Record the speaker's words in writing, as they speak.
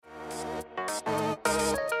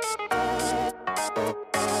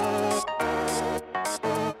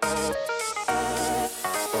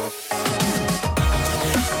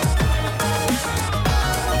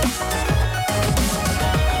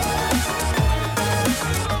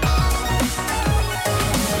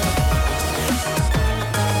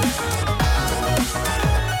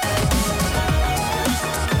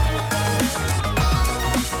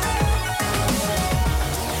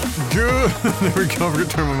There we go. We're going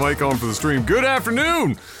to turn my mic on for the stream. Good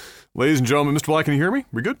afternoon, ladies and gentlemen. Mr. Black, can you hear me?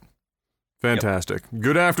 We good? Fantastic. Yep.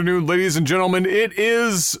 Good afternoon, ladies and gentlemen. It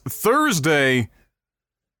is Thursday.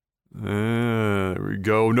 There we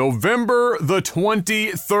go. November the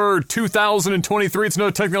 23rd, 2023. It's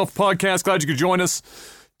another Technical Podcast. Glad you could join us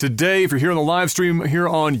today. If you're here on the live stream here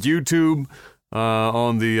on YouTube,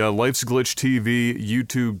 on the Life's Glitch TV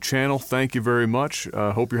YouTube channel, thank you very much.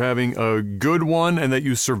 Hope you're having a good one and that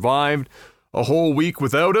you survived a whole week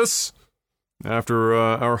without us. After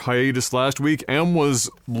our hiatus last week, Em was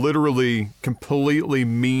literally completely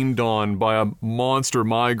meaned on by a monster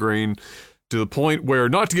migraine to the point where,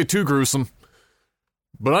 not to get too gruesome,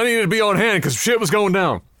 but I needed to be on hand because shit was going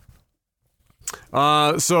down.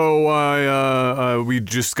 So we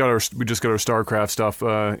just got our StarCraft stuff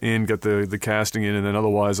in, got the casting in, and then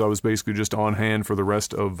otherwise I was basically just on hand for the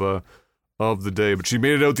rest of the day. But she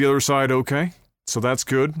made it out the other side okay, so that's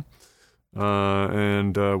good.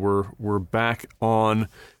 And we're back on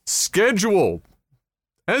schedule.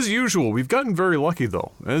 As usual, we've gotten very lucky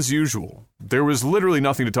though. As usual, there was literally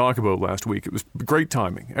nothing to talk about last week. It was great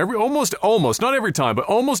timing. Almost, not every time, but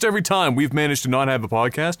almost every time we've managed to not have a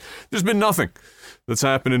podcast, there's been nothing that's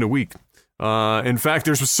happened in a week. In fact,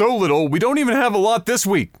 there's so little, we don't even have a lot this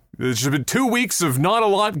week. There's been 2 weeks of not a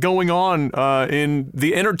lot going on in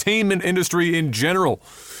the entertainment industry in general.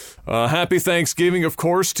 Happy Thanksgiving, of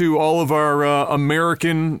course, to all of our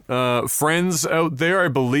American friends out there. I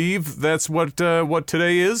believe that's what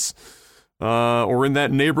today is, or in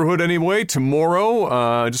that neighborhood anyway.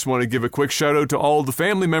 Tomorrow, I just want to give a quick shout out to all the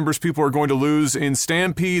family members people are going to lose in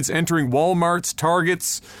stampedes entering Walmarts,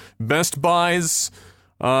 Targets, Best Buys,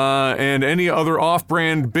 and any other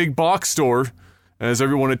off-brand big box store, as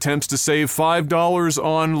everyone attempts to save $5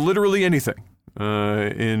 on literally anything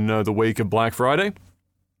in the wake of Black Friday.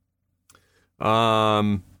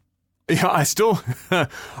 Yeah, I still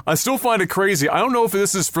find it crazy. I don't know if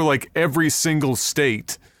this is for like every single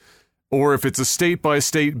state or if it's a state by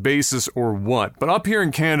state basis or what. But up here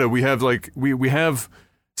in Canada, we have we have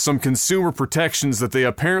some consumer protections that they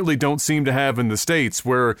apparently don't seem to have in the States,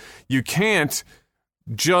 where you can't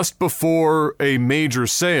just before a major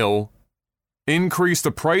sale increase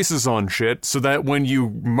the prices on shit so that when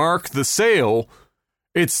you mark the sale,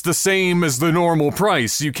 it's the same as the normal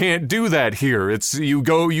price. You can't do that here. It's you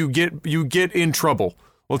get in trouble.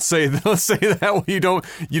 Let's say that you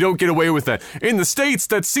don't get away with that. In the States,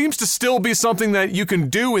 that seems to still be something that you can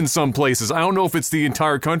do in some places. I don't know if it's the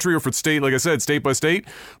entire country or if it's state, like I said, state by state,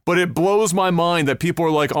 but it blows my mind that people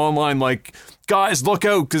are like online, like, guys, look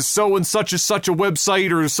out, because so and such a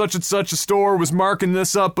website or such and such a store was marking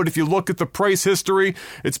this up, but if you look at the price history,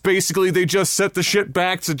 it's basically they just set the shit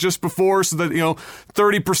back to just before so that,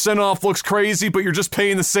 30% off looks crazy, but you're just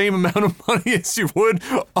paying the same amount of money as you would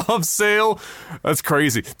off sale. That's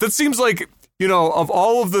crazy. That seems like, of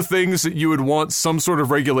all of the things that you would want some sort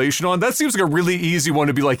of regulation on, that seems like a really easy one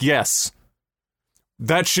to be like, yes,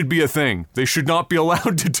 that should be a thing. They should not be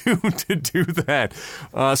allowed to do that.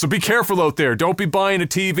 So be careful out there. Don't be buying a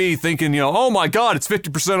TV thinking, oh my God, it's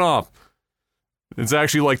 50% off. It's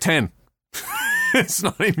actually like 10. It's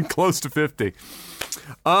not even close to 50.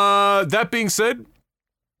 That being said,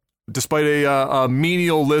 despite a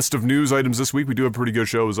menial list of news items this week, we do have a pretty good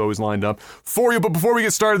show as always lined up for you. But before we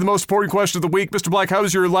get started, the most important question of the week, Mr. Black, how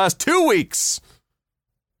was your last 2 weeks?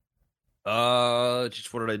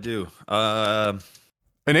 Just what did I do?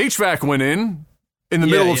 An HVAC went in the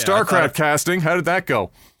middle of StarCraft casting. How did that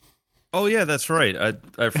go? Oh yeah, that's right. I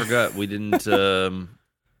forgot we didn't.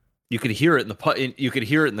 You could hear it in the you could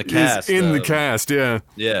hear it in the cast. In the cast, yeah.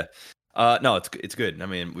 Yeah. No, it's good. I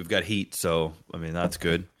mean, we've got heat, so I mean that's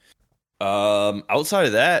good. Outside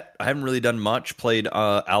of that, I haven't really done much. Played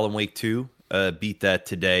Alan Wake 2. Beat that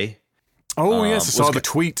today. Oh yes, I saw the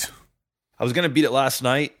tweet. I was gonna beat it last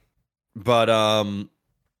night, but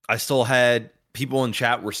I still had people in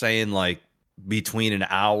chat were saying like between an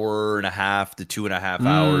hour and a half to 2.5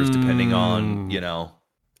 hours, depending on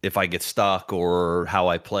if I get stuck or how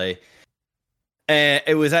I play. And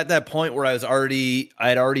it was at that point where I had already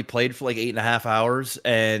played for like 8.5 hours,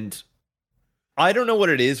 and I don't know what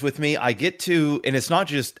it is with me. I get to, and it's not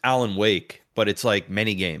just Alan Wake, but it's like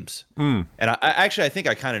many games. And I think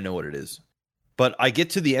I kind of know what it is. But I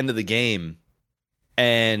get to the end of the game,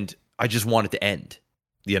 and I just want it to end.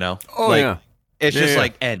 Oh yeah, it's just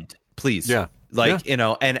like end, please. Yeah,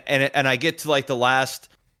 and I get to like the last.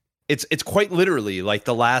 It's quite literally like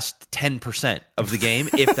the last 10% of the game,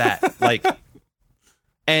 if that. But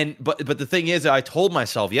the thing is, I told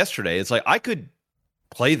myself yesterday, it's like I could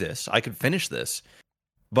play this, I could finish this,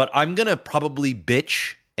 but I'm gonna probably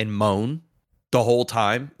bitch and moan the whole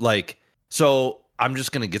time, like So I'm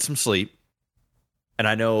just going to get some sleep. And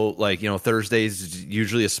I know, like, Thursdays is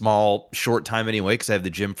usually a small, short time anyway, because I have the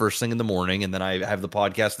gym first thing in the morning, and then I have the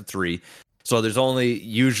podcast at 3. So there's only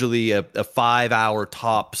usually a 5-hour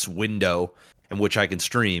tops window in which I can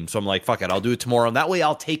stream. So I'm like, fuck it, I'll do it tomorrow. And that way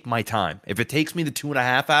I'll take my time. If it takes me the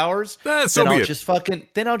 2.5 hours,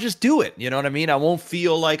 then I'll just do it. You know what I mean? I won't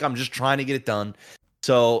feel like I'm just trying to get it done.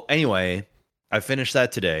 So anyway, I finished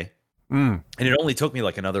that today. And it only took me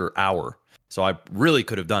like another hour. So I really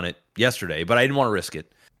could have done it yesterday, but I didn't want to risk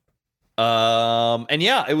it. And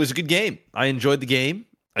yeah, it was a good game. I enjoyed the game.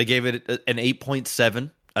 I gave it an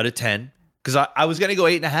 8.7 out of 10 because I was going to go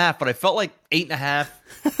 8.5, but I felt like 8.5.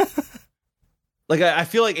 Like, I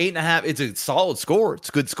feel like 8.5, it's a solid score. It's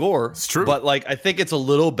a good score. It's true. But like, I think it's a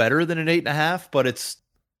little better than an 8.5, but it's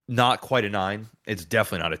not quite a 9. It's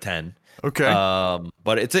definitely not a 10. Okay.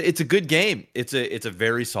 But it's a good game. It's a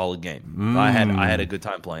very solid game. I had a good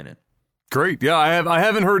time playing it. Great. Yeah, I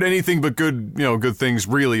haven't heard anything but good things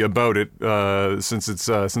really about it since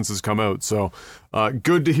it's come out. So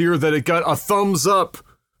good to hear that it got a thumbs up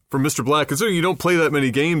from Mr. Black. Considering you don't play that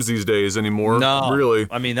many games these days anymore. No, really.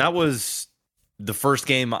 I mean, that was the first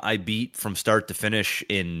game I beat from start to finish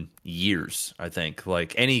in years. I think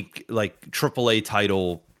like any AAA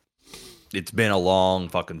title, it's been a long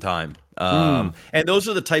fucking time. And those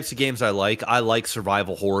are the types of games I like. I like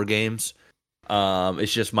survival horror games.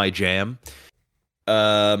 It's just my jam.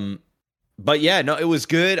 But yeah, no, it was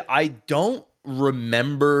good. I don't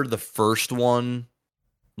remember the first one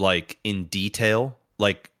like in detail.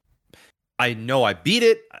 Like, I know I beat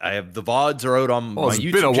it. I have the VODs are out on my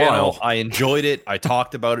YouTube channel. I enjoyed it. I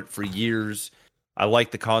talked about it for years. I like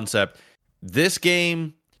the concept. This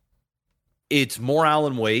game, it's more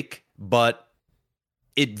Alan Wake, but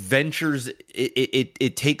it ventures.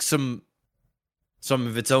 It takes some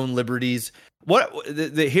of its own liberties.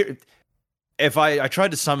 Here, if I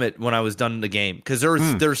tried to sum it when I was done in the game, because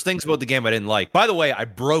there's things about the game I didn't like. By the way, I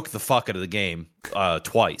broke the fuck out of the game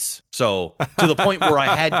twice, so to the point where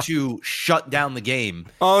I had to shut down the game.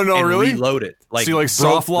 Oh no, and really? Reload it. Like, so you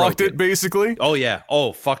soft locked it basically? Oh yeah.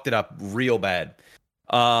 Oh, fucked it up real bad.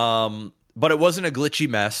 But it wasn't a glitchy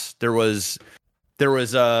mess. There was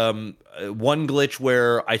one glitch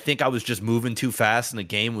where I think I was just moving too fast and the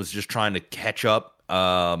game was just trying to catch up.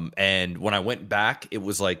 And when I went back, it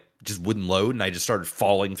was like just wouldn't load, and I just started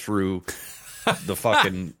falling through the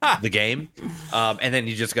fucking the game. And then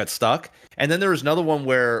you just got stuck. And then there was another one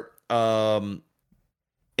where in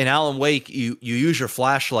Alan Wake you use your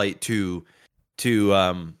flashlight to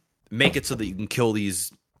make it so that you can kill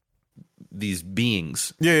these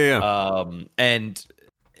beings. Yeah. And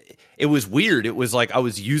it was weird. It was like I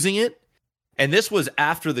was using it, and this was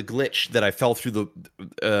after the glitch that I fell through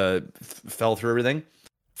everything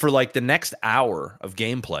for like the next hour of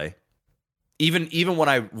gameplay. Even when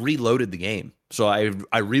I reloaded the game, so I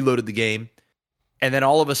reloaded the game, and then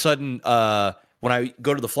all of a sudden, when I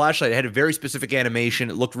go to the flashlight, it had a very specific animation.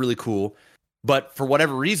 It looked really cool, but for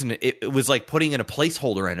whatever reason, it was like putting in a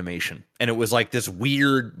placeholder animation, and it was like this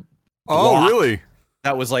weird. Oh, really?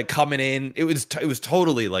 That was like coming in. It was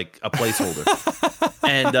totally like a placeholder.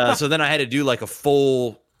 And so then I had to do like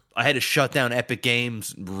I had to shut down Epic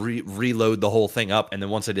Games, reload the whole thing up. And then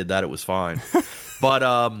once I did that, it was fine. But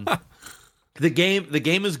the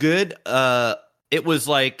game is good. It was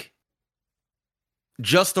like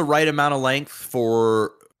just the right amount of length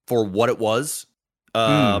for what it was.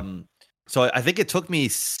 So I think it took me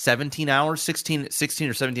 17 hours, 16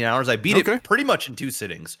 or 17 hours. I beat it pretty much in 2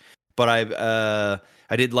 sittings. But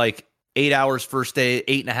I did like 8 hours first day,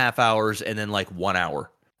 8.5 hours, and then like 1 hour.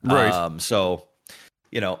 Right. So,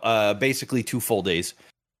 basically 2 full days.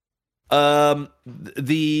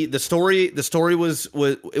 The story was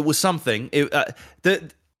it was something. I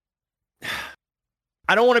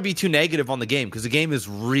don't want to be too negative on the game because the game is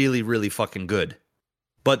really, really fucking good.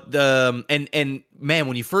 But and man,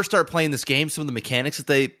 when you first start playing this game, some of the mechanics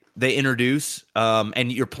that they introduce,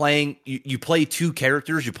 and you're playing, you play 2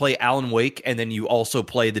 characters. You play Alan Wake, and then you also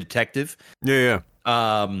play the detective. Yeah.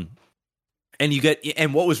 And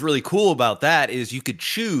what was really cool about that is you could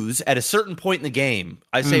choose at a certain point in the game.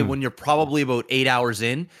 I say when you're probably about 8 hours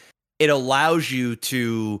in, it allows you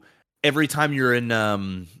to, every time you're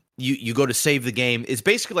in, you go to save the game. It's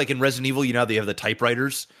basically like in Resident Evil, they have the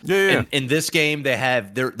typewriters. Yeah. In this game, they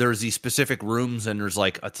have there's these specific rooms, and there's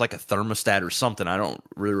like it's like a thermostat or something. I don't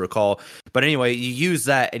really recall, but anyway, you use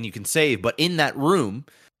that and you can save. But in that room,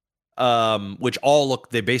 which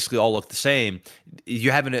they basically all look the same.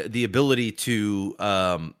 You have the ability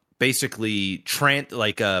to basically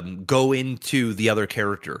go into the other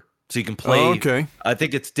character. So you can play. Oh, okay. I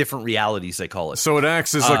think it's different realities, they call it. So it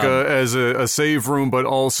acts as like a save room, but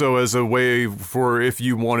also as a way for if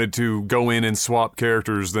you wanted to go in and swap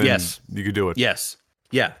characters, then you could do it. Yes.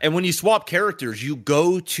 Yeah. And when you swap characters, you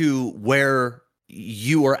go to where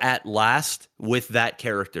you are at last with that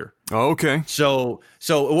character. Oh, okay. So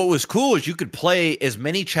what was cool is you could play as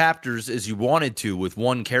many chapters as you wanted to with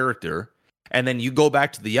one character, and then you go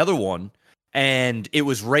back to the other one, and it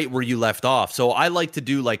was right where you left off. So I like to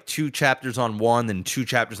do like 2 chapters on one and 2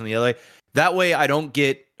 chapters on the other. That way I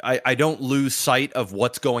don't lose sight of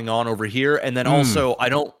what's going on over here. And then also I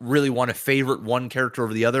don't really want to favorite one character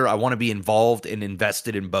over the other. I want to be involved and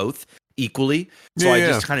invested in both equally. So I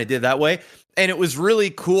just kind of did that way. And it was really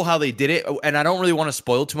cool how they did it. And I don't really want to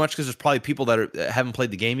spoil too much because there's probably people that haven't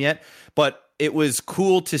played the game yet. But it was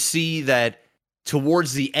cool to see that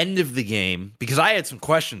towards the end of the game, because I had some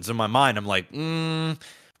questions in my mind. I'm like,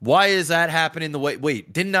 why is that happening the way?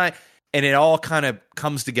 Wait, didn't I? And it all kind of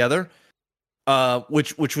comes together,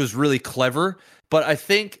 which was really clever. But I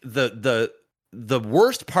think the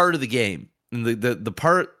worst part of the game, and the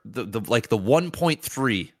part like the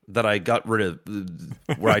 1.3 that I got rid of,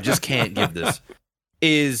 where I just can't give this,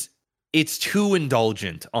 is it's too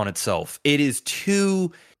indulgent on itself. It is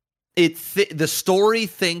too. The story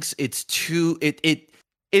thinks it's too.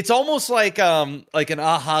 It's almost like an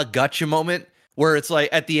aha gotcha moment where it's like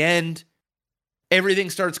at the end, everything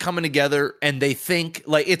starts coming together, and they think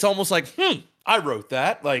like it's almost like, I wrote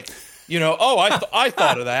that, like, I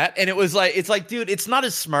thought of that, and it's like, dude, it's not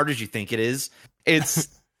as smart as you think it is. It's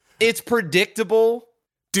predictable.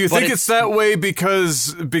 Do you think it's that way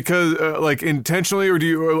because like intentionally, or do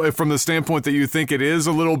you from the standpoint that you think it is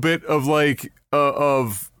a little bit of like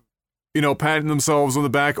patting themselves on the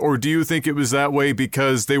back, or do you think it was that way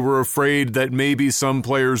because they were afraid that maybe some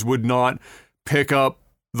players would not pick up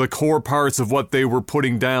the core parts of what they were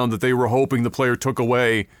putting down that they were hoping the player took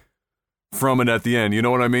away from it at the end? You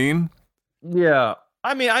know what I mean? Yeah.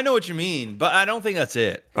 I mean, I know what you mean, but I don't think that's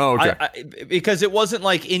it. Oh, okay. Because it wasn't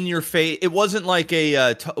like in your face. It wasn't like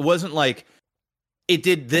it wasn't like it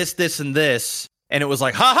did this, and this, and it was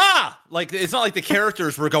like, ha ha! Like, it's not like the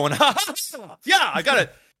characters were going, ha ha! Yeah, I got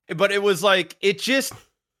it. But it was like, it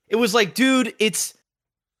was like, dude, it's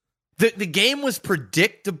the game was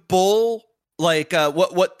predictable, like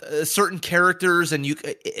what certain characters, and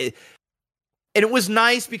and it was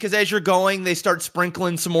nice because as you're going, they start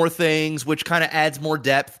sprinkling some more things, which kind of adds more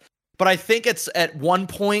depth. But I think it's at one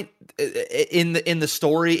point in the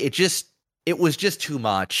story, it was just too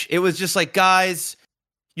much. It was just like, guys,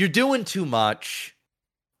 you're doing too much.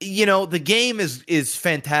 The game is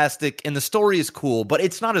fantastic and the story is cool, but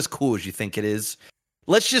it's not as cool as you think it is.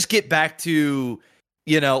 Let's just get back to,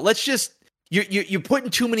 you're putting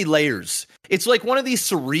too many layers. It's like one of these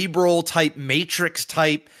cerebral type Matrix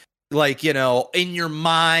type, like, in your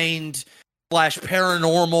mind /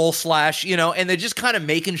 paranormal / and they're just kind of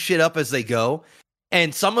making shit up as they go.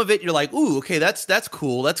 And some of it you're like, ooh, okay, that's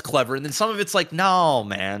cool, that's clever. And then some of it's like, no,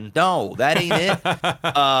 man, no, that ain't it.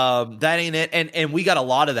 That ain't it. And we got a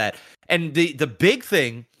lot of that. And the big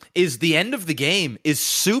thing is the end of the game is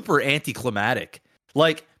super anticlimactic.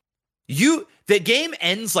 Like the game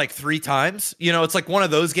ends like 3 times. It's like one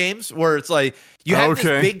of those games where it's like you have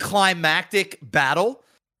this big climactic battle,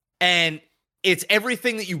 and it's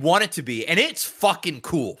everything that you want it to be, and it's fucking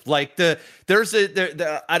cool. Like and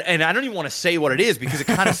I don't even want to say what it is because it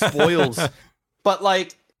kind of spoils, but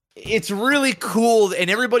like it's really cool,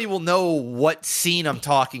 and everybody will know what scene I'm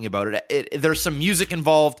talking about. There's some music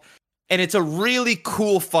involved, and it's a really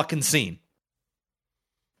cool fucking scene.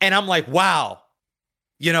 And I'm like, wow,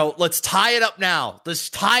 let's tie it up now.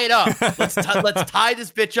 Let's tie it up. Let's tie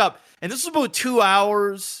this bitch up. And this is about 2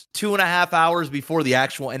 hours, 2.5 hours before the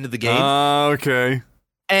actual end of the game. Okay.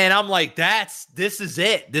 And I'm like, this is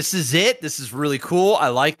it. This is it. This is really cool. I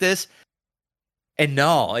like this. And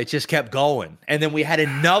no, it just kept going. And then we had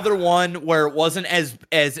another one where it wasn't as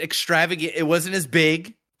extravagant. It wasn't as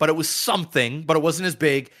big, but it was something, but it wasn't as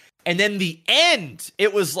big. And then the end,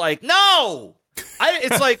 it was like, no.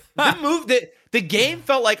 It's like the game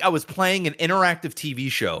felt like I was playing an interactive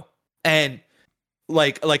TV show. And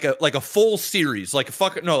like a full series, like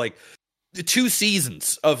like 2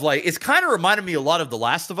 seasons of like, it's kind of reminded me a lot of The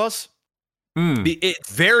Last of Us. It's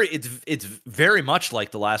very much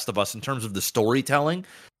like The Last of Us in terms of the storytelling.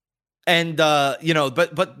 And but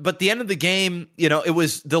the end of the game, it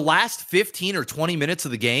was the last 15 or 20 minutes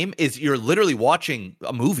of the game is you're literally watching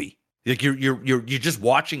a movie. Like you're just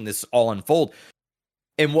watching this all unfold.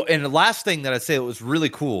 And the last thing that I'd say that was really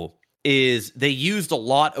cool is they used a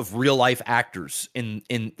lot of real life actors in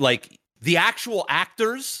like the actual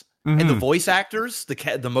actors and the voice actors,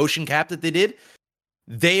 the motion cap that they did,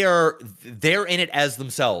 they're in it as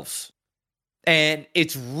themselves. And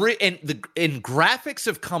it's and graphics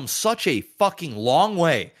have come such a fucking long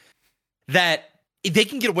way that they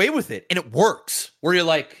can get away with it, and it works. Where you're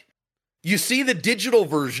like, you see the digital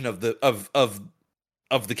version of the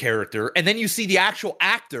character, and then you see the actual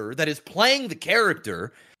actor that is playing the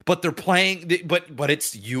character, but they're playing, but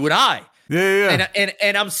it's you and I. Yeah.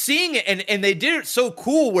 And I'm seeing it, and they did it so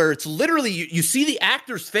cool where it's literally you see the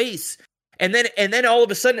actor's face, and then all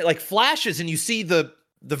of a sudden it like flashes, and you see the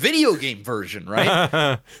video game version,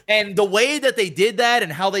 right? And the way that they did that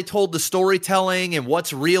and how they told the storytelling and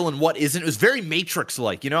what's real and what isn't, it was very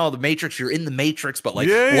Matrix-like. You know, the Matrix, you're in the Matrix, but like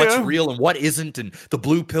what's real and what isn't, and the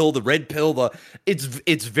blue pill, the red pill,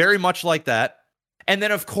 it's very much like that. And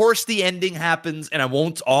then, of course, the ending happens, and I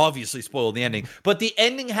won't obviously spoil the ending, but the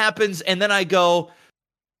ending happens, and then I go,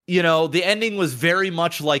 you know, the ending was very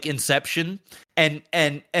much like Inception, and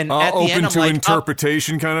at the end, open I'm to like,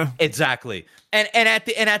 interpretation, kind of. Exactly. And at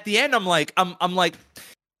the end, I'm like,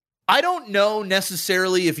 I don't know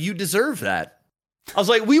necessarily if you deserve that. I was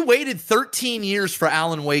like, we waited 13 years for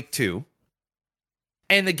Alan Wake 2,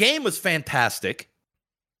 and the game was fantastic,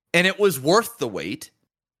 and it was worth the wait,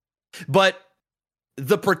 but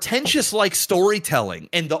the pretentious like storytelling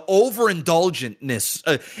and the overindulgentness,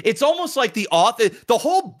 it's almost like the author, the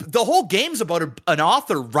whole game's about an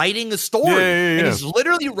author writing a story, and he's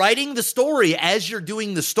literally writing the story as you're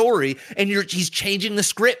doing the story, and he's changing the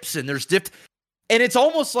scripts, and there's and it's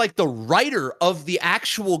almost like the writer of the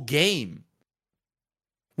actual game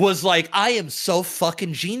was like, I am so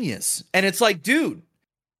fucking genius. And it's like, dude,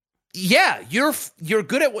 yeah, you're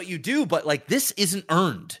good at what you do, but like, this isn't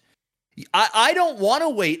earned. I don't want to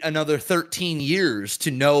wait another 13 years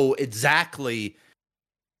to know exactly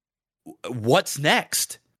what's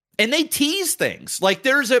next. And they tease things. Like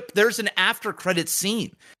there's an after credit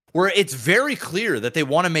scene where it's very clear that they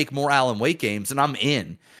want to make more Alan Wake games, and I'm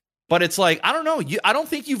in. But it's like, I don't know. I don't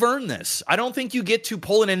think you've earned this. I don't think you get to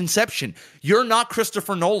pull in an Inception. You're not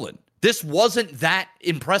Christopher Nolan. This wasn't that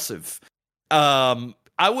impressive. I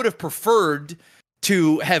would have preferred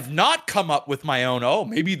to have not come up with my own,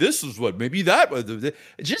 maybe this is what, maybe that was.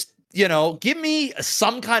 Just, you know, give me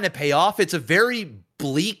some kind of payoff. It's a very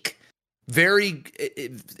bleak,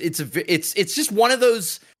 it's just one of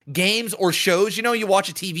those games or shows, you know, you watch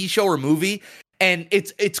a TV show or movie and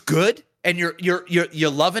it's good and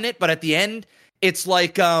you're loving it, but at the end it's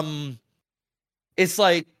like will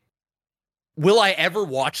I ever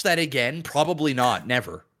watch that again? Probably not,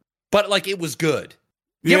 never. But like, it was good.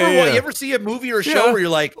 You ever see a movie or a show where you're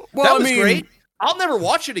like, that was great? I'll never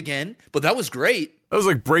watch it again, but that was great. That was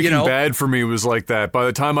like Breaking Bad for me was like that. By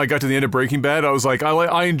the time I got to the end of Breaking Bad, I was like,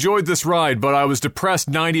 I enjoyed this ride, but I was depressed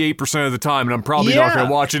 98% of the time, and I'm probably not going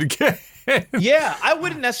to watch it again. Yeah, I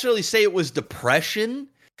wouldn't necessarily say it was depression,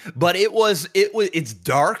 but it's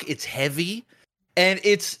dark, it's heavy, and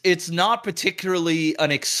it's not particularly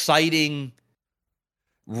an exciting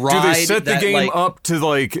ride. Do they set the game up to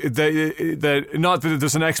like that? Not that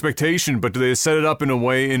there's an expectation, but do they set it up in a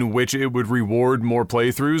way in which it would reward more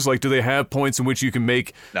playthroughs? Like, do they have points in which you can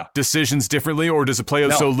make decisions differently, or does it play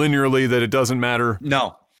out so linearly that it doesn't matter?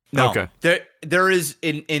 No. Okay. There is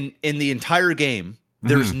in the entire game.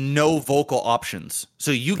 There's no vocal options,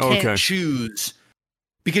 so you can't choose.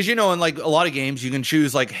 Because, you know, in like a lot of games, you can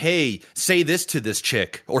choose like, hey, say this to this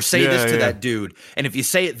chick or say this to that dude. And if you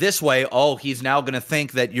say it this way, he's now going to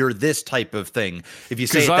think that you're this type of thing. If you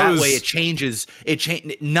say it that way, it changes.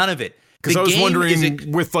 None of it. Because I was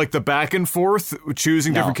wondering with like the back and forth,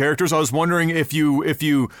 choosing different characters, I was wondering if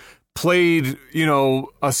you played, you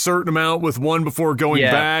know, a certain amount with one before going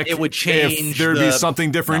back, it would change. If there'd be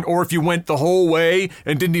something different, or if you went the whole way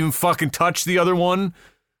and didn't even fucking touch the other one.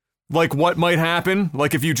 Like, what might happen?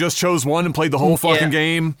 Like, if you just chose one and played the whole fucking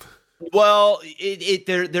game? Well,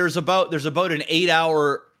 there's about an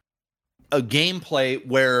 8-hour gameplay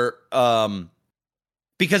where,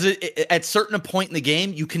 because at certain point in the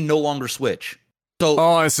game, you can no longer switch. So,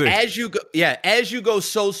 I see. As you go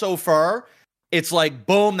so far, it's like,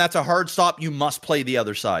 boom, that's a hard stop. You must play the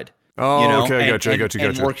other side. Oh, you know? okay, gotcha.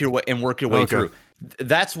 And work your way through.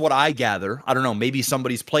 That's what I gather. I don't know. Maybe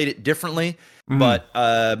somebody's played it differently. But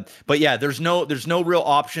yeah, there's no real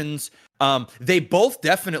options. They both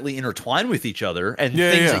definitely intertwine with each other, and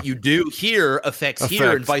things that you do here affects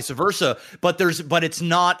here, and vice versa. But it's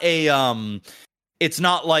not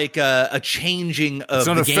like a changing of. It's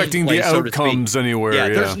not affecting the outcomes anywhere. Yeah,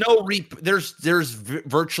 there's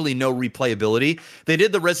virtually no replayability. They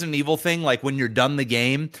did the Resident Evil thing, like when you're done the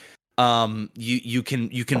game. You can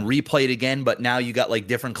replay it again, but now you got like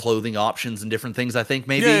different clothing options and different things. I think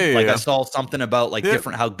maybe I saw something about like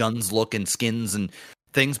different how guns look and skins and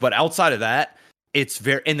things. But outside of that,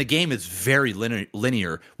 and the game is very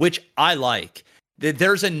linear, which I like.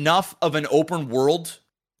 There's enough of an open world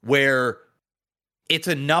where it's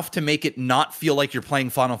enough to make it not feel like you're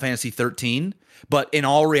playing Final Fantasy 13, but in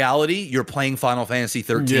all reality, you're playing Final Fantasy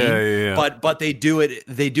 13. Yeah. But they do it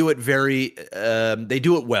very they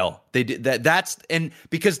do it well. They do that's and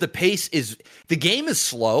because the game is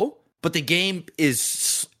slow, but the game is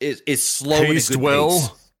slow paced in a good well.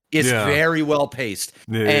 pace. It's very well paced.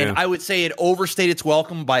 Yeah. And I would say it overstayed its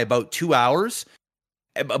welcome by about 2 hours.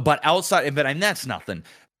 But that's nothing.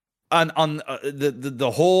 On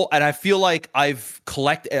the whole, and I feel like I've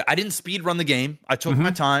collected. I didn't speed run the game. I took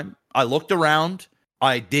my time. I looked around.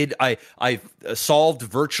 I solved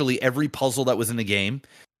virtually every puzzle that was in the game.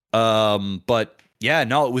 But yeah,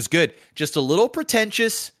 no, it was good. Just a little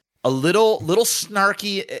pretentious, a little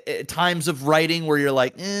snarky at times of writing where you're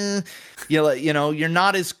like, you're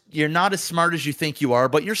not as smart as you think you are,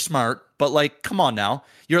 but you're smart. But like, come on now,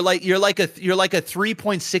 you're like a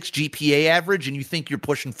 3.6 GPA average, and you think you're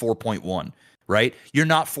pushing 4.1, right? You're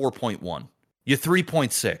not 4.1. You're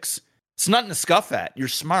 3.6. It's nothing to scuff at. You're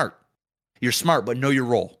smart. You're smart, but know your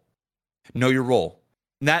role. Know your role.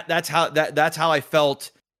 And that's how I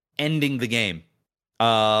felt ending the game.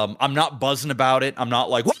 I'm not buzzing about it. I'm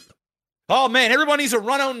not like, oh man, everyone needs to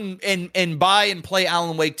run out and buy and play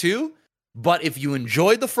Alan Wake 2. But if you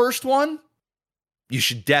enjoyed the first one, you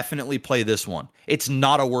should definitely play this one. It's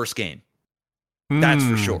not a worse game. That's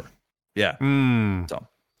for sure. Yeah. So,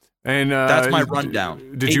 and that's my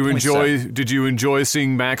rundown. Did you enjoy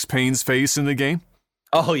seeing Max Payne's face in the game?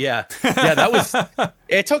 Oh yeah. Yeah,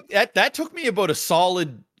 that took me about a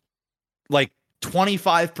solid like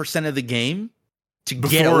 25% of the game to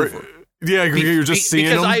get over. Yeah, you're just seeing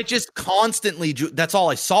because him? I just constantly that's all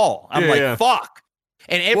I saw. I'm fuck.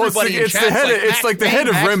 And everybody it's the head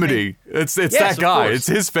of Remedy. It's that guy. It's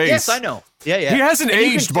his face. Yes, I know. Yeah. He hasn't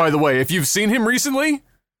aged, by the way. If you've seen him recently,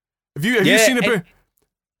 have you seen him?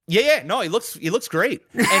 Yeah. No, he looks great,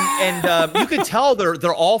 and you can tell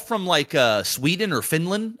they're all from like Sweden or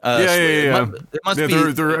Finland. Yeah.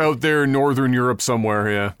 They're out there in Northern Europe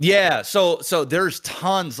somewhere. Yeah. Yeah. So there's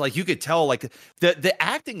tons. Like you could tell, like the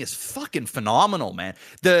acting is fucking phenomenal, man.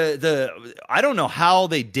 I don't know how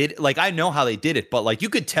they did. Like I know how they did it, but like you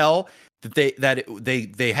could tell that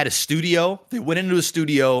they had a studio. They went into a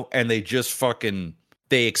studio and they just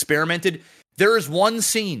they experimented. There is one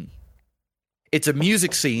scene. It's a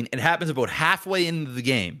music scene. It happens about halfway into the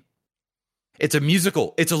game. It's a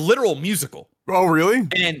musical. It's a literal musical. Oh, really?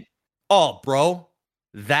 And, bro,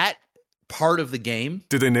 that part of the game.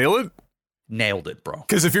 Did they nail it? Nailed it, bro.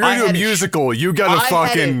 Because if you're going to do a musical, you got to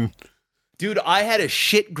fucking... Dude, I had a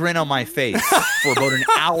shit grin on my face for about an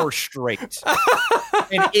hour straight.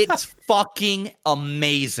 And it's fucking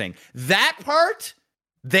amazing. That part,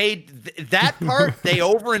 they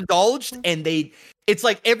overindulged, and it's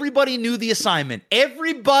like everybody knew the assignment.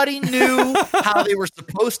 Everybody knew how they were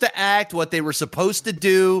supposed to act, what they were supposed to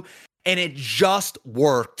do, and it just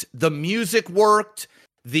worked. The music worked,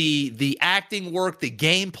 the acting worked, the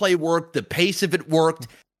gameplay worked, the pace of it worked.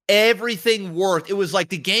 Everything worked. It was like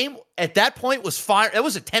the game at that point was fire. It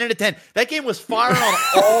was a 10 out of 10. That game was firing on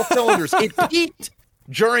all cylinders. It peaked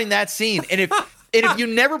during that scene. And if you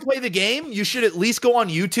never play the game, you should at least go on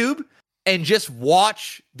YouTube and just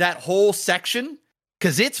watch that whole section.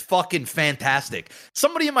 Because it's fucking fantastic.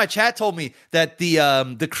 Somebody in my chat told me that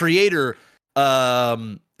the creator,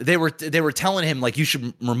 they were telling him like you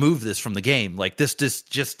should remove this from the game. Like this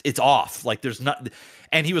just it's off. Like there's not,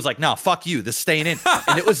 and he was like, no, fuck you. This is staying in.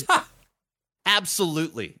 And it was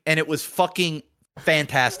absolutely, and it was fucking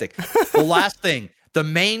fantastic. The last thing, the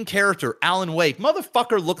main character, Alan Wake,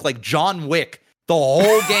 motherfucker looked like John Wick the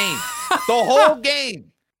whole game. The whole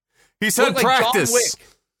game. He said practice, like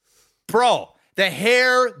bro. The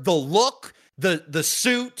hair, the look, the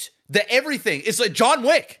suit, the everything. It's like John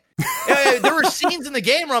Wick. There were scenes in the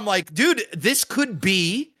game where I'm like, dude, this could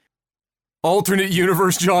be alternate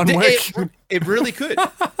universe John Wick. It really could.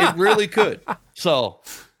 It really could. So,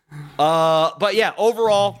 but yeah,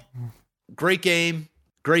 overall, great game.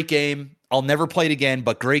 Great game. I'll never play it again,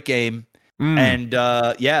 but great game. And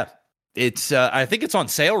yeah. It's I think it's on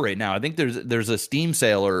sale right now. I think there's a Steam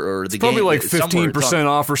sale or the it's probably game like 15%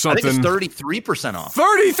 off or something. I think it's 33% off.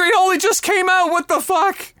 33 only just came out. What the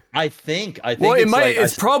fuck? I think well,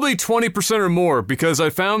 it's probably 20% or more because I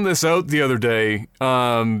found this out the other day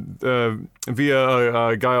via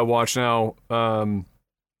a guy I watch now on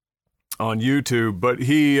YouTube, but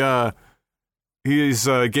he He's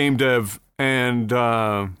a game dev, and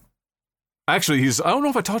actually, I don't know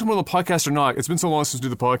if I talked to him on the podcast or not. It's been so long since we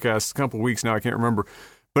did the podcast, a couple of weeks now, I can't remember.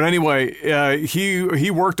 But anyway,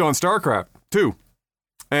 he worked on StarCraft, too.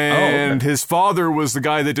 And his father was the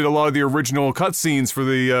guy that did a lot of the original cutscenes for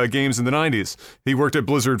the games in the 90s. He worked at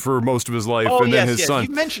Blizzard for most of his life, and then his son.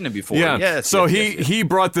 You mentioned it before. Yeah. Yes, so yes, he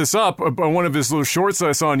brought this up on one of his little shorts that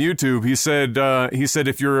I saw on YouTube. He said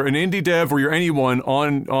if you're an indie dev or you're anyone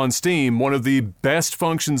on Steam, one of the best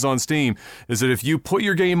functions on Steam is that if you put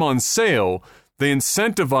your game on sale, they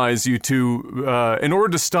incentivize you to in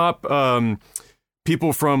order to stop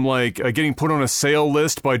people from getting put on a sale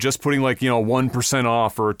list by just putting 1%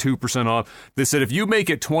 off or 2% off. They said if you make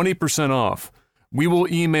it 20% off, we will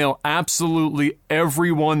email absolutely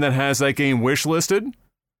everyone that has that game wishlisted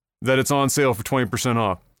that it's on sale for 20%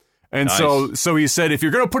 off. And nice. so he said if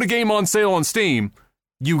you're going to put a game on sale on Steam,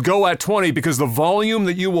 you go at 20 because the volume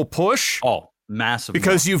that you will push. Massive.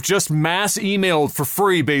 Because you've just mass emailed for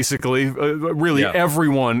free, basically,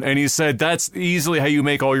 everyone. And he said that's easily how you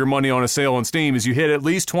make all your money on a sale on Steam is you hit at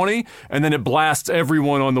least 20, and then it blasts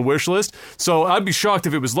everyone on the wish list. So I'd be shocked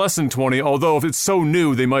if it was less than 20, although if it's so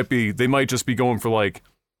new, they might just be going for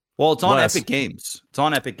Well, it's on less. Epic Games. It's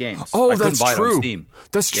on Epic Games. Oh, that's buy true. It on Steam.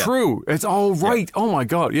 That's true. It's all right. Yeah. Oh my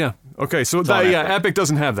God. Yeah. Okay. So Epic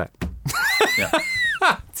doesn't have that. Yeah.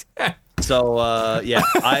 So, I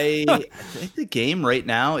think the game right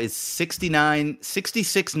now is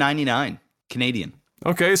 $66.99 Canadian.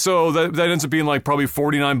 Okay, so that ends up being probably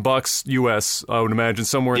 $49 US, I would imagine,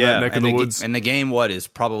 somewhere in that neck of the woods. And the game,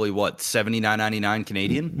 $79.99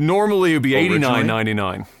 Canadian? Normally it would be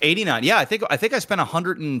 $89.99. $89. Yeah, I think I spent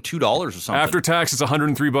 $102 or something. After tax, it's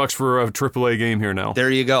 $103 for a AAA game here now.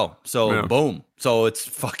 There you go. So boom. So it's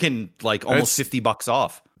fucking almost $50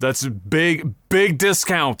 off. That's big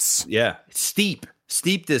discounts. Yeah. Steep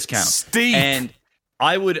discount. Steep. And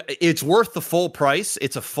it's worth the full price.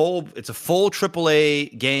 It's a full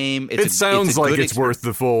AAA game. It sounds like it's worth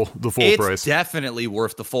the full price. It's definitely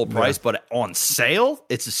worth the full price, but on sale,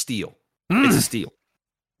 it's a steal. It's a steal.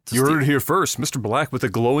 You heard it here first. Mr. Black with a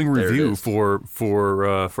glowing review for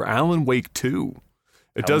Alan Wake 2.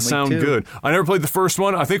 It does sound good. I never played the first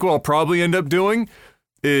one. I think what I'll probably end up doing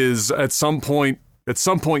is at some point, they're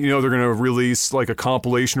going to release a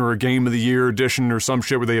compilation or a Game of the Year edition or some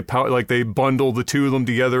shit where they they bundle the two of them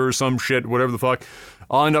together or some shit, whatever the fuck.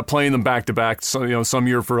 I'll end up playing them back to back. So, some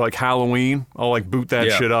year for Halloween, I'll boot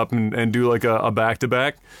that shit up and do a back to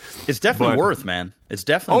back. It's definitely worth, man. It's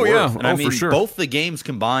definitely worth. And I mean, for sure. Both the games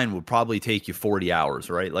combined would probably take you 40 hours,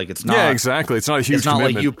 right? It's not. Yeah, exactly. It's not a huge. It's not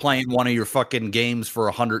commitment. like you playing one of your fucking games for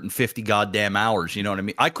 150 goddamn hours. You know what I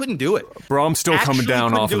mean? I couldn't do it, bro. I'm still coming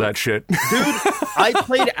down off of that shit, dude. I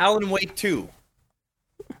played Alan Wake 2.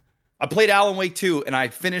 And I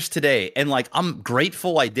finished today, and I'm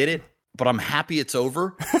grateful I did it. But I'm happy it's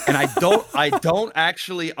over, and I don't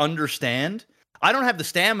actually understand. I don't have the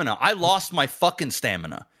stamina. I lost my fucking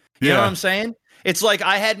stamina. You know what I'm saying? It's like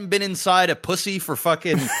I hadn't been inside a pussy for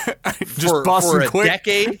fucking for a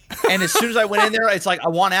decade, and as soon as I went in there, it's like I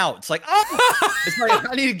want out. It's like it's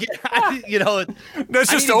like I need to get.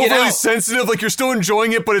 That's just overly sensitive. You're still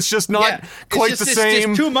enjoying it, but it's just not quite the same.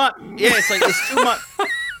 It's too much. Yeah, it's too much.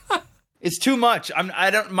 It's too much.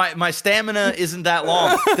 My stamina isn't that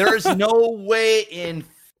long. There is no way in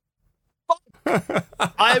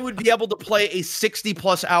I would be able to play a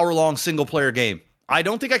 60+ hour long single player game. I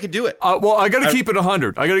don't think I could do it. Well, I got to keep it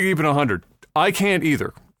 100. I can't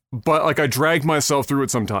either. But I drag myself through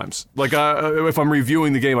it sometimes. If I'm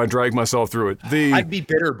reviewing the game, I drag myself through it. I'd be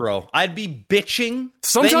bitter, bro. I'd be bitching.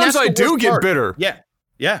 Sometimes I do get bitter. Yeah.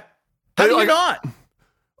 How do you not?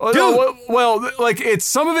 Dude. Well, it's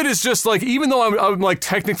some of it is just even though I'm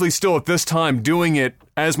technically still at this time doing it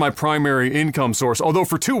as my primary income source. Although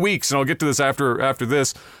for 2 weeks, and I'll get to this after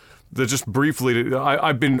this, just briefly,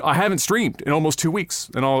 I haven't streamed in almost 2 weeks,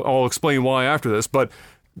 and I'll explain why after this. But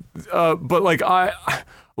I'll play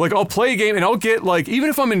a game and I'll get even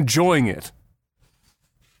if I'm enjoying it,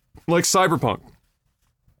 Cyberpunk.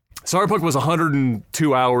 Cyberpunk was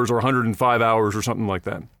 102 hours or 105 hours or something like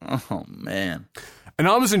that. Oh man. And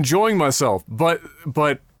I was enjoying myself, but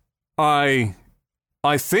I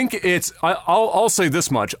think I'll say this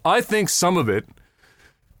much. I think some of it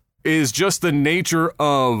is just the nature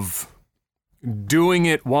of doing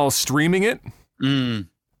it while streaming it.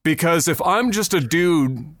 Because if I'm just a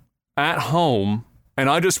dude at home and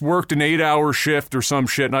I just worked an 8-hour shift or some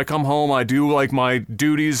shit and I come home, I do my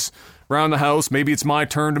duties around the house. Maybe it's my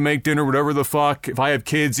turn to make dinner, whatever the fuck. If I have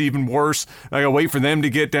kids, even worse. I gotta wait for them to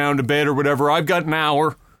get down to bed or whatever. I've got an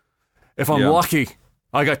hour. If I'm lucky,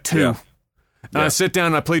 I got 2. and I sit down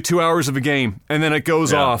and I play 2 hours of a game, and then it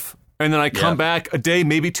goes off, and then I come back a day,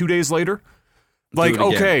 maybe 2 days later. Like,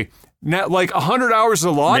 okay, now, like 100 hours is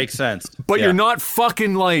a lot. Makes sense. But you're not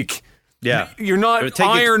fucking like... Yeah, you're not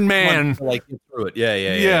Iron Man. Like get through it.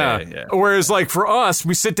 Yeah. Whereas, like for us,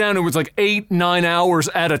 we sit down and it's like 8-9 hours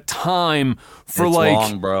at a time for it's like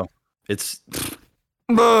long, bro. It's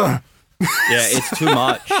it's too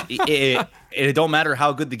much. It don't matter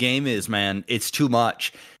how good the game is, man. It's too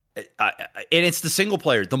much. And it's the single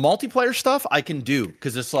player. The multiplayer stuff I can do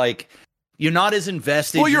because it's like. You're not as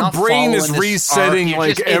invested. Well, your brain is resetting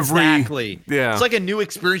like every... Exactly. Yeah. It's like a new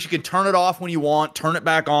experience. You can turn it off when you want, turn it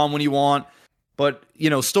back on when you want. But, you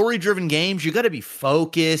know, story-driven games, you got to be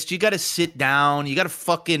focused. You got to sit down. You got to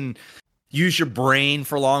fucking use your brain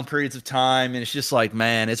for long periods of time. And it's just like,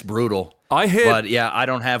 man, it's brutal. But, yeah, I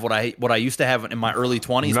don't have what I used to have in my early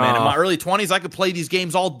 20s, man. In my early 20s, I could play these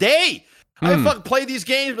games all day. I can fucking play these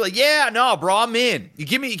games, be like, yeah, no, bro, I'm in. You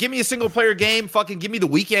give me a single player game, fucking give me the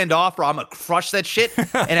weekend off, bro. I'm gonna crush that shit.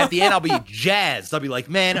 And at the end, I'll be jazzed. I'll be like,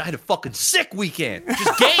 man, I had a fucking sick weekend.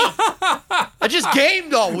 I just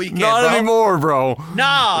gamed all weekend. Not anymore, bro.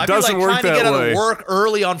 Nah, I'd doesn't be like work trying to get that out way. of work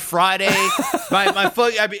early on Friday.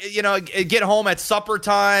 I get home at supper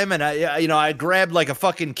time, and I grabbed like a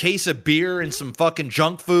fucking case of beer and some fucking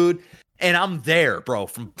junk food, and I'm there, bro,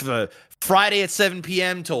 from Friday at 7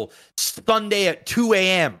 p.m. till Sunday at 2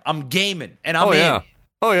 a.m. I'm gaming, and I'm in.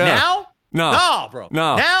 Oh, yeah. Now? No, bro.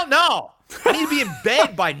 No. Now? No. I need to be in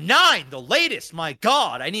bed by 9, the latest. My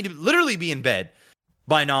God. I need to literally be in bed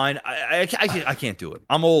by 9. I can't do it.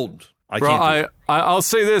 I'm old. I'll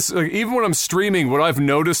say this. Like, even when I'm streaming, what I've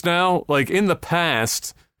noticed now, like in the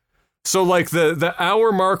past... So, like, the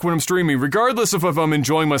hour mark when I'm streaming, regardless of if I'm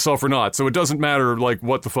enjoying myself or not, so it doesn't matter, like,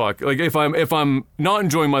 what the fuck. Like, if I'm not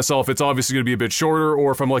enjoying myself, it's obviously going to be a bit shorter, or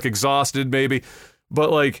if I'm, like, exhausted, maybe. But,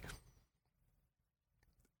 like,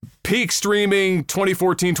 peak streaming,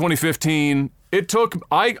 2014, 2015, it took...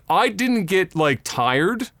 I didn't get, like,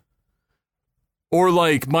 tired... Or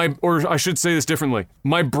like or I should say this differently.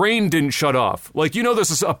 My brain didn't shut off. Like, you know,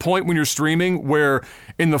 there's a point when you're streaming where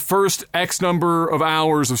in the first X number of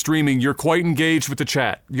hours of streaming, you're quite engaged with the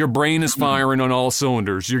chat. Your brain is firing on all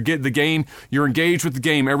cylinders. You're engaged with the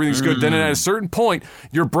game. Everything's good. Then at a certain point,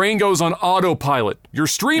 your brain goes on autopilot. You're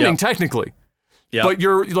streaming technically. Yeah. But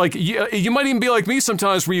you're like, you might even be like me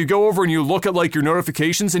sometimes where you go over and you look at like your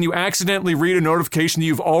notifications and you accidentally read a notification that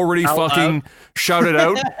you've already shouted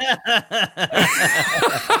out.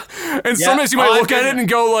 And sometimes you might look at it and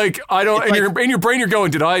go like, I don't, and in your brain you're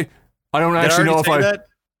going, I don't actually know if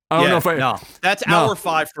I don't know if I... No, that's hour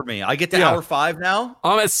 5 for me. I get to hour 5 now.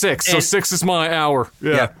 I'm at 6, so 6 is my hour.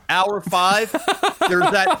 Yeah. Hour 5,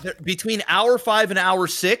 there's that... Between hour 5 and hour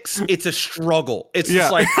 6, it's a struggle. It's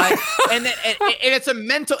just like... And it's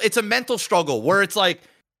a mental struggle where it's like,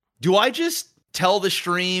 do I just tell the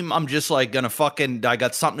stream I'm just like gonna fucking... I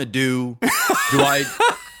got something to do? Do I...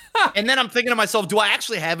 And then I'm thinking to myself, do I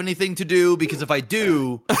actually have anything to do? Because if I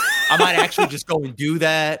do, I might actually just go and do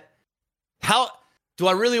that. How... Do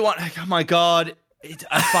I really want... Oh, my God. It's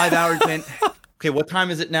 5 hours, man. Okay, what time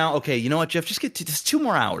is it now? Okay, you know what, Jeff? Just get to... Just 2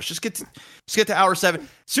 more hours. Just get to hour 7. As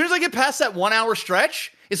soon as I get past that 1 hour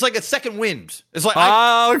stretch, it's like a second wind. It's like...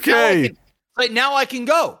 okay. Now I can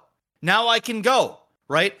go. Now I can go,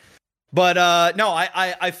 right? But no,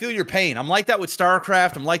 I feel your pain. I'm like that with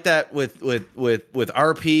StarCraft. I'm like that with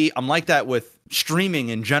RP. I'm like that with streaming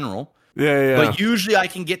in general. Yeah. But usually I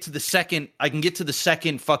can get to the second...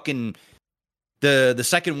 fucking... The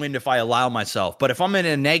second wind if I allow myself. But if I'm in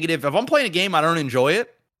a negative, if I'm playing a game I don't enjoy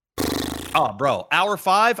it, oh, bro, hour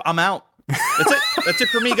 5, I'm out. That's it. That's it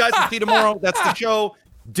for me, guys. We'll see you tomorrow. That's the show.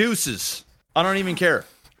 Deuces. I don't even care.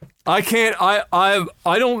 I can't. I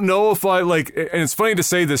don't know if I like. And it's funny to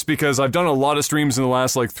say this because I've done a lot of streams in the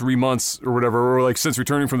last like 3 months or whatever, or like since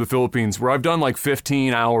returning from the Philippines, where I've done like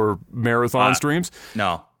 15-hour marathon streams.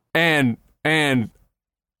 No. And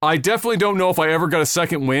I definitely don't know if I ever got a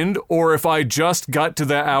second wind or if I just got to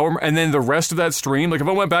that hour and then the rest of that stream, like if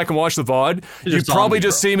I went back and watched the VOD, you'd probably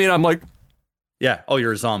just see me and I'm like... Yeah. Oh,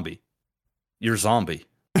 you're a zombie. You're a zombie.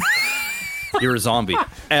 You're a zombie.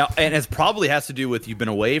 And it probably has to do with you've been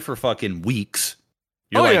away for fucking weeks.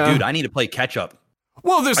 You're dude, I need to play catch up.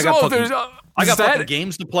 Well, I got fucking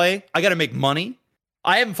games to play. I got to make money.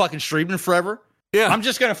 I haven't fucking streamed in forever. Yeah. I'm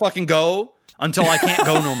just going to fucking go until I can't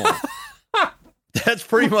go no more. That's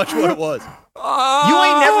pretty much what it was. You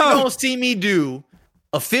ain't never gonna see me do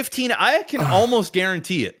a 15. I can almost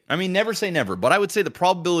guarantee it. I mean, never say never, but I would say the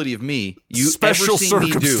probability of you special ever seeing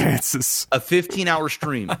me do circumstances a 15-hour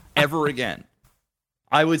stream ever again,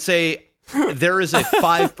 I would say there is a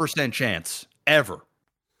 5% chance ever.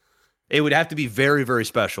 It would have to be very, very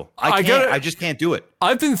special. I just can't do it.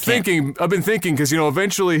 I've been thinking because,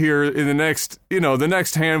 eventually here in the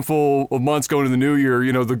next handful of months going to the new year,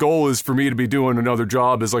 the goal is for me to be doing another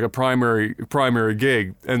job as like a primary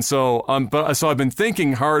gig. And so I've been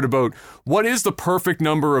thinking hard about what is the perfect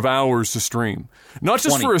number of hours to stream. Not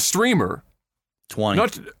just 20. for a streamer.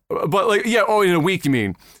 20. But like, yeah, in a week, you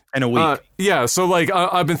mean? In a week. Yeah, so like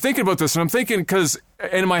I've been thinking about this, and I'm thinking and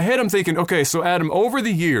in my head I'm thinking, okay, so Adam, over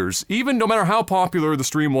the years, even no matter how popular the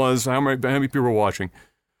stream was, how many people were watching,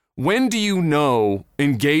 when do you know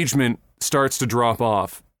engagement starts to drop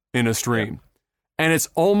off in a stream? Yeah. And it's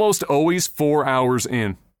almost always 4 hours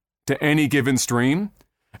in to any given stream.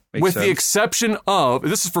 With the exception of,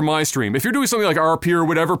 this is for my stream, if you're doing something like RP or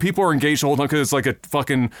whatever, people are engaged the whole time because it's like a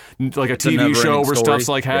fucking, like a TV show where stuff's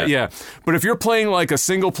like, yeah. But if you're playing like a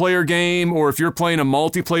single player game, or if you're playing a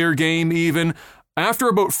multiplayer game even, after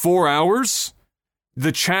about 4 hours,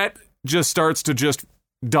 the chat just starts to just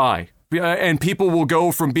die. And people will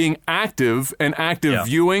go from being active and active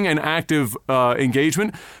viewing and active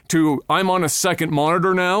engagement to, I'm on a second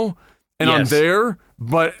monitor now, and I'm there,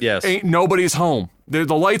 but nobody's home. The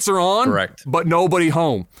lights are on, correct, but nobody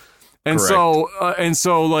home. And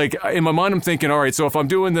so like in my mind, I'm thinking, all right, so if I'm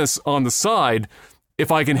doing this on the side, if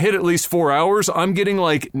I can hit at least 4 hours, I'm getting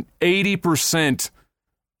like 80%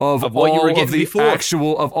 of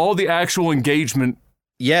all the actual engagement.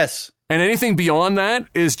 Yes. And anything beyond that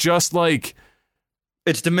is just like,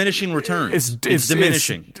 it's diminishing returns. It's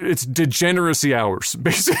diminishing. It's degeneracy hours,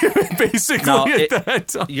 basically. At that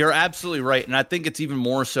time. You're absolutely right, and I think it's even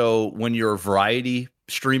more so when you're a variety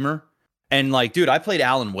streamer. And like, dude, I played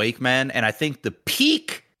Alan Wake, man, and I think the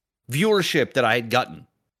peak viewership that I had gotten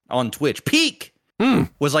on Twitch,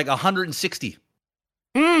 was like 160.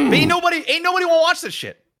 But ain't nobody want to watch this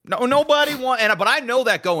shit. No, nobody want. But I know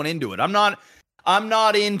that going into it, I'm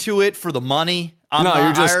not into it for the money.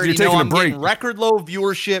 You're taking a break. Record low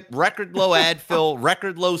viewership, record low ad fill,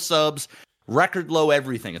 record low subs, record low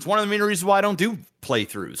everything. It's one of the main reasons why I don't do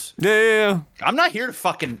playthroughs. Yeah. I'm not here to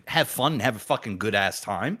fucking have fun and have a fucking good ass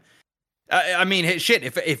time. I mean, hey, shit.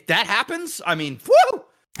 If that happens, I mean, woo!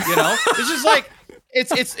 It's just like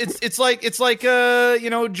it's like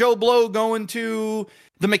Joe Blow going to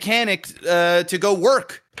the mechanic to go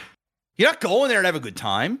work. You're not going there to have a good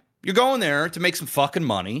time. You're going there to make some fucking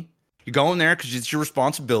money. You're going there because it's your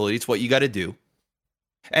responsibility. It's what you got to do.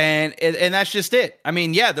 And that's just it. I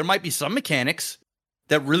mean, yeah, there might be some mechanics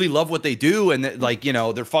that really love what they do. And that, like,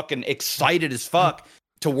 they're fucking excited as fuck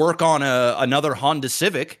to work on another Honda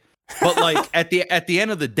Civic. But like at the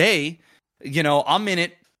end of the day, I'm in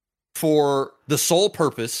it for the sole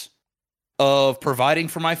purpose of providing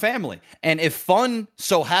for my family. And if fun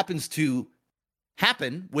so happens to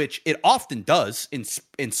happen, which it often does in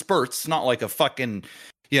spurts, it's not like a fucking,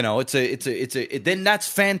 then that's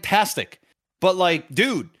fantastic. But like,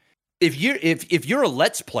 dude, if you're a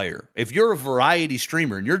Let's Player, if you're a variety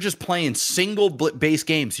streamer and you're just playing single base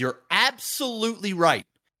games, you're absolutely right.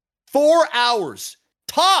 4 hours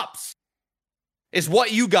tops is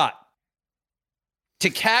what you got to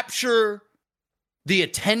capture the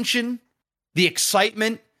attention, the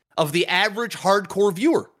excitement of the average hardcore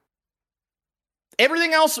viewer.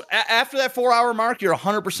 Everything else after that 4 hour mark, you're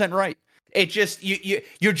 100% right. It just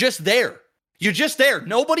you're just there. You're just there.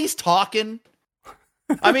 Nobody's talking.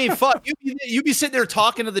 I mean, fuck. You be sitting there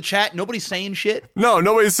talking to the chat. Nobody's saying shit. No,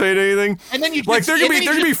 nobody's saying anything. And then you like there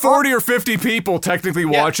could be 40 or 50 people technically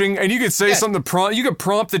watching, and you could say something. You could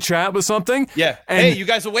prompt the chat with something. Yeah. Hey, you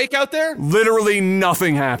guys awake out there? Literally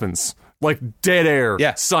nothing happens. Like dead air.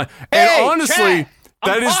 Yeah. And hey, honestly. Chat.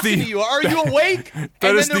 I'm talking to you. Are you awake?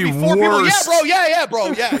 That is the worst. People, yeah, bro.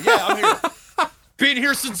 Yeah, I'm here. Been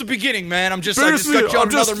here since the beginning, man. I just got you on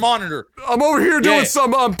another monitor. I'm over here doing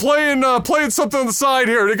something. I'm playing something on the side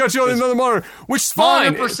here. They got you on another monitor, which is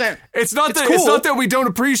fine. 100%. It's not that we don't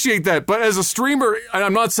appreciate that, but as a streamer, and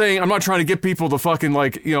I'm not trying to get people to fucking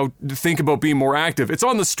think about being more active. It's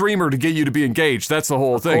on the streamer to get you to be engaged. That's the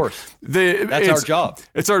whole thing. Of course. That's our job.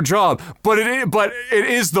 It's our job. But it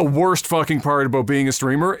is the worst fucking part about being a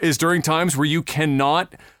streamer is during times where you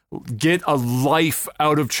cannot get a life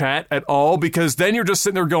out of chat at all, because then you're just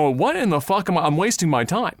sitting there going, what in the fuck I'm wasting my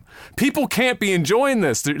time. People can't be enjoying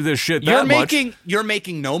this shit that much. You're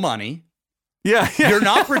making no money. Yeah. You're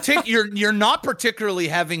not particularly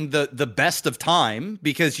having the best of time,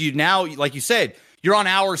 because you now, like you said, you're on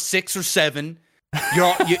hour 6 or 7.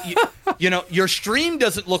 Your stream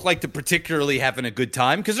doesn't look like they're particularly having a good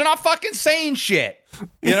time because they're not fucking saying shit.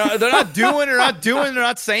 They're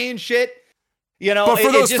not saying shit. But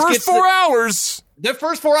for those first 4 hours, the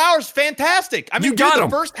first 4 hours, fantastic. I mean, the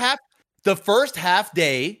first half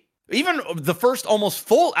day, Even the first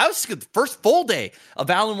first full day of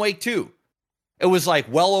Alan Wake 2. It was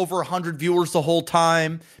like well over 100 viewers the whole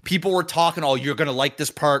time. People were talking, oh, you're going to like this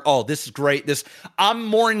part. Oh, this is great. I'm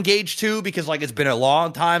more engaged too because like it's been a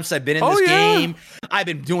long time since I've been in this game. I've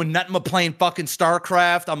been doing nothing but playing fucking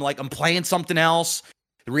StarCraft. I'm playing something else.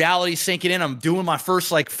 The reality's sinking in. I'm doing my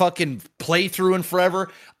first like fucking playthrough in forever.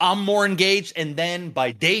 I'm more engaged. And then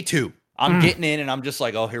by day 2, I'm getting in and I'm just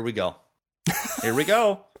like, oh, here we go. Here we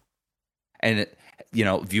go. And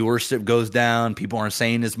viewership goes down. People aren't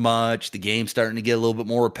saying as much. The game's starting to get a little bit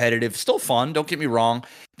more repetitive. Still fun. Don't get me wrong.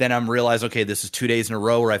 Then I'm realized, okay, this is 2 days in a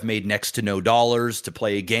row where I've made next to no dollars to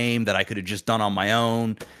play a game that I could have just done on my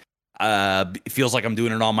own. It feels like I'm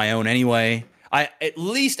doing it on my own anyway. At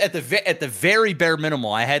least at the very bare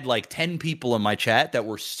minimal, I had like 10 people in my chat that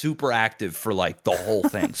were super active for like the whole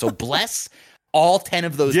thing. So bless all 10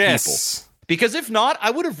 of those people. Because if not,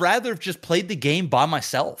 I would have rather just played the game by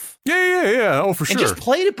myself. Yeah. Oh, for sure. And just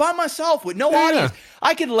played it by myself with no audience.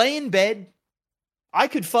 I could lay in bed. I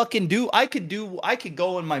could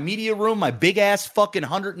go in my media room, my big ass fucking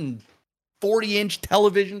 140-inch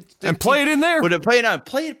television. And play it in there.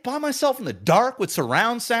 Play it by myself in the dark with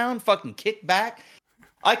surround sound, fucking kick back.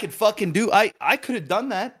 I could fucking I could have done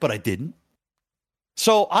that, but I didn't.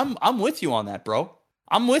 So I'm with you on that, bro.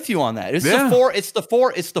 I'm with you on that. It's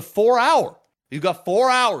the 4 hour. You got 4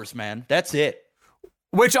 hours, man. That's it.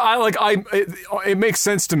 Which it makes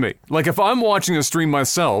sense to me. Like if I'm watching a stream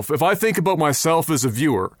myself, if I think about myself as a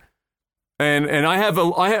viewer, and I'm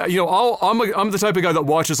the type of guy that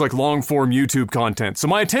watches like long form YouTube content, so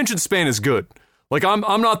my attention span is good. Like I'm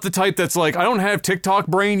not the type that's like I don't have TikTok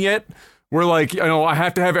brain yet. Where like, I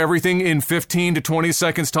have to have everything in 15 to 20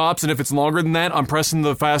 seconds tops, and if it's longer than that, I'm pressing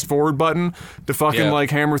the fast forward button to fucking like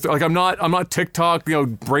hammer through. Like I'm not TikTok,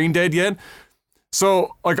 brain dead yet.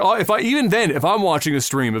 So like if I'm watching a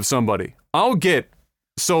stream of somebody, I'll get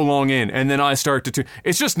so long in, and then I start to.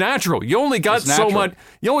 It's just natural. You only got so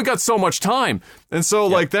much time, and so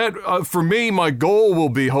like that for me, my goal will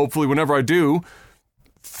be hopefully whenever I do,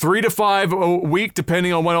 3 to 5 a week,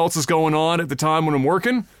 depending on what else is going on at the time when I'm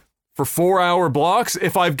working. For 4 hour blocks.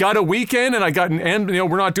 If I've got a weekend and I got an end,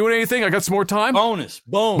 we're not doing anything, I got some more time. Bonus.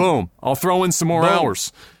 Boom. I'll throw in some more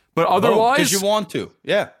hours. But otherwise, because you want to,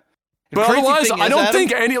 yeah. But otherwise, I don't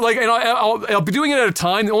think any and I'll be doing it at a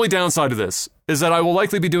time. The only downside of this is that I will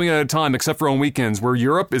likely be doing it at a time, except for on weekends where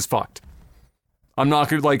Europe is fucked. I'm not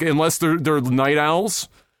gonna unless they're night owls.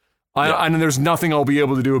 And there's nothing I'll be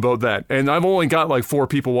able to do about that. And I've only got like 4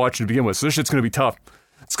 people watching to begin with, so this shit's gonna be tough.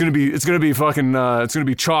 It's gonna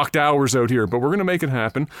be chalked hours out here, but we're gonna make it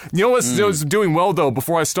happen. You know what's doing well though?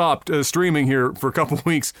 Before I stopped streaming here for a couple of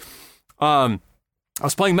weeks, I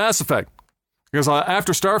was playing Mass Effect because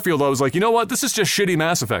after Starfield, I was like, you know what? This is just shitty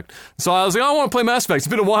Mass Effect. So I was like, I want to play Mass Effect. It's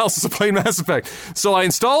been a while since I played Mass Effect. So I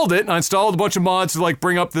installed it, and I installed a bunch of mods to like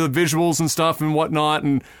bring up the visuals and stuff and whatnot,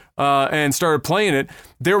 and started playing it.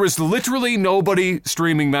 There was literally nobody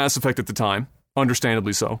streaming Mass Effect at the time,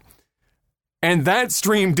 understandably so. And that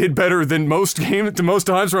stream did better than most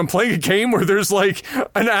times where I'm playing a game where there's like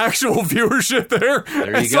an actual viewership there.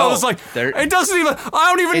 There you so go. I was like, it doesn't even,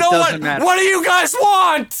 I don't even know what do you guys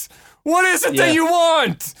want? What is it that you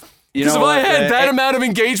want? Because if I had that amount of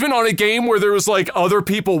engagement on a game where there was like other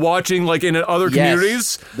people watching like in other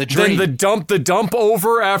communities, then the dump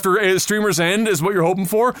over after a streamer's end is what you're hoping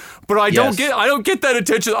for. But I don't get that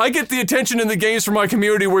attention. I get the attention in the games from my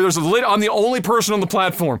community where I'm the only person on the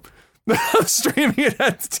platform. I'm streaming it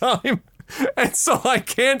at the time, and so I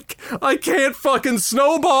can't fucking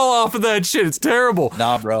snowball off of that shit. It's terrible.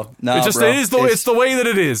 Nah, bro. It's the way that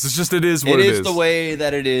it is. It's just it is what it is. It is the way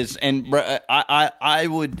that it is, and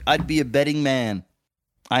I'd be a betting man.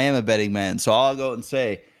 I am a betting man, so I'll go and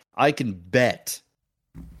say I can bet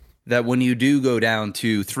that when you do go down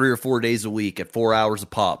to 3 or 4 days a week at 4 hours a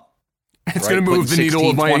pop. It's going to move the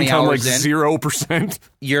needle of my income like 0%.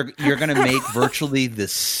 You're going to make virtually the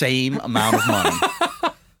same amount of money.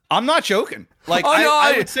 I'm not joking. Like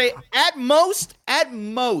I would say at most,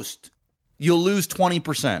 you'll lose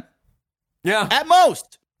 20%. Yeah. At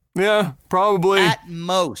most. Yeah, probably. At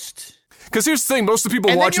most. Because here's the thing, most of the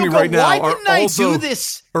people watching me right now are also why didn't I do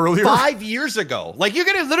this earlier? 5 years ago? Like you're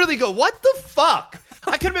going to literally go, what the fuck?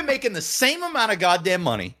 I could have been making the same amount of goddamn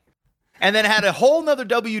money. And then had a whole nother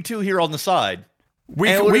W-2 here on the side.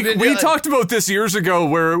 We talked about this years ago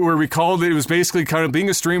where we called it was basically kind of being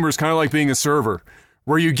a streamer is kind of like being a server.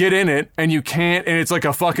 Where you get in it and you can't, and it's like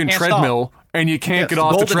a fucking treadmill, and you can't get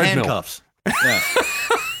off the treadmill. Handcuffs. Yeah.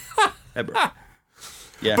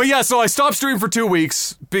 Yeah. But yeah, so I stopped streaming for 2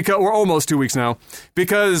 weeks, or almost 2 weeks now,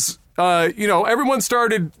 because, everyone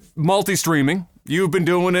started multi-streaming, You've been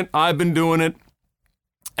doing it. I've been doing it.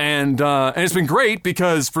 And it's been great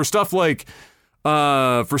because for stuff like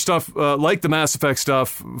the Mass Effect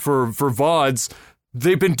stuff for VODs,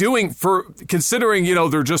 they've been doing, for considering,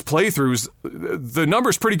 they're just playthroughs, the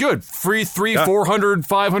number's pretty good. 400,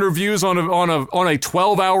 500 views on a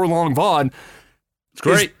 12-hour long VOD. It's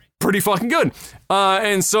great. Pretty fucking good.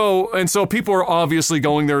 And so people are obviously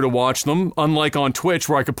going there to watch them, unlike on Twitch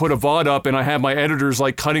where I could put a VOD up and I have my editors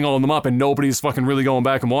like cutting all of them up and nobody's fucking really going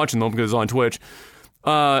back and watching them because it's on Twitch.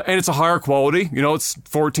 And it's a higher quality, it's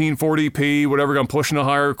 1440p, whatever. I'm pushing a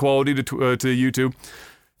higher quality to YouTube.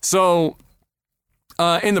 So,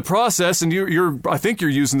 in the process, and I think you're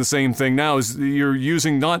using the same thing now, is you're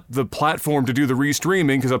using not the platform to do the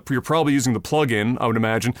restreaming, because you're probably using the plugin, I would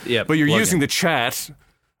imagine. Yeah, but you're using the chat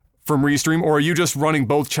from Restream, or are you just running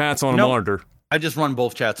both chats on a monitor? I just run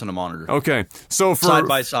both chats on a monitor. Okay. So side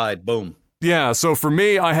by side, boom. Yeah, so for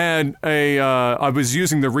me, I had I was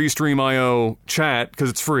using the Restream.io chat because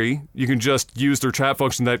it's free. You can just use their chat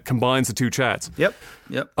function that combines the two chats. Yep.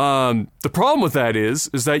 The problem with that is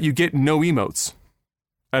that you get no emotes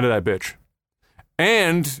out of that bitch.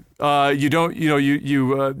 And you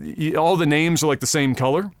don't, all the names are like the same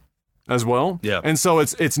color as well. Yeah. And so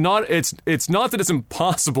it's not that it's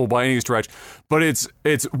impossible by any stretch, but it's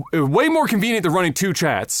way more convenient than running two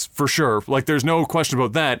chats for sure. Like there's no question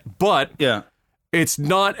about that. But yeah, it's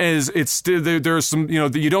not as it's still there's some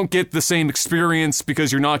you don't get the same experience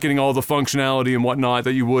because you're not getting all the functionality and whatnot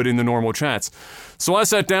that you would in the normal chats. So I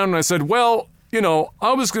sat down and I said, well,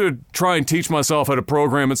 I was going to try and teach myself how to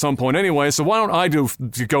program at some point anyway, so why don't I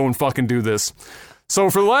go and fucking do this? So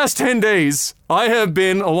for the last 10 days, I have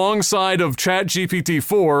been alongside of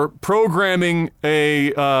ChatGPT-4 programming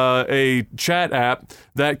a chat app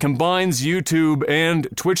that combines YouTube and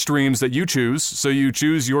Twitch streams that you choose. So you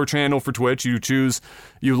choose your channel for Twitch,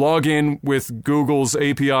 you log in with Google's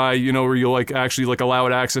API, where you'll actually allow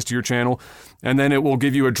it access to your channel. And then it will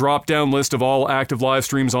give you a drop-down list of all active live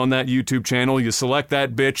streams on that YouTube channel. You select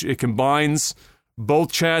that bitch. It combines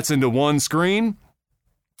both chats into one screen.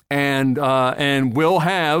 And we'll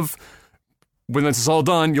have, when this is all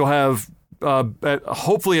done, you'll have,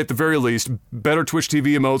 hopefully at the very least, better Twitch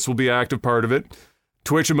TV emotes will be an active part of it.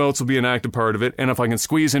 Twitch emotes will be an active part of it. And if I can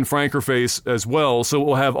squeeze in Frankerface as well, so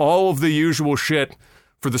we'll have all of the usual shit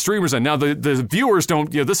for the streamers. And now the viewers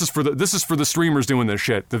don't. This is for the streamers doing this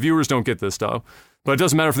shit. The viewers don't get this stuff, but it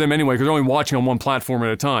doesn't matter for them anyway because they're only watching on one platform at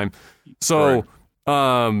a time. So,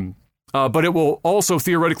 right. But it will also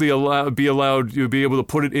theoretically be allowed you'll be able to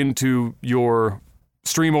put it into your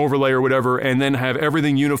stream overlay or whatever, and then have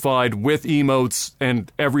everything unified with emotes,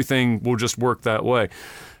 and everything will just work that way.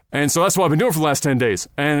 And so that's what I've been doing for the last 10 days.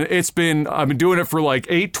 And I've been doing it for like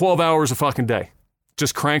 12 hours a fucking day,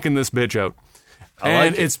 just cranking this bitch out.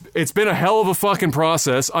 And it's been a hell of a fucking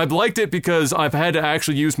process. I've liked it because I've had to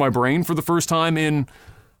actually use my brain for the first time in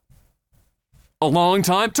a long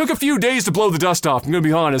time. Took a few days to blow the dust off. I'm going to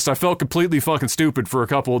be honest. I felt completely fucking stupid for a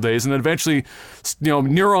couple of days. And then eventually,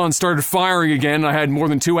 neurons started firing again. I had more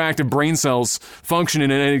than 2 active brain cells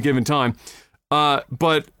functioning at any given time.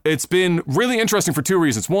 But it's been really interesting for 2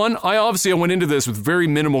 reasons. One, I went into this with very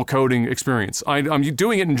minimal coding experience. I'm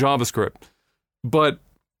doing it in JavaScript. But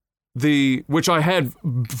which I had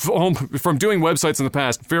from doing websites in the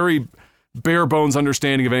past, very bare bones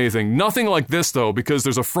understanding of anything. Nothing like this though, because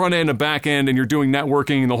there's a front end, a back end, and you're doing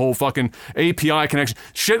networking and the whole fucking API connection.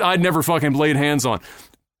 Shit I'd never fucking laid hands on.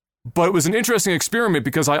 But it was an interesting experiment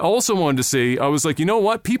because I also wanted to see, I was like, you know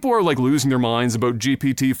what? People are like losing their minds about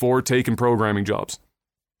GPT-4 taking programming jobs.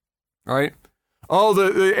 All right? Oh,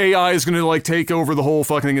 the AI is going to like take over the whole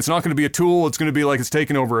fucking thing. It's not going to be a tool. It's going to be like it's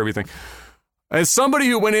taking over everything. As somebody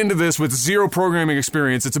who went into this with zero programming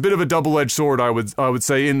experience, it's a bit of a double-edged sword, I would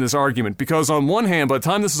say, in this argument. Because on one hand, by the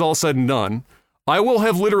time this is all said and done, I will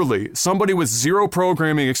have literally somebody with zero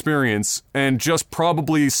programming experience and just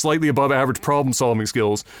probably slightly above average problem-solving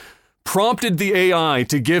skills prompted the AI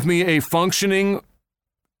to give me a functioning,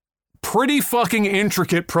 pretty fucking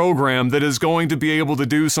intricate program that is going to be able to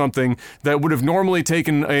do something that would have normally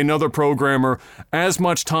taken another programmer as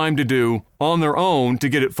much time to do on their own to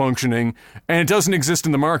get it functioning, and it doesn't exist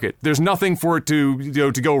in the market. There's nothing for it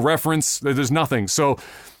to go reference. There's nothing. So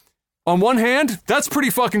on one hand, that's pretty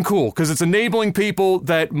fucking cool because it's enabling people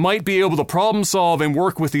that might be able to problem solve and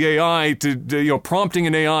work with the AI to prompting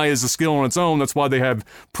an AI is a skill on its own. That's why they have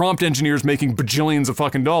prompt engineers making bajillions of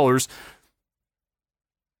fucking dollars.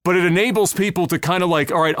 But it enables people to kind of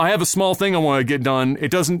like, all right, I have a small thing I want to get done. It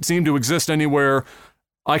doesn't seem to exist anywhere.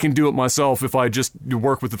 I can do it myself if I just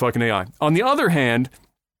work with the fucking AI. On the other hand,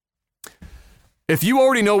 if you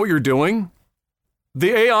already know what you're doing,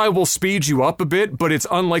 the AI will speed you up a bit, but it's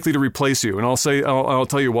unlikely to replace you. And I'll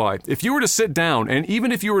tell you why. If you were to sit down, and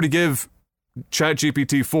even if you were to give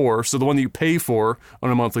ChatGPT 4, so the one that you pay for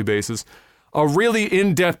on a monthly basis, a really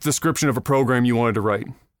in-depth description of a program you wanted to write,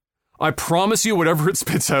 I promise you whatever it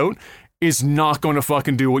spits out is not going to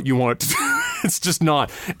fucking do what you want it to do. It's just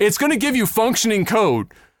not. It's going to give you functioning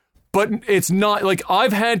code, but it's not, like,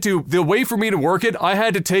 I've had to, the way for me to work it, I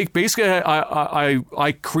had to take, basically,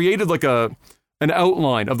 I created like an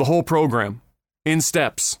outline of the whole program in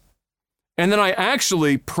steps. And then I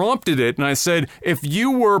actually prompted it, and I said, if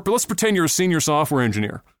you were, let's pretend you're a senior software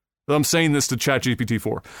engineer. I'm saying this to ChatGPT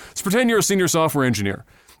 4. Let's pretend you're a senior software engineer,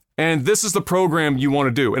 and this is the program you want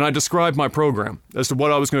to do. And I described my program as to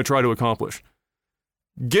what I was going to try to accomplish.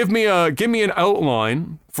 Give me an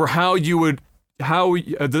outline for how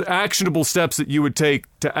the actionable steps that you would take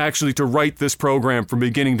to write this program from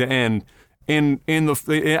beginning to end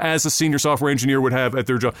as a senior software engineer would have at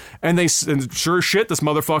their job. And sure as shit, this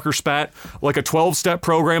motherfucker spat like a 12-step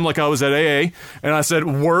program like I was at AA. And I said,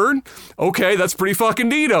 word? Okay, that's pretty fucking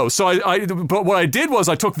neato. So but what I did was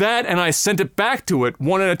I took that and I sent it back to it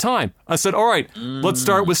one at a time. I said, all right, let's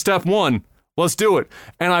start with step 1. Let's do it.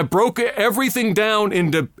 And I broke everything down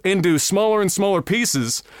into smaller and smaller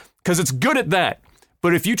pieces because it's good at that.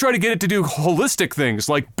 But if you try to get it to do holistic things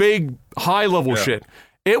like big, high-level shit,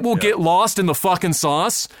 it will get lost in the fucking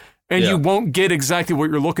sauce, and you won't get exactly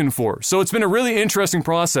what you're looking for. So it's been a really interesting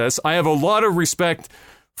process. I have a lot of respect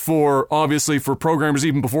for programmers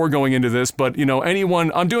even before going into this, but,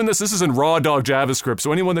 anyone, I'm doing this is in raw dog JavaScript,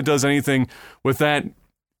 so anyone that does anything with that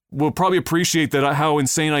will probably appreciate that how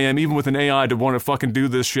insane I am, even with an AI, to want to fucking do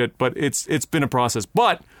this shit, but it's been a process.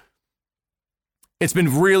 But it's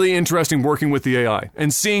been really interesting working with the AI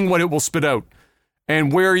and seeing what it will spit out.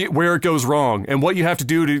 And where it goes wrong, and what you have to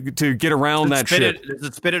do to get around that shit. Does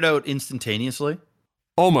it spit it out instantaneously?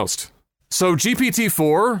 Almost. So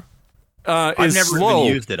GPT-4 I've never slow.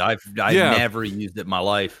 even used it. I've never used it in my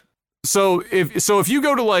life. So if you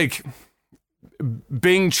go to like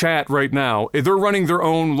Bing Chat right now, they're running their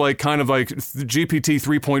own like kind of like GPT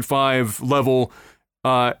 3.5 level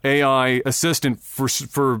AI assistant for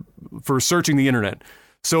searching the internet.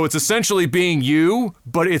 So it's essentially being you,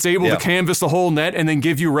 but it's able to canvas the whole net and then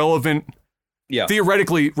give you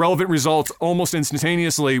theoretically relevant results almost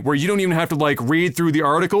instantaneously, where you don't even have to like read through the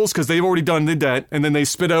articles because they've already done that, and then they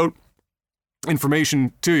spit out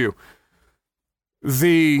information to you.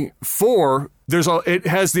 The 4, it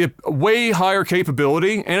has the way higher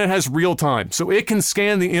capability, and it has real time, so it can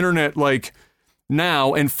scan the internet like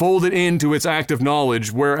now and fold it into its active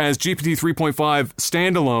knowledge, whereas GPT 3.5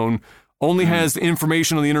 standalone only has the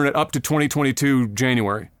information on the internet up to 2022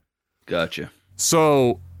 January. Gotcha.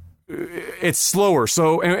 So it's slower.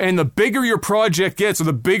 So and the bigger your project gets, or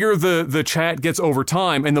the bigger the chat gets over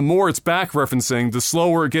time, and the more it's back referencing, the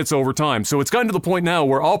slower it gets over time. So it's gotten to the point now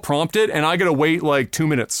where I'll prompt it and I gotta wait like 2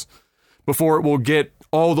 minutes before it will get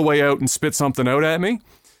all the way out and spit something out at me.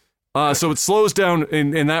 So it slows down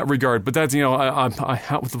in that regard, but that's, what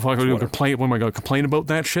the fuck am I going to complain? What am I going to complain about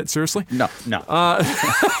that shit? Seriously? No.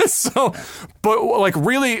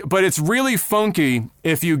 But it's really funky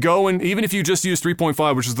if you go and, even if you just use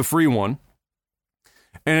 3.5, which is the free one,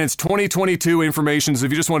 and it's 2022 information, so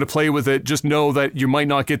if you just want to play with it, just know that you might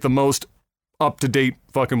not get the most up-to-date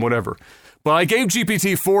fucking whatever. But I gave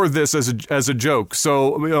GPT-4 this as a joke.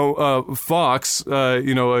 So, Fox, a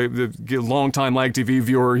long-time Lag TV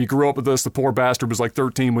viewer, he grew up with this. The poor bastard was like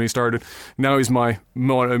 13 when he started. Now he's one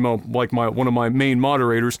of my main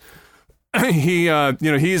moderators.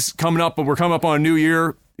 He's coming up, but we're coming up on a new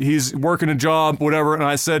year. He's working a job, whatever. And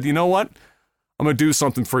I said, you know what? I'm going to do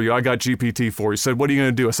something for you. I got GPT-4. He said, what are you going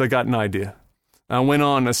to do? I said, I got an idea. I went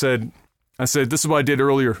on, I said, this is what I did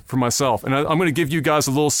earlier for myself, and I'm going to give you guys a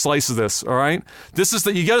little slice of this, all right? This is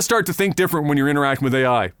you got to start to think different when you're interacting with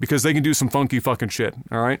AI, because they can do some funky fucking shit,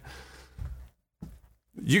 all right?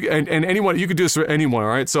 And anyone, you could do this for anyone, all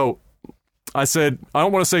right? So I said, I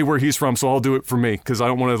don't want to say where he's from, so I'll do it for me, because I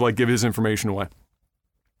don't want to like give his information away.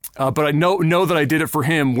 But I know that I did it for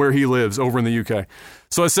him where he lives over in the UK.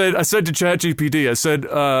 So I said to ChatGPT, I said,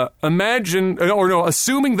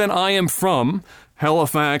 assuming that I am from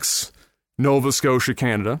Halifax, Nova Scotia,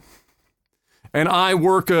 Canada, and I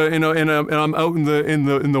work and I'm out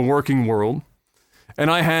in the working world, and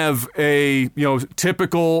I have a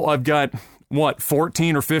typical, I've got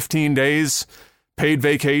 14 or 15 days paid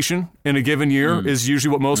vacation in a given year is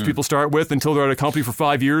usually what most people start with until they're at a company for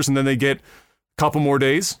 5 years, and then they get a couple more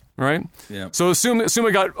days, right? Yeah. So assume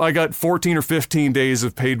I got 14 or 15 days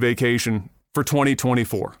of paid vacation for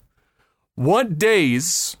 2024. What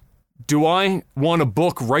days do I want to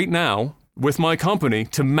book right now with my company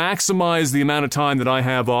to maximize the amount of time that I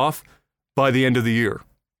have off by the end of the year.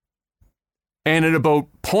 And in about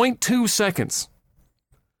 0.2 seconds,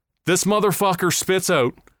 this motherfucker spits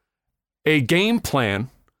out a game plan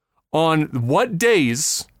on what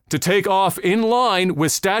days to take off in line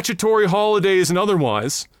with statutory holidays and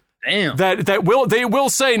otherwise. Damn. They will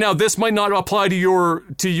say, now this might not apply to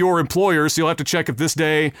your employer, so you'll have to check if this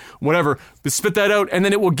day, whatever, but spit that out, and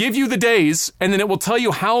then it will give you the days, and then it will tell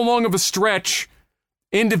you how long of a stretch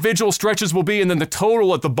individual stretches will be, and then the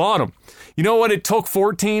total at the bottom. You know what it took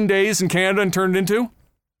 14 days in Canada and turned into?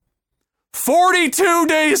 42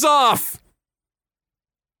 days off!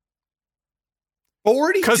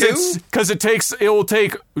 42? Because it will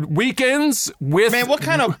take weekends with... Man, what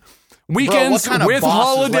kind of... Weekends Bro, what kind with of boss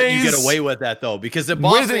holidays. Let you get away with that though, because the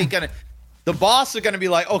boss ain't gonna. The boss are gonna be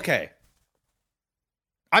like, okay.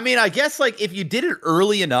 I mean, I guess like if you did it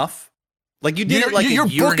early enough, like you did it like a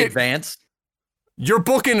year in advance. You're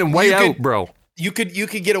booking way out, bro. You could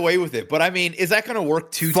get away with it, but I mean, is that gonna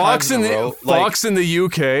work two times in a row? Fox in the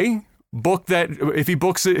UK book that if he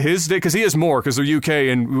books it his day, because he has more, because they're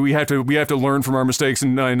UK and we have to learn from our mistakes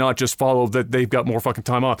and not just follow that they've got more fucking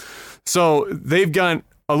time off. So they've got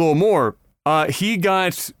a little more. He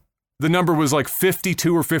got, the number was like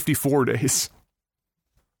 52 or 54 days.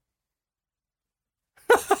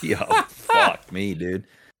 Yo, fuck me, dude.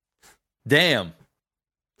 Damn.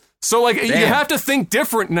 So like you have to think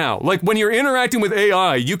different now. Like when you're interacting with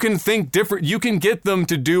AI, you can think different. You can get them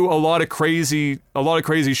to do a lot of crazy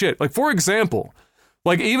shit. Like for example,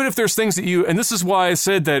 like even if there's things that and this is why I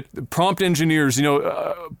said that prompt engineers,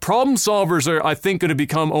 problem solvers are, I think, going to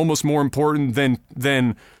become almost more important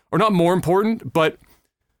than or not more important, but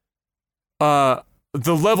the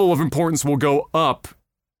level of importance will go up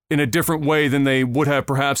in a different way than they would have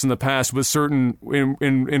perhaps in the past with certain,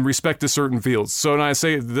 in respect to certain fields. So, and I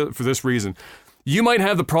say for this reason, you might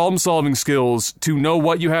have the problem solving skills to know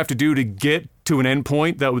what you have to do to get to an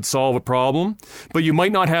endpoint that would solve a problem, but you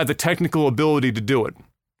might not have the technical ability to do it,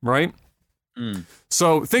 right?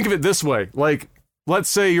 So think of it this way, like, let's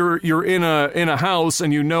say you're in a house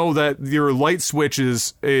and you know that your light switch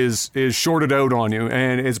is shorted out on you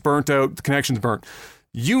and it's burnt out, the connection's burnt.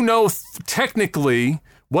 You know technically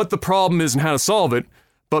what the problem is and how to solve it,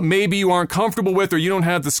 but maybe you aren't comfortable with or you don't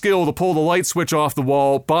have the skill to pull the light switch off the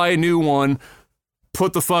wall, buy a new one,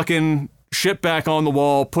 put the fucking shit back on the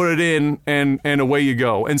wall, put it in, and away you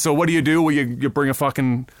go. And so what do? Well, you bring a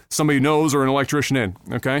fucking somebody who knows or an electrician in,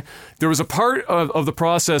 okay? There was a part of the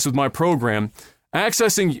process with my program.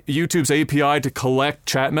 Accessing YouTube's API to collect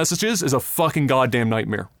chat messages is a fucking goddamn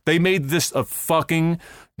nightmare. They made this a fucking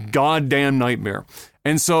goddamn nightmare.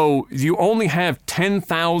 And so you only have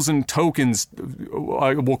 10,000 tokens,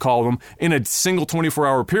 we'll call them, in a single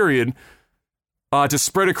 24-hour period to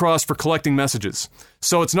spread across for collecting messages.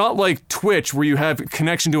 So it's not like Twitch where you have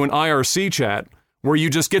connection to an IRC chat where you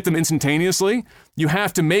just get them instantaneously. You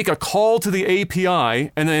have to make a call to the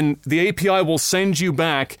API, and then the API will send you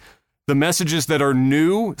back the messages that are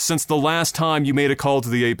new since the last time you made a call to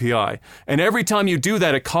the API. And every time you do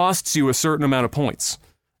that, it costs you a certain amount of points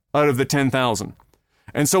out of the 10,000.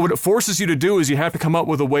 And so what it forces you to do is you have to come up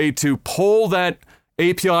with a way to pull that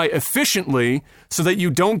API efficiently so that you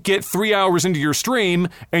don't get 3 hours into your stream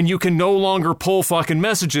and you can no longer pull fucking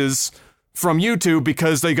messages from YouTube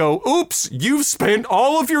because they go, oops, you've spent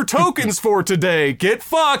all of your tokens for today. Get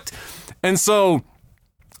fucked. And so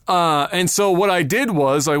what I did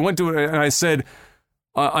was I went to it and I said,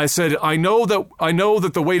 I know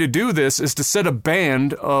that the way to do this is to set a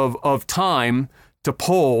band of time to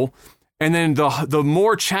pull, and then the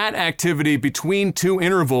more chat activity between two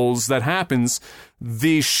intervals that happens,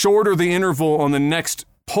 the shorter the interval on the next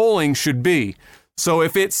polling should be. So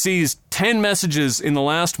if it sees 10 messages in the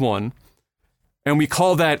last one, and we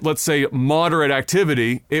call that, let's say, moderate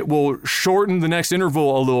activity, it will shorten the next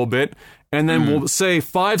interval a little bit, and then we'll say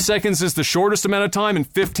 5 seconds is the shortest amount of time and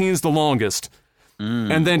 15 is the longest.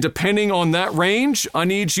 And then depending on that range, I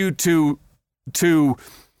need you to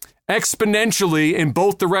exponentially in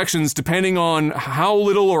both directions, depending on how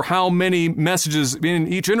little or how many messages in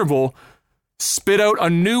each interval, spit out a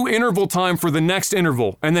new interval time for the next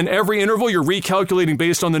interval. And then every interval you're recalculating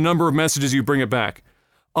based on the number of messages you bring it back.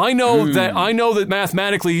 I know that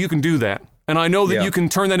mathematically you can do that. And I know that you can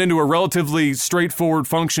turn that into a relatively straightforward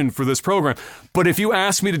function for this program. But if you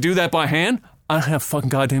ask me to do that by hand, I don't have a fucking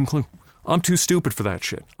goddamn clue. I'm too stupid for that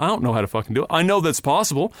shit. I don't know how to fucking do it. I know that's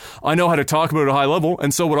possible. I know how to talk about it at a high level.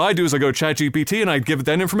 And so what I do is I go to ChatGPT and I give it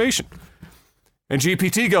that information. And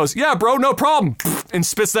GPT goes, yeah, bro, no problem. And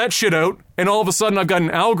spits that shit out. And all of a sudden I've got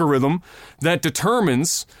an algorithm that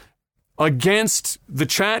determines against the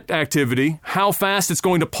chat activity, how fast it's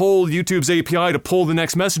going to pull YouTube's API to pull the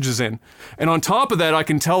next messages in. And on top of that, I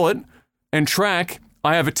can tell it and track,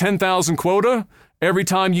 I have a 10,000 quota. Every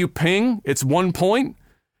time you ping, it's 1 point.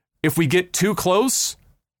 If we get too close,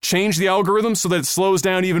 change the algorithm so that it slows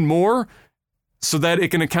down even more, so that it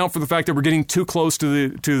can account for the fact that we're getting too close to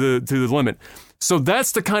the limit. So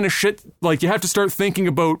that's the kind of shit, like, you have to start thinking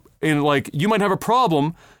about, in, like, you might have a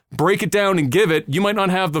problem, break it down and give it. You might not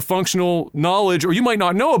have the functional knowledge, or you might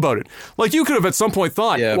not know about it. Like, you could have at some point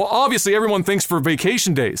thought, well, obviously everyone thinks for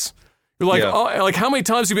vacation days. You're like, like, how many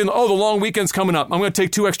times have you been, the long weekend's coming up. I'm going to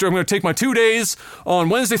take I'm going to take my 2 days on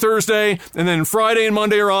Wednesday, Thursday, and then Friday and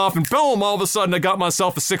Monday are off, and boom, all of a sudden I got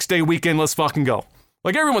myself a 6-day weekend, let's fucking go.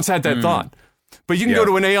 Like, everyone's had that thought. But you can go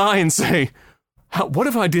to an AI and say, what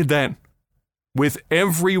if I did that with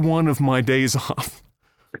every one of my days off?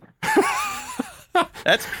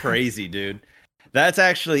 That's crazy, dude. That's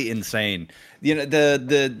actually insane. You know,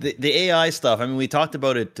 the AI stuff, I mean, we talked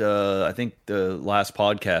about it, I think the last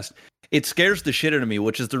podcast. It scares the shit out of me,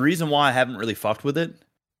 which is the reason why I haven't really fucked with it.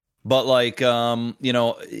 But, like, you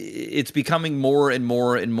know, it's becoming more and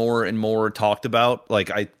more and more and more talked about. Like,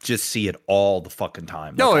 I just see it all the fucking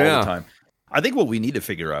time. Like, all the time. I think what we need to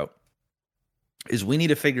figure out is we need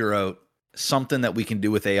to figure out something that we can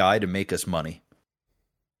do with AI to make us money.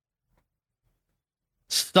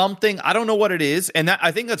 Something, I don't know what it is, and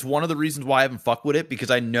I think that's one of the reasons why I haven't fucked with it,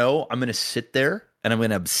 because I know I'm going to sit there and I'm going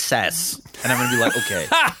to obsess, and I'm going to be like,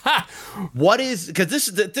 okay, what is, because this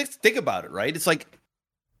is, think about it, right? It's like,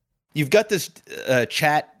 you've got this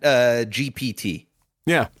chat GPT.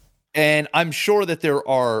 Yeah. And I'm sure that there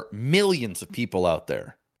are millions of people out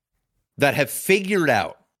there that have figured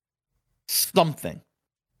out something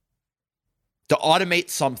to automate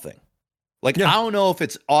something. Like, I don't know if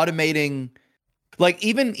it's automating. Like,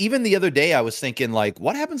 even the other day, I was thinking, like,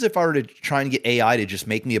 what happens if I were to try and get AI to just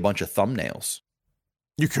make me a bunch of thumbnails?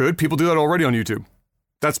 You could. People do that already on YouTube.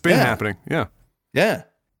 That's been happening. Yeah. Yeah.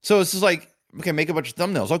 So it's just like, okay, make a bunch of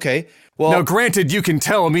thumbnails. Okay. Well, now, granted, you can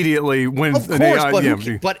tell immediately when of an course,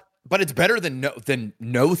 AI. But it's better than no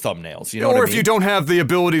thumbnails. You know or what I if mean? you don't have the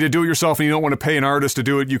ability to do it yourself and you don't want to pay an artist to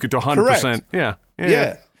do it, you could do 100%.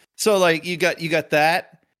 Yeah. So, like, you got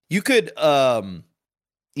that. You could,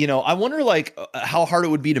 you know, I wonder, like, how hard it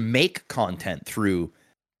would be to make content through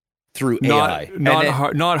AI.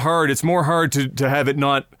 Not hard. It's more hard to have it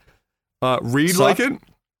not read like it.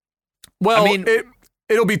 Well, I mean,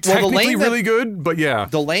 it'll be technically really good, but yeah.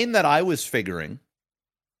 The lane that I was figuring,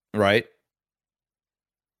 right,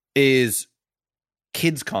 is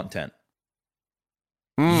kids content.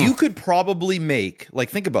 You could probably make,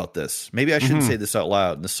 like, think about this. Maybe I shouldn't say this out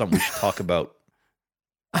loud, and this is something we should talk about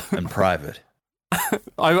in private.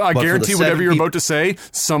 I guarantee whatever you're about to say,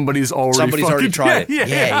 somebody's already tried it.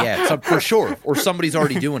 Yeah. So, for sure. Or somebody's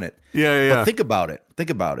already doing it. Yeah. But think about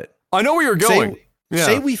it. I know where you're going.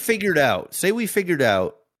 Say we figured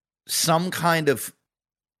out some kind of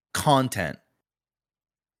content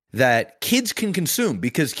that kids can consume,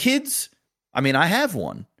 because kids, I mean, I have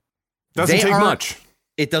one. Doesn't take much.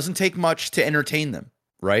 It doesn't take much to entertain them,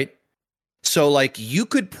 right? So, like, you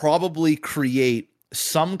could probably create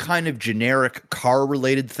some kind of generic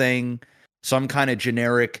car-related thing, some kind of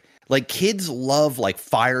generic, like, kids love, like,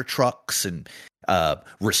 fire trucks and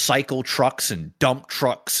recycle trucks and dump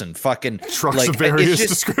trucks and fucking trucks, like, of various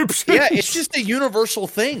descriptions. Yeah, it's just a universal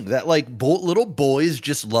thing that, like, little boys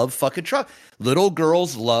just love fucking truck. Little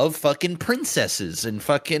girls love fucking princesses and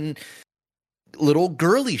fucking little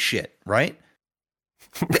girly shit, right?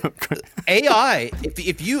 AI,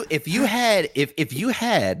 if you had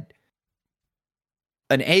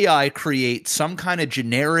an AI create some kind of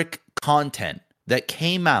generic content that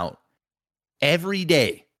came out every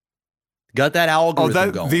day, got that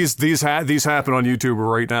algorithm going. These happen on YouTube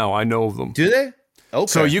right now. I know of them. Do they? Okay.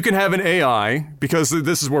 So you can have an AI, because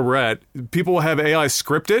this is where we're at. People will have AI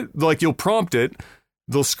script it. Like, you'll prompt it,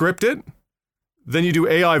 they'll script it, then you do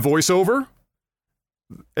AI voiceover,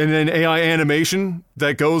 and then AI animation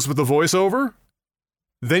that goes with the voiceover.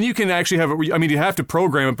 Then you can actually have it. I mean, you have to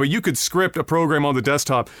program it, but you could script a program on the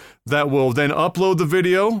desktop that will then upload the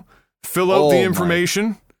video, fill out the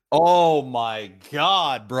information. Oh my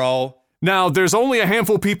God, bro. Now, there's only a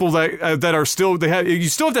handful of people that are still, you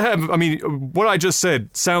still have to have, I mean, what I just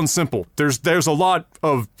said sounds simple. There's a lot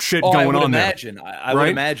of shit going on there. I would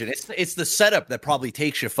imagine. It's the setup that probably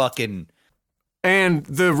takes you fucking. And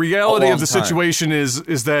the reality of the situation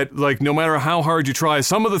is that, like, no matter how hard you try,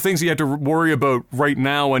 some of the things you have to worry about right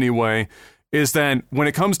now anyway is that when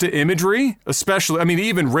it comes to imagery, especially, I mean,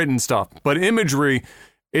 even written stuff, but imagery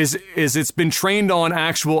is it's been trained on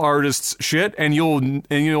actual artists' shit, and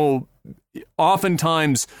you'll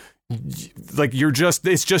oftentimes, like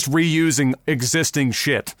it's just reusing existing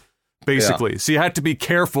shit, basically. So you have to be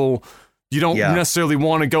careful. You don't necessarily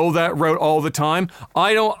want to go that route all the time.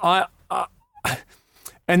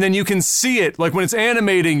 And then you can see it, like when it's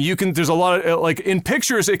animating, there's a lot of, like in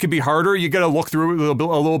pictures, it can be harder. You got to look through it a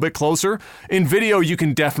little bit closer. In video, you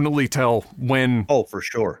can definitely tell when for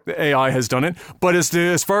sure, the AI has done it. But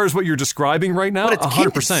as far as what you're describing right now,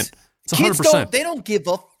 100%. It's 100%. They don't give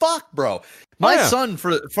a fuck, bro. My son,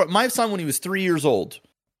 for my son, when he was 3 years old,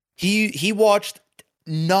 he watched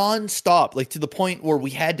nonstop, like to the point where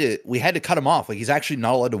we had to cut him off. Like he's actually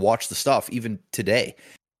not allowed to watch the stuff even today.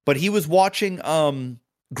 But he was watching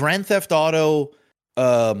Grand Theft Auto,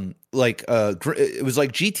 it was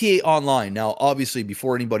like GTA Online. Now, obviously,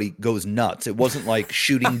 before anybody goes nuts, it wasn't like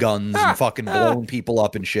shooting guns and fucking blowing people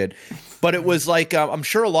up and shit. But it was like, I'm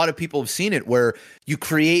sure a lot of people have seen it, where you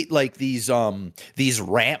create like these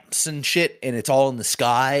ramps and shit, and it's all in the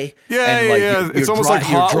sky. It's almost like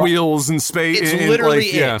Hot Wheels in space. It's literally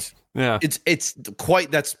it. Yeah. It's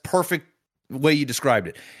quite, that's perfect way you described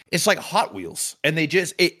it. It's like Hot Wheels, and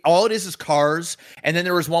all it is cars. And then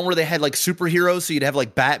there was one where they had like superheroes, so you'd have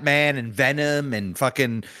like Batman and Venom and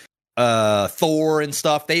fucking Thor and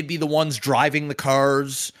stuff. They'd be the ones driving the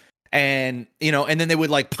cars, and and then they would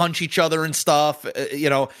like punch each other and stuff.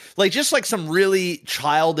 Like just like some really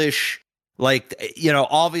childish, like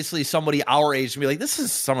obviously somebody our age would be like, this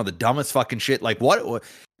is some of the dumbest fucking shit. Like what?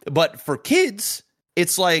 But for kids,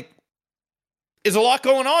 it's like, there's a lot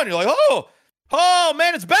going on. You're like, oh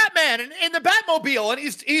man, it's Batman in the Batmobile, and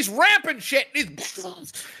he's ramping shit,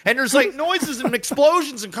 and there's like noises and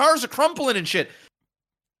explosions, and cars are crumpling and shit.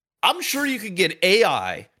 I'm sure you could get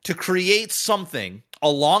AI to create something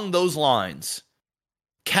along those lines,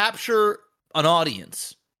 capture an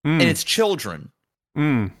audience, and it's children,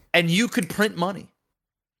 and you could print money.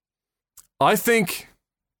 I think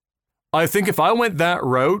if I went that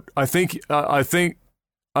route, I think I'd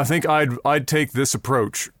take this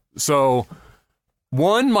approach. So,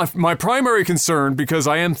 one, my primary concern, because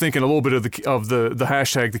I am thinking a little bit of the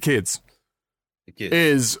hashtag the kids,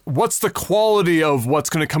 is what's the quality of what's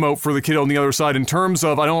going to come out for the kid on the other side in terms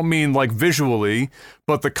of, I don't mean like visually,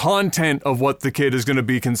 but the content of what the kid is going to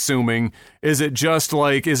be consuming. Is it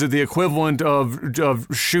the equivalent of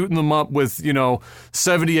shooting them up with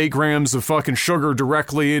 78 grams of fucking sugar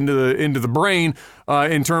directly into the brain,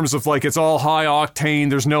 in terms of like it's all high octane,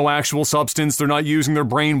 there's no actual substance, they're not using their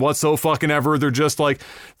brain whatsoever, they're just like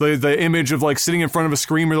the image of like sitting in front of a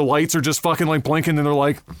screen where the lights are just fucking like blinking, and they're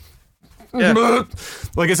like,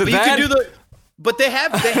 like, is it but that? But they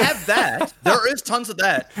have that. There is tons of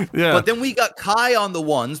that. Yeah. But then we got Kai on the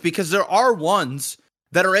ones, because there are ones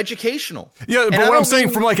that are educational. Yeah, but what I'm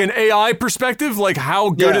saying from like an AI perspective, like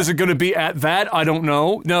how good is it going to be at that? I don't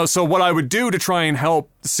know. No, so what I would do to try and help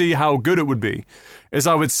see how good it would be is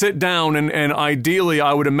I would sit down and ideally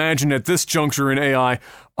I would imagine at this juncture in AI,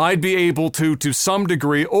 I'd be able to some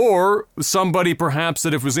degree, or somebody perhaps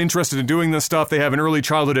that if was interested in doing this stuff, they have an early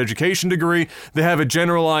childhood education degree, they have a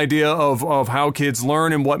general idea of how kids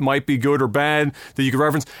learn and what might be good or bad that you could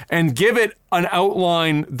reference, and give it an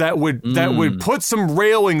outline that would put some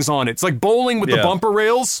railings on it. It's like bowling with the bumper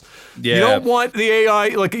rails. Yeah. You don't want the AI,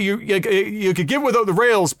 like you could give it without the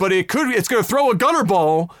rails, but it's going to throw a gutter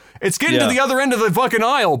ball. It's getting to the other end of the fucking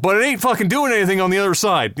aisle, but it ain't fucking doing anything on the other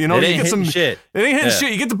side. It ain't hitting shit. It ain't hitting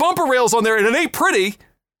shit. You get the bumper rails on there, and it ain't pretty,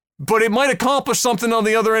 but it might accomplish something on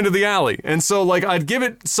the other end of the alley. And so, like, I'd give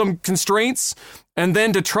it some constraints, and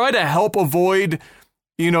then to try to help avoid,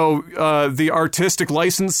 the artistic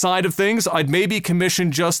license side of things, I'd maybe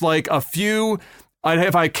commission just like a few. I'd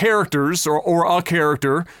have characters or a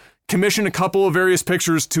character. Commission a couple of various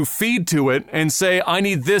pictures to feed to it, and say, I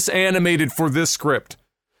need this animated for this script.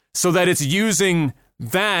 So that it's using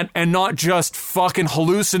that and not just fucking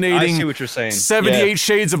hallucinating. I see what you're saying. 78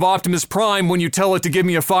 shades of Optimus Prime when you tell it to give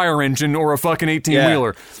me a fire engine or a fucking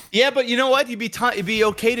 18-wheeler. Yeah, but you know what? It'd be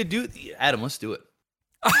okay to do. Adam, let's do it.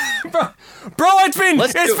 Bro,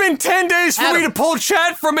 it's been 10 days for me to pull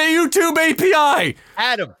chat from a YouTube API.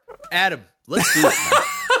 Adam, let's do it,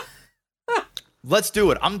 man. Let's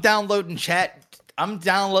do it. I'm downloading chat. I'm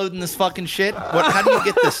downloading this fucking shit. How do you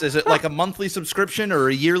get this? Is it like a monthly subscription or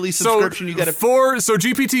a yearly subscription? So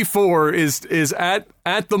GPT-4 is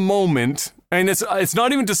at the moment, and it's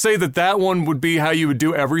not even to say that one would be how you would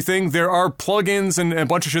do everything. There are plugins and a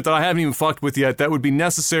bunch of shit that I haven't even fucked with yet that would be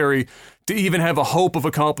necessary to even have a hope of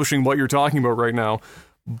accomplishing what you're talking about right now.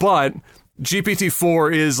 But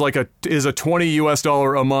GPT-4 is a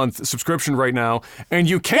 $20 a month subscription right now, and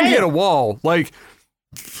you can hit a wall. Like,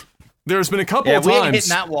 There's been a couple of we times. ain't hitting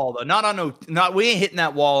that wall though. We ain't hitting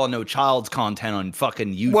that wall on no child's content on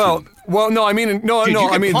fucking YouTube. Well, no, I mean, no, Dude, no,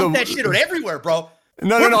 I mean, pump that shit out everywhere, bro.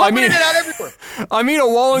 No, We're I pumping mean, it out everywhere. I mean a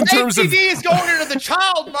wall in terms of. TV is going into the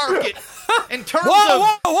child market in terms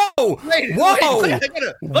of. Whoa! Wait, Whoa! let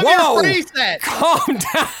me freeze that. Calm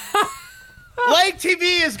down. Lake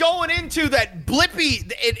TV is going into that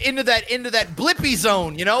Blippy, into that Blippy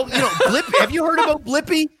zone. You know, Blippy. Have you heard about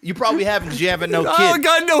Blippy? You probably haven't because you haven't no kids. I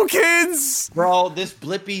got no kids, bro. This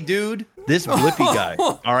Blippy dude, this Blippy guy.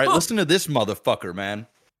 All right, listen to this motherfucker, man.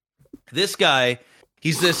 This guy.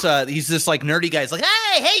 He's this like nerdy guy. He's like,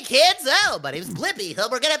 hey kids, my name's Blippy.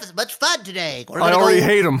 We're gonna have much fun today. I already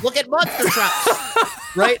hate him. Look at monster trucks,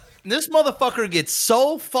 right? And this motherfucker gets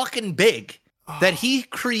so fucking big that he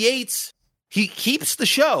keeps the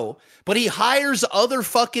show, but he hires other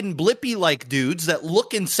fucking Blippy-like dudes that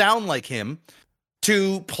look and sound like him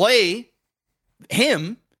to play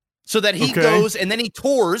him so that he goes and then he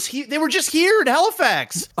tours. They were just here in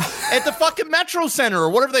Halifax at the fucking Metro Center or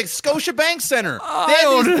whatever, the Scotiabank Center.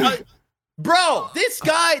 Bro, this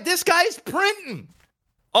guy's printing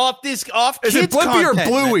off kids' Is it Blippy or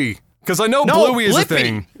Bluey? Because I know Bluey is a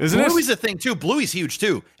thing, isn't it? Bluey's a thing too. Bluey's huge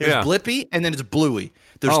too. There's Blippy and then it's Bluey.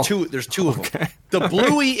 There's two of them. The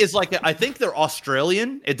Bluey is like I think they're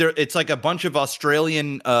Australian. It's like a bunch of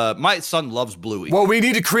Australian. My son loves Bluey. Well, we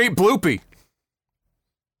need to create Bloopy.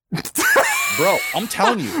 Bro, I'm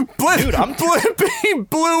telling you, dude, Blippy,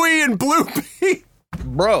 Bluey, and Bloopy.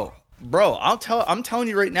 Bro, I'm telling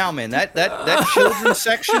you right now, man. That children's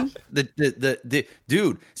section, the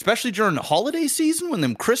dude, especially during the holiday season when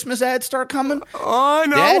them Christmas ads start coming. I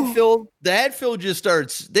know. The ad fill just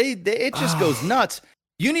starts. It just goes nuts.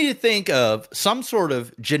 You need to think of some sort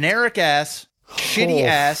of generic ass, shitty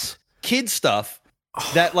ass kid stuff.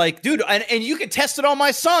 That like, dude, and you can test it on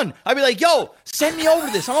my son. I'd be like, yo, send me over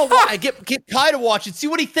this. I get Kai to watch it, see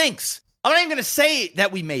what he thinks. I'm not even gonna say that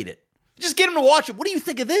we made it. Just get him to watch it. What do you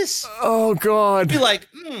think of this? Oh God. Be like,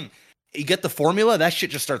 you get the formula. That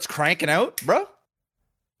shit just starts cranking out, bro.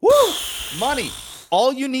 Woo, money.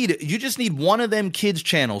 All you just need one of them kids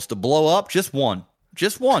channels to blow up. Just one.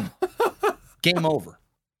 Game over.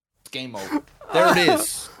 It's game over. There it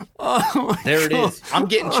is. There it is. I'm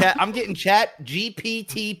getting chat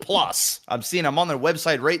GPT plus. I'm on their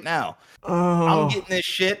website right now. I'm getting this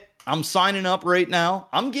shit. I'm signing up right now.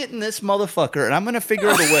 I'm getting this motherfucker, and I'm gonna figure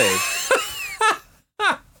out a way.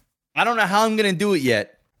 I don't know how I'm gonna do it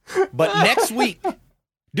yet, but next week,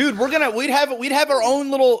 dude, we'd have our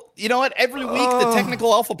own little. You know what? Every week, the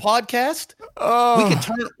Technical Alpha podcast.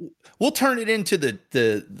 We'll turn it into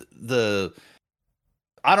the.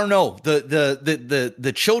 I don't know,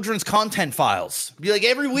 the children's content files. Be like,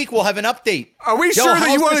 every week we'll have an update. Are we sure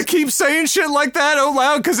that you want to keep saying shit like that out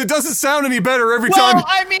loud? Because it doesn't sound any better every time. Well,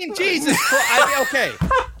 I mean, Jesus Christ. Okay.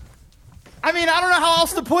 I mean, I don't know how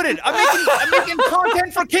else to put it. I'm making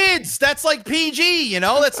content for kids. That's like PG, you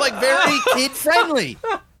know? That's like very kid-friendly.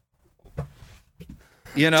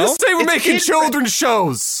 You know? Just say we're making children's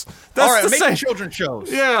shows. That's all right, making children's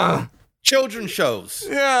shows. Yeah. Children's shows.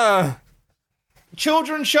 Yeah.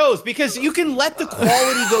 Children's shows, because you can let the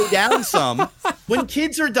quality go down some when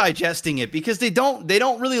kids are digesting it, because they don't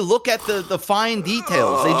really look at the fine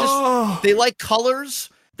details. They like colors,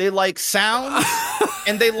 they like sounds,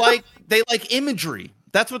 and they like imagery.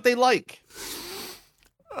 That's what they like.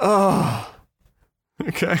 Oh.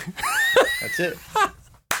 Okay. That's it.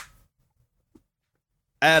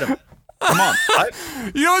 Adam, come on.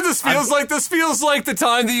 You know what this feels like? This feels like the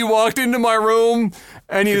time that you walked into my room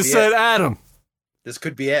and you said, Adam. This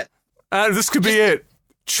could be it. This could be it.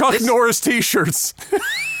 Chuck Norris t-shirts.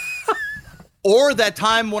 Or that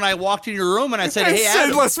time when I walked in your room and I said, hey,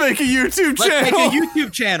 Adam, let's make a YouTube channel. Let's make a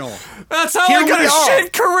YouTube channel. That's how I got a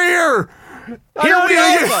shit career. Here we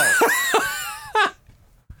are.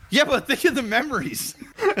 Yeah, but think of the memories.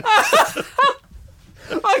 I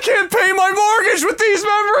can't pay my mortgage with these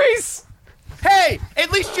memories. Hey,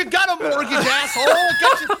 at least you got a mortgage, asshole. It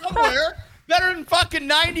got you somewhere. Better than fucking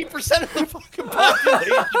 90% of the fucking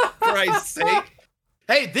population, for Christ's sake.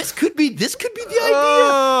 Hey, this could be the idea.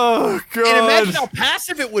 Oh, God. And imagine how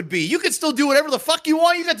passive it would be. You could still do whatever the fuck you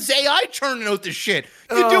want. You got this AI churning out this shit.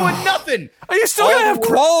 You're doing nothing. You still gotta have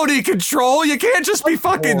quality control. You can't just be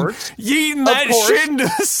fucking yeeting that shit into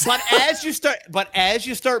this. But as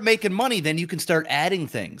you start making money, then you can start adding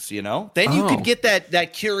things, you know? Then you could get that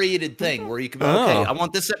curated thing where you can be, okay, I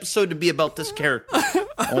want this episode to be about this character.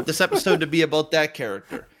 I want this episode to be about that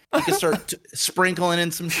character. You can start sprinkling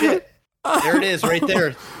in some shit. There it is, right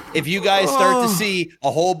there. If you guys start to see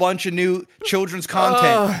a whole bunch of new children's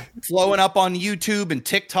content flowing up on YouTube and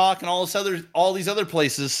TikTok and all these other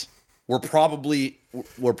places,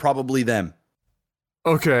 we're probably them.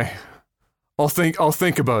 Okay. I'll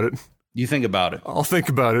think about it. You think about it. I'll think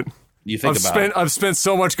about it. You think about it. I've spent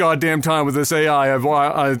so much goddamn time with this AI.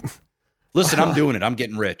 Listen, I'm doing it. I'm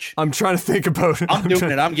getting rich. I'm trying to think about it. I'm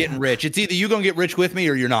doing it. I'm getting rich. It's either you gonna get rich with me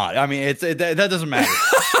or you're not. I mean, that doesn't matter.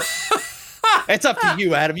 It's up to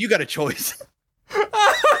you, Adam. You got a choice.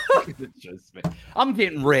 I'm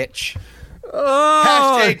getting rich.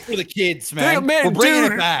 Hashtag for the kids, man. We're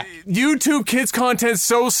bringing it back. YouTube kids content's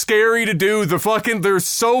so scary to do. They're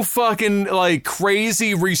so fucking like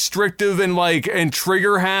crazy, restrictive, and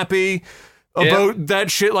trigger happy about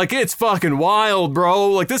that shit. Like, it's fucking wild, bro.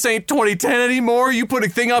 Like, this ain't 2010 anymore. You put a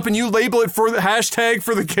thing up and you label it for the hashtag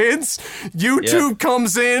for the kids. YouTube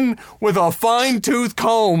comes in with a fine-tooth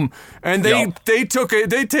comb and they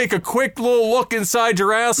take a quick little look inside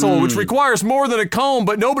your asshole, which requires more than a comb,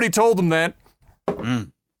 but nobody told them that.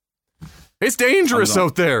 It's dangerous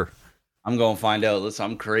out there. I'm going to find out. Listen,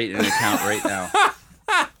 I'm creating an account right now.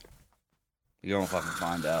 You're going to fucking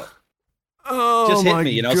find out. Oh, just hit my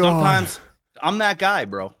me. God. Sometimes I'm that guy,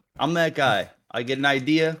 bro. I'm that guy. I get an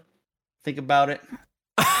idea, think about it.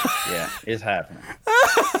 Yeah, it's happening.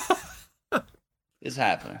 It's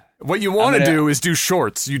happening. What you want to do is do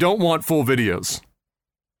shorts. You don't want full videos.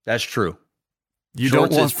 That's true. You shorts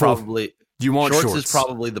don't want is probably. You want shorts is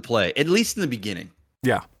probably the play, at least in the beginning.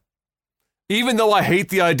 Yeah. Even though I hate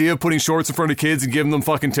the idea of putting shorts in front of kids and giving them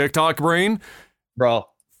fucking TikTok brain. Bro,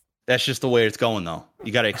 that's just the way it's going, though.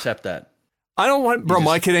 You got to accept that. I don't want... Bro,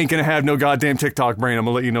 my kid ain't going to have no goddamn TikTok brain. I'm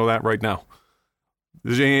going to let you know that right now.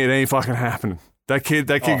 It ain't fucking happening. That kid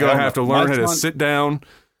going to have to learn how to sit down.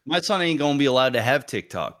 My son ain't going to be allowed to have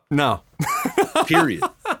TikTok. No. Period.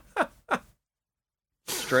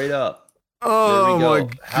 Straight up. Oh, my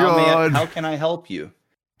God. How can I help you?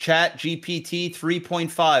 Chat GPT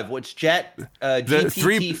 3.5. What's Chat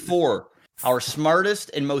GPT 4? Our smartest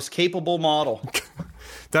and most capable model.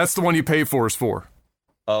 That's the one you pay for is 4.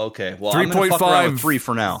 Oh, okay. Well, 3.5 3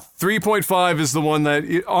 for now. 3.5 is the one that,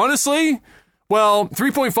 honestly, well,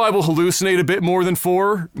 3.5 will hallucinate a bit more than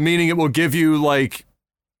 4, meaning it will give you, like,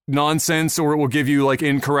 nonsense or it will give you, like,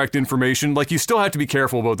 incorrect information. Like, you still have to be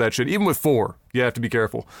careful about that shit. Even with 4, you have to be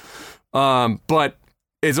careful. But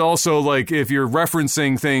it's also, like, if you're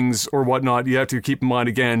referencing things or whatnot, you have to keep in mind,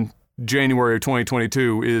 again, January of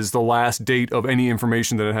 2022 is the last date of any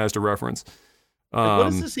information that it has to reference.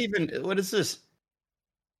 What is this?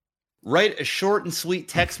 Write a short and sweet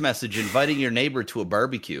text message inviting your neighbor to a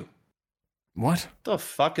barbecue. What the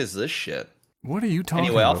fuck is this shit? What are you talking about?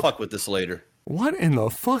 Anyway, I'll fuck with this later. What in the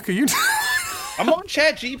fuck are you I'm on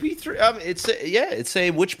Chat GPT-3.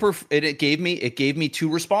 It gave me 2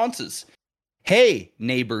 responses. Hey,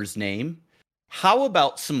 neighbor's name. How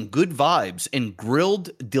about some good vibes and grilled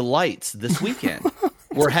delights this weekend?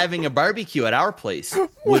 We're having a barbecue at our place.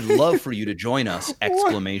 Would love for you to join us!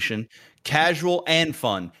 Exclamation. Casual and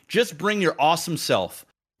fun. Just bring your awesome self.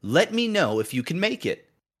 Let me know if you can make it.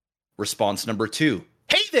 Response number 2.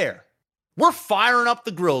 Hey there! We're firing up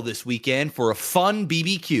the grill this weekend for a fun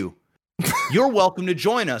BBQ. You're welcome to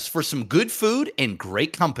join us for some good food and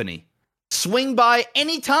great company. Swing by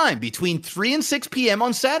anytime between 3 and 6 p.m.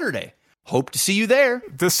 on Saturday. Hope to see you there.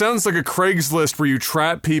 This sounds like a Craigslist where you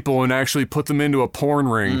trap people and actually put them into a porn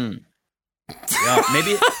ring. Yeah,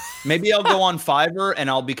 maybe I'll go on Fiverr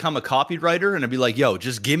and I'll become a copywriter and I'll be like, yo,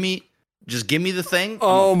 just give me the thing.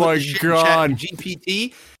 Oh my God.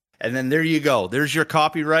 GPT. And then there you go. There's your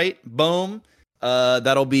copyright. Boom.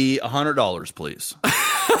 That'll be $100, please.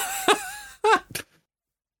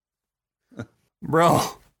 Bro.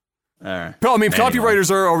 All right. I mean, copywriters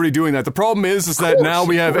are already doing that. The problem is that now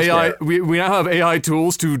we have AI. We now have AI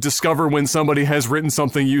tools to discover when somebody has written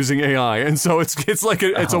something using AI, and so it's like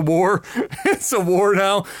it's a war. It's a war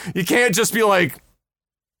now. You can't just be like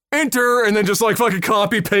enter and then just like fucking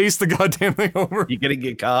copy paste the goddamn thing over. You're gonna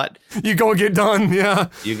get caught. You gonna get done. Yeah.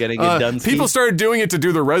 You're gonna get done. People started doing it to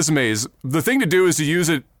do their resumes. The thing to do is to use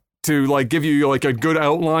it to like give you like a good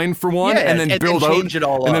outline for one, and then build out it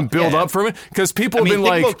all and then build up from it. Because people have been think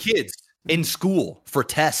like about kids in school for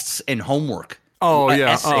tests and homework. Oh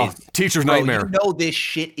yeah, essays. Teacher's nightmare. You know this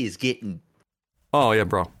shit is getting. Oh yeah,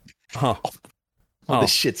 bro. Huh.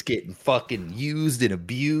 This shit's getting fucking used and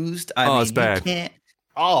abused. I mean, it's bad. You can't.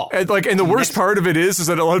 And the worst part of it is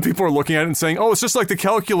that a lot of people are looking at it and saying, "Oh, it's just like the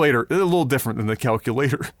calculator." It's a little different than the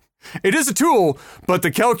calculator. It is a tool, but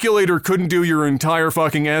the calculator couldn't do your entire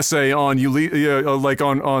fucking essay on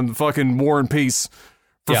on fucking War and Peace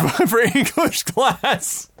for English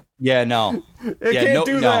class. Yeah, no, it can't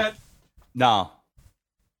do that. No,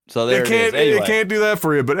 so there it is. Anyway. It can't do that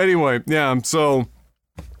for you. But anyway, yeah. So,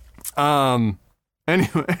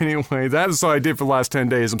 Anyway, that is what I did for the last 10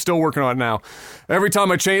 days. I'm still working on it now. Every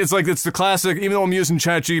time I change, it's like it's the classic, even though I'm using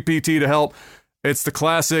ChatGPT to help, it's the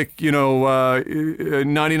classic,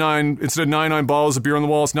 99, instead of 99 bottles of beer on the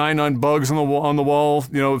wall, it's 99 bugs on the wall,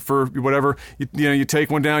 for whatever. You take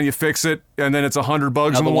one down, you fix it, and then it's 100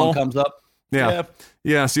 bugs on the wall. One comes up.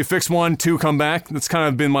 Yeah, so you fix one, two come back. That's kind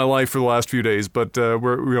of been my life for the last few days, but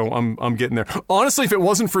I'm getting there. Honestly, if it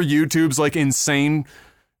wasn't for YouTube's like insane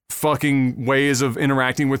fucking ways of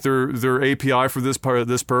interacting with their API for this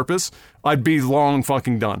purpose, I'd be long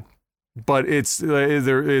fucking done. But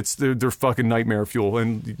they're fucking nightmare fuel,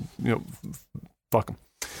 and fuck them.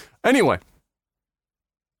 Anyway,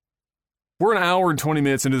 we're an hour and 20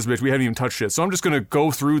 minutes into this bitch. We haven't even touched shit, so I'm just gonna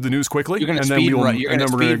go through the news quickly. You're gonna speed run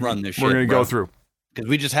this shit. We're gonna go through because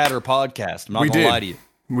we just had our podcast. I'm not gonna lie to you.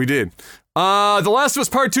 We did. The Last of Us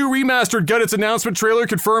Part 2 Remastered got its announcement trailer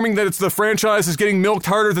confirming that the franchise is getting milked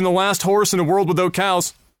harder than the last horse in a world without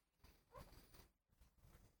cows.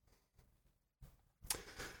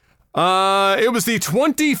 It was the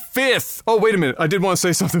 25th. Oh, wait a minute. I did want to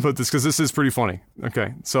say something about this because this is pretty funny.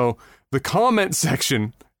 Okay, so the comment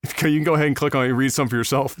section, you can go ahead and click on it and read some for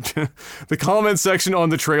yourself. The comment section on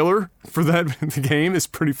the trailer for the game is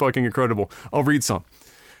pretty fucking incredible. I'll read some.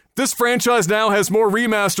 This franchise now has more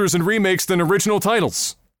remasters and remakes than original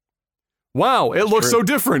titles. Wow, it looks so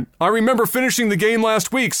different. I remember finishing the game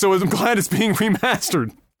last week, so I'm glad it's being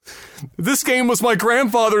remastered. This game was my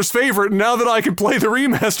grandfather's favorite, and now that I can play the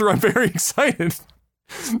remaster, I'm very excited.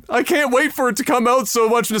 I can't wait for it to come out. So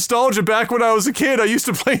much nostalgia. Back when I was a kid, I used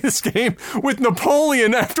to play this game with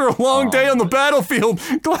Napoleon after a long day on the battlefield.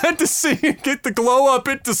 Glad to see it get the glow up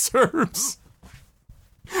it deserves.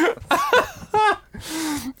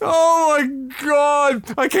 Oh my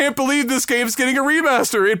god, I can't believe this game's getting a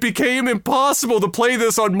remaster. It became impossible to play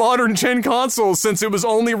this on modern gen consoles since it was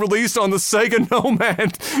only released on the Sega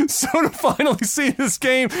Nomad. So to finally see this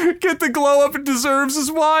game get the glow up it deserves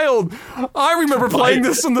is wild. I remember playing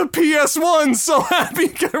this on the PS1, so happy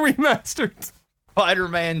it got remastered.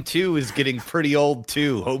 Spider-Man 2 is getting pretty old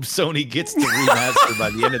too. Hope Sony gets the remaster by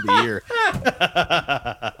the end of the year.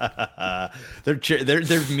 They're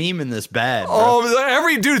memeing this bad, bro. Oh,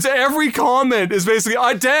 every comment is basically,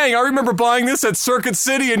 dang, I remember buying this at Circuit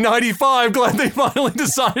City in '95. Glad they finally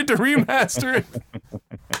decided to remaster it.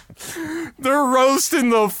 They're roasting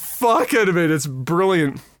the fuck out of it. It's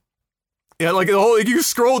brilliant. Yeah, like you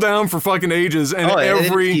scroll down for fucking ages, and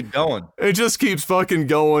it just keeps fucking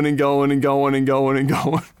going and going and going and going and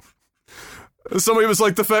going. Somebody was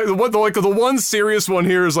like, the one serious one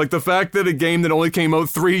here is like the fact that a game that only came out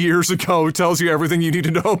 3 years ago tells you everything you need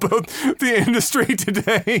to know about the industry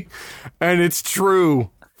today, and it's true.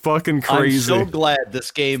 Fucking crazy. I'm so glad this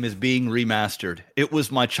game is being remastered. It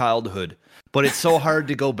was my childhood, but it's so hard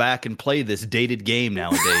to go back and play this dated game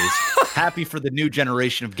nowadays. Happy for the new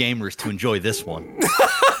generation of gamers to enjoy this one.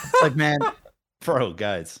 Like, man,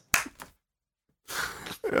 guys.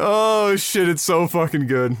 Oh, shit, it's so fucking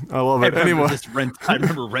good. I love it. Anyway. I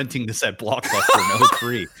remember renting this at Blockbuster in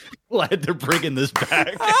 03. Glad they're bringing this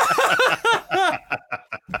back.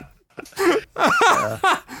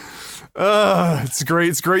 It's great.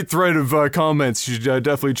 It's a great thread of comments. You should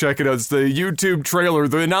definitely check it out. It's the YouTube trailer,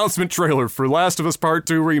 the announcement trailer for Last of Us Part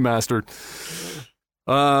 2 Remastered.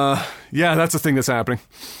 Yeah, that's a thing that's happening.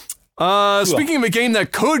 Speaking of a game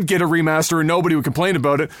that could get a remaster and nobody would complain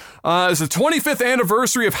about it, it's the 25th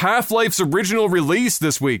anniversary of Half-Life's original release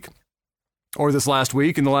this week. Or this last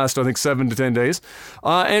week, in the last, I think, 7 to 10 days.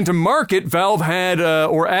 And to mark it, Valve had,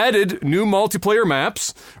 added new multiplayer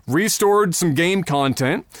maps, restored some game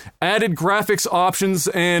content, added graphics options,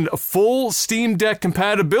 and full Steam Deck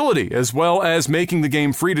compatibility, as well as making the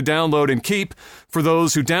game free to download and keep for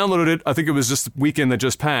those who downloaded it. I think it was just the weekend that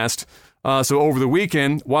just passed. So over the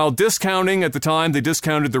weekend, while discounting at the time, they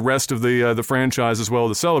discounted the rest of the franchise as well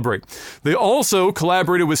to celebrate. They also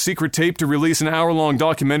collaborated with Secret Tape to release an hour-long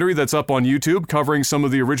documentary that's up on YouTube covering some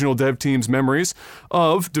of the original dev team's memories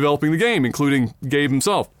of developing the game, including Gabe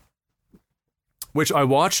himself. Which I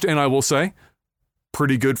watched, and I will say,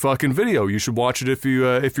 pretty good fucking video. You should watch it if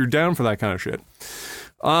you're down for that kind of shit.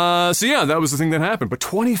 So yeah, that was the thing that happened. But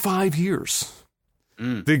 25 years.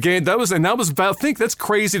 The game that was Valve. That's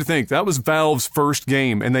crazy to think. That was Valve's first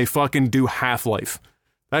game, and they fucking do Half-Life.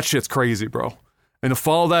 That shit's crazy, bro. And to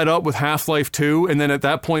follow that up with Half-Life 2, and then at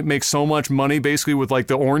that point make so much money, basically with like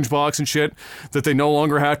the Orange Box and shit, that they no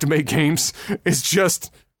longer have to make games. It's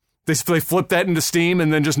just they flip that into Steam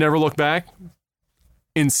and then just never look back.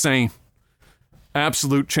 Insane.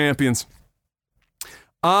 Absolute champions.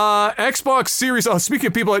 Xbox Series. Speaking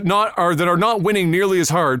of people that are not winning nearly as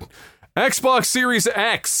hard. Xbox Series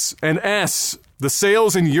X and S The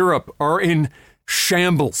sales in Europe are in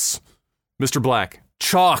shambles, Mr. Black.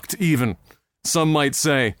 Chalked, even, some might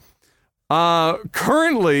say.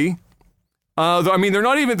 Currently,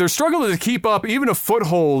 they're struggling to keep up even a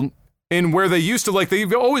foothold in where they used to,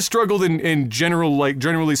 they've always struggled in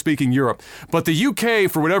generally speaking, Europe. But the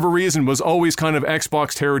UK, for whatever reason, was always kind of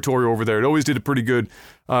Xbox territory over there. It always did pretty good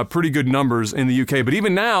numbers in the UK. But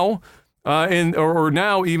even now,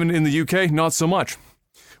 even in the UK, not so much.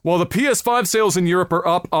 Well, the PS5 sales in Europe are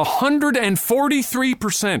up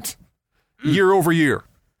 143% year over year.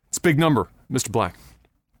 It's a big number, Mr. Black.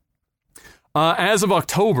 As of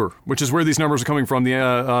October, which is where these numbers are coming from, the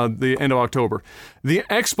end of October, the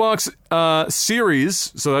Xbox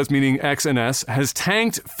Series, so that's meaning X and S, has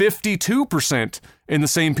tanked 52% in the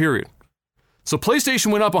same period. So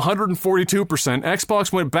PlayStation went up 142%,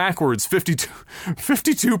 Xbox went backwards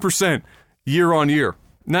 52% year on year.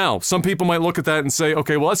 Now, some people might look at that and say,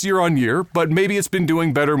 okay, well, that's year on year, but maybe it's been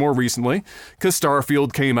doing better more recently because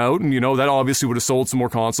Starfield came out and, that obviously would have sold some more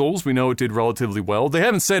consoles. We know it did relatively well. They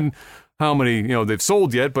haven't said how many, they've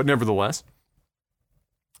sold yet, but nevertheless.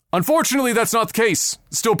 Unfortunately, that's not the case.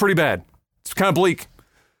 It's still pretty bad. It's kind of bleak.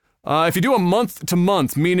 If you do a month to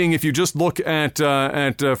month, meaning if you just look at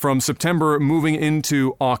from September moving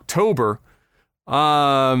into October,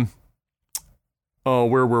 where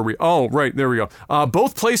were we? Oh, right, there we go.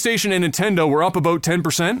 Both PlayStation and Nintendo were up about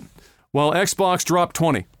 10%, while Xbox dropped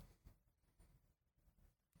 20%.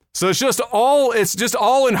 So it's just all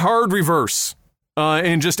in hard reverse.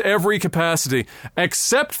 In just every capacity,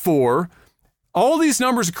 except for all these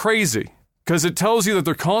numbers are crazy because it tells you that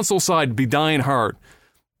their console side be dying hard.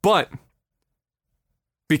 But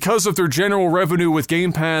because of their general revenue with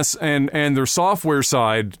Game Pass and their software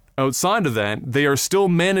side outside of that, they are still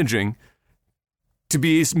managing to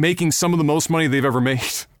be making some of the most money they've ever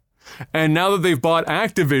made. And now that they've bought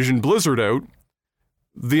Activision Blizzard out,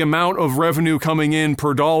 the amount of revenue coming in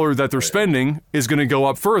per dollar that they're spending is going to go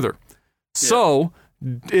up further. So,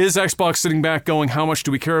 is Xbox sitting back going, how much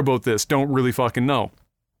do we care about this? Don't really fucking know.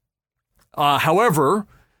 However,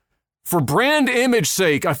 for brand image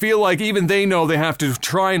sake, I feel like even they know they have to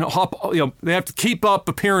try and they have to keep up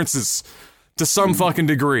appearances to some fucking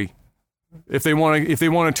degree if they want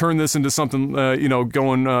to turn this into something,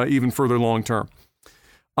 going even further long term.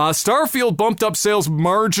 Starfield bumped up sales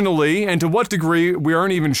marginally, and to what degree, we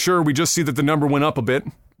aren't even sure. We just see that the number went up a bit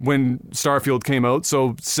when Starfield came out,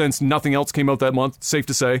 so since nothing else came out that month, safe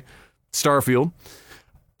to say, Starfield.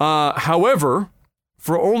 However,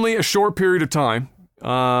 for only a short period of time,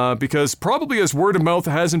 because probably as word of mouth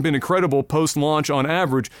hasn't been incredible post-launch on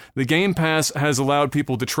average, the Game Pass has allowed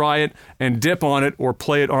people to try it and dip on it or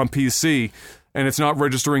play it on PC, and it's not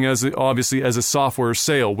registering obviously as a software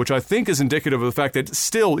sale, which I think is indicative of the fact that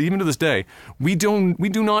still, even to this day, we do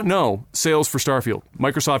not know sales for Starfield.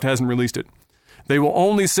 Microsoft hasn't released it. They will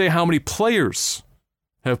only say how many players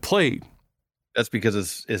have played. That's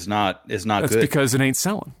because it's not good. That's because it ain't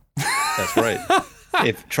selling. That's right.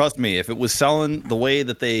 Trust me, if it was selling the way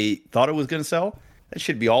that they thought it was going to sell, that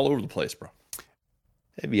should be all over the place, bro.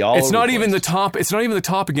 It'd be all. It's not even the top. It's not even the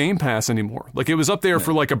top of Game Pass anymore. Like it was up there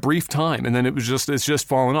for like a brief time, and then it's just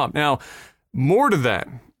fallen off. Now, more to that,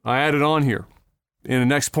 I added on here in the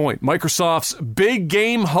next point. Microsoft's big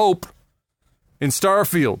game hope in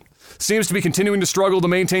Starfield seems to be continuing to struggle to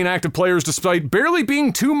maintain active players despite barely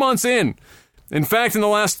being 2 months in. In fact, in the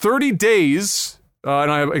last 30 days,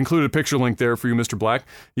 and I have included a picture link there for you, Mr. Black,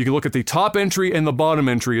 you can look at the top entry and the bottom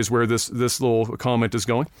entry is where this little comment is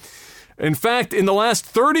going. In fact, in the last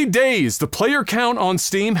 30 days, the player count on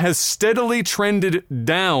Steam has steadily trended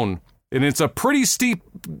down. And it's a pretty steep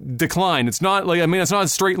decline. It's not it's not a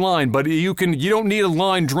straight line, but you don't need a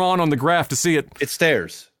line drawn on the graph to see it. It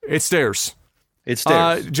stairs. It stairs. It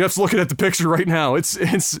stairs. Jeff's looking at the picture right now. It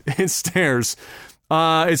stairs.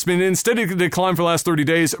 It's been in steady decline for the last 30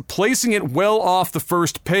 days, placing it well off the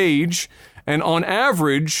first page, and on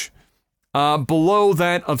average, below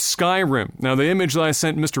that of Skyrim. Now, the image that I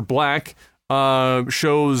sent Mr. Black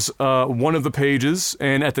shows one of the pages,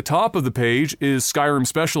 and at the top of the page is Skyrim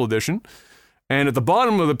Special Edition, and at the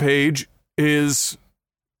bottom of the page is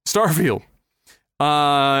Starfield.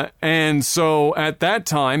 And so at that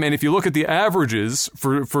time, and if you look at the averages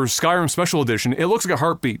for Skyrim Special Edition, it looks like a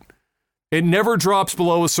heartbeat. It never drops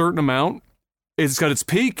below a certain amount. It's got its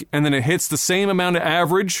peak, and then it hits the same amount of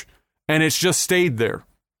average, and it's just stayed there.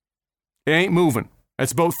 It ain't moving.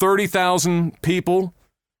 It's about 30,000 people,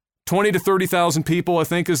 20 to 30,000 people, I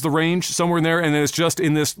think, is the range, somewhere in there, and then it's just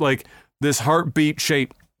in this heartbeat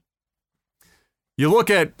shape. You look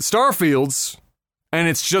at Starfield's, and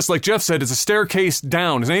it's just like Jeff said, it's a staircase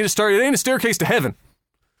down. It ain't a staircase to heaven.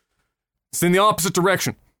 It's in the opposite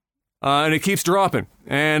direction. And it keeps dropping,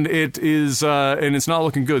 and it's not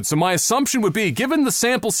looking good. So my assumption would be, given the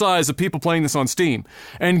sample size of people playing this on Steam,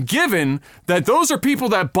 and given that those are people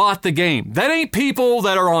that bought the game, that ain't people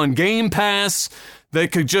that are on Game Pass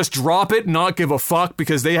that could just drop it and not give a fuck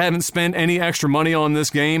because they haven't spent any extra money on this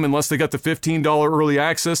game unless they got the $15 early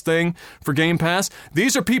access thing for Game Pass.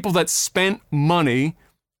 These are people that spent money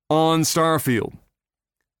on Starfield,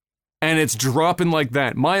 and it's dropping like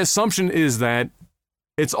that. My assumption is that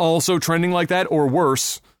it's also trending like that, or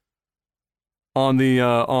worse, on the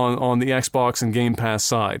on the Xbox and Game Pass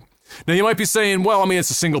side. Now you might be saying, well, I mean,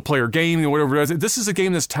 it's a single player game or whatever. This is a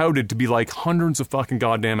game that's touted to be like hundreds of fucking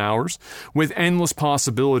goddamn hours with endless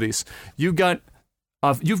possibilities. You've got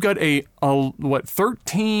a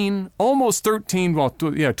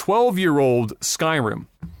 12-year-old Skyrim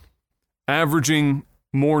averaging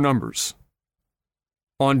more numbers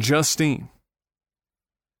on just Steam.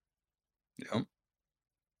 Yep.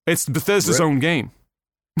 It's Bethesda's own game.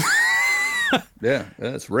 Yeah,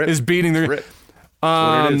 it's ripped. Is beating their. Ripped.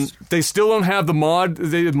 They still don't have the mod.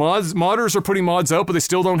 Modders are putting mods out, but they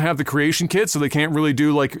still don't have the creation kit, so they can't really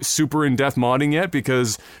do like super in-depth modding yet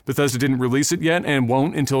because Bethesda didn't release it yet and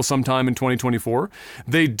won't until sometime in 2024.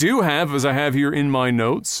 They do have, as I have here in my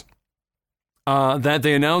notes, that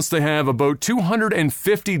they announced they have about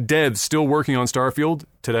 250 devs still working on Starfield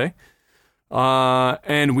today.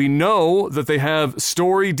 And we know that they have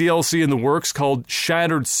story DLC in the works called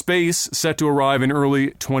Shattered Space, set to arrive in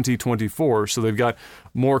early 2024. So they've got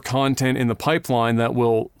more content in the pipeline that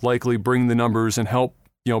will likely bring the numbers and help,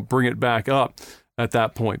 bring it back up at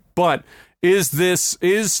that point. But is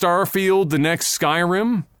Starfield the next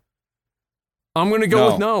Skyrim? I'm going to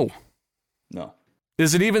go with no. No.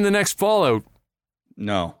 Is it even the next Fallout?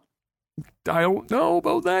 No. I don't know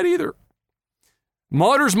about that either.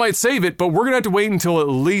 Modders might save it, but we're going to have to wait until at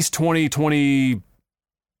least 2020,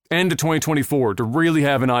 end of 2024 to really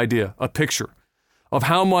have an idea, a picture of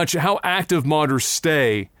how active modders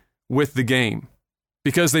stay with the game.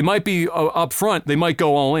 Because they might be up front, they might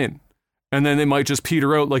go all in. And then they might just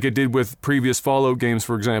peter out like it did with previous Fallout games,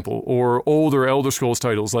 for example, or older Elder Scrolls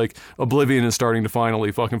titles like Oblivion is starting to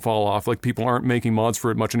finally fucking fall off. Like people aren't making mods for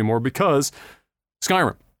it much anymore because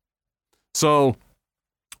Skyrim. So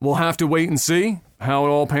we'll have to wait and see how it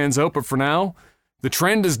all pans out, but for now, the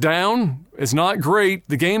trend is down. It's not great.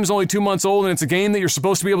 The game's only 2 months old, and it's a game that you're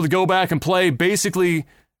supposed to be able to go back and play basically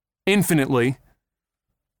infinitely.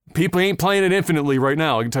 People ain't playing it infinitely right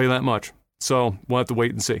now, I can tell you that much. So we'll have to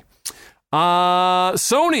wait and see.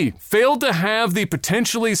 Sony failed to have the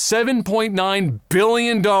potentially $7.9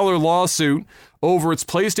 billion lawsuit over its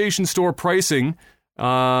PlayStation Store pricing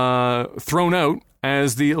thrown out,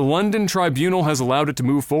 as the London tribunal has allowed it to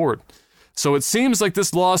move forward. So it seems like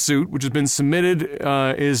this lawsuit, which has been submitted,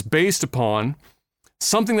 is based upon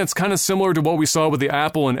something that's kind of similar to what we saw with the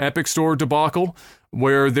Apple and Epic Store debacle,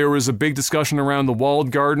 where there was a big discussion around the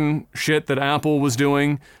walled garden shit that Apple was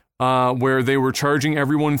doing, where they were charging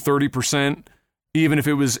everyone 30%, even if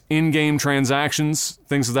it was in-game transactions,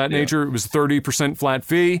 things of that nature. It was 30% flat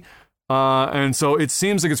fee. And so it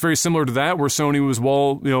seems like it's very similar to that, where Sony was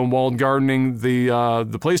walled gardening the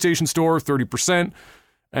PlayStation Store 30%.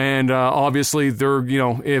 And obviously, they're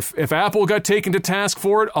if Apple got taken to task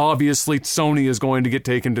for it, obviously Sony is going to get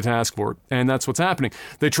taken to task for it, and that's what's happening.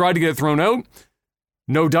 They tried to get it thrown out,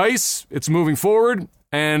 no dice. It's moving forward,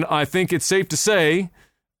 and I think it's safe to say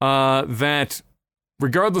that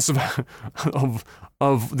regardless of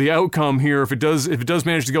the outcome here, if it does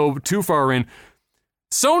manage to go too far in,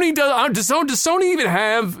 Sony does Sony even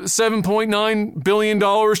have $7.9 billion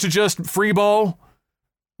to just freeball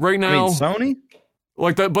right now? I mean, Sony?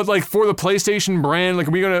 Like that, but like for the PlayStation brand, like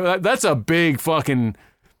that's a big fucking.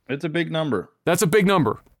 It's a big number. That's a big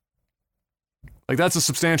number. Like that's a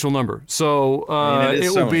substantial number. So it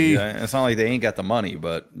will be. It's not like they ain't got the money,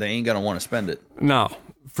 but they ain't gonna want to spend it. No,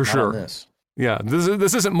 for sure. This. Yeah,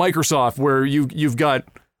 this isn't Microsoft where you've got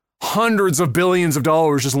hundreds of billions of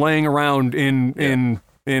dollars just laying around in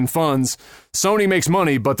funds. Sony makes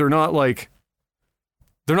money, but they're not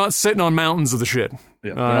sitting on mountains of the shit.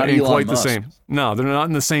 Yeah, ain't quite the same. No, they're not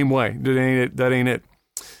in the same way. That ain't it.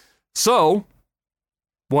 So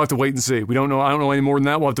we'll have to wait and see. We don't know. I don't know any more than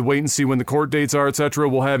that. We'll have to wait and see when the court dates are, etc.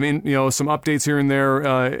 We'll have some updates here and there.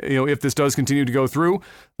 If this does continue to go through,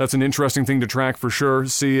 that's an interesting thing to track for sure.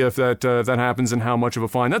 See if that happens and how much of a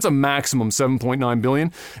fine. That's a maximum $7.9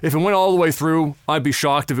 billion. If it went all the way through, I'd be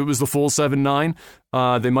shocked if it was the full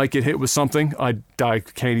 7.9. They might get hit with something. I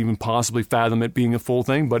can't even possibly fathom it being a full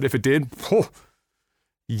thing. But if it did,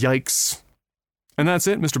 yikes. And that's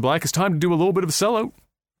it, Mr. Black. It's time to do a little bit of a sellout.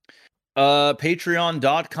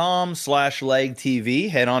 Patreon.com/legtv.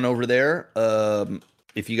 Head on over there.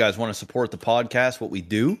 If you guys want to support the podcast, what we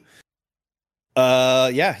do.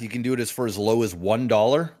 Yeah, you can do it for as low as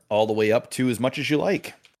 $1 all the way up to as much as you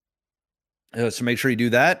like. So make sure you do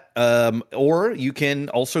that. Or you can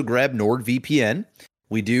also grab NordVPN.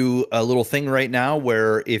 We do a little thing right now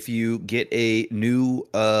where if you get a new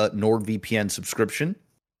NordVPN subscription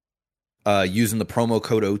using the promo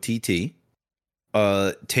code OTT,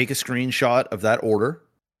 take a screenshot of that order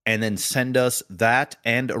and then send us that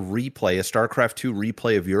and a replay, a StarCraft 2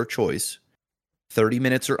 replay of your choice, 30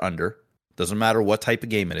 minutes or under. Doesn't matter what type of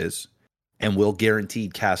game it is, and we'll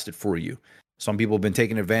guaranteed cast it for you. Some people have been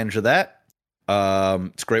taking advantage of that.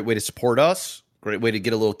 It's a great way to support us, great way to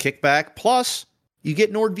get a little kickback. Plus, you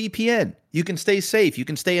get NordVPN. You can stay safe. You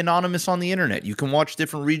can stay anonymous on the internet. You can watch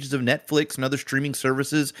different regions of Netflix and other streaming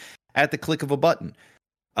services at the click of a button.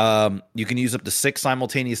 You can use up to 6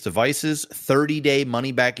 simultaneous devices, 30-day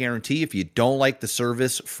money-back guarantee. If you don't like the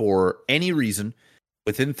service for any reason,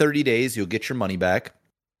 within 30 days, you'll get your money back.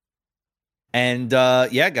 And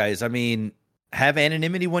yeah, guys, I mean, have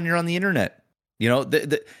anonymity when you're on the internet. You know,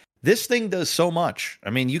 this thing does so much. I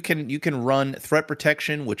mean, you can run threat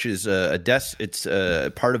protection, which is it's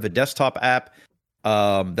part of a desktop app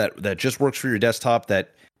that just works for your desktop.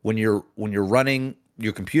 That when you're running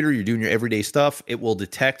your computer, you're doing your everyday stuff, it will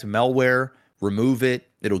detect malware, remove it.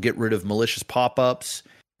 It'll get rid of malicious pop-ups.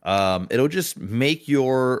 It'll just make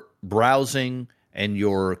your browsing and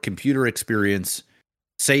your computer experience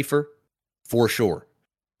safer. For sure.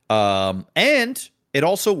 And it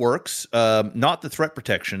also works, not the threat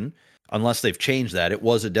protection, unless they've changed that. It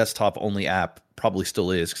was a desktop-only app, probably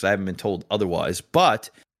still is, because I haven't been told otherwise. But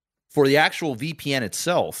for the actual VPN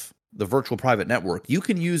itself, the virtual private network, you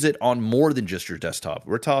can use it on more than just your desktop.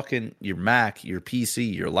 We're talking your Mac, your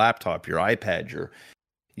PC, your laptop, your iPad,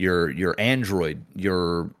 your Android,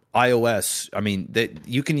 your iOS. I mean,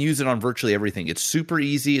 you can use it on virtually everything. It's super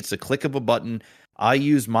easy. It's a click of a button. I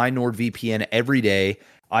use my NordVPN every day.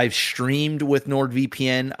 I've streamed with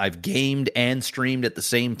NordVPN. I've gamed and streamed at the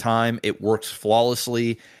same time. It works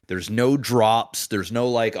flawlessly. There's no drops. There's no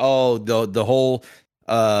like, oh, the whole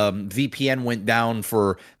VPN went down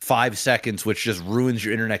for 5 seconds, which just ruins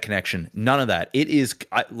your internet connection. None of that. It is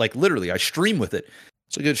like literally, I stream with it.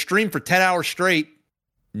 So I could stream for 10 hours straight.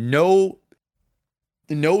 No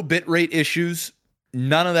bitrate issues.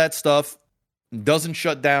 None of that stuff. Doesn't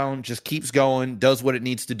shut down, just keeps going, does what it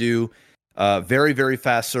needs to do. Very, very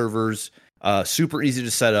fast servers, super easy to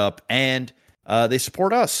set up, and they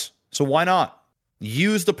support us. So why not?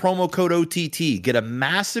 Use the promo code OTT, get a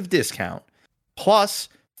massive discount, plus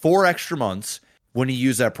 4 extra months when you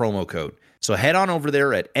use that promo code. So head on over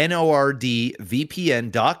there at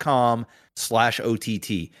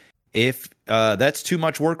nordvpn.com/OTT. If that's too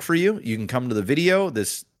much work for you, you can come to the video,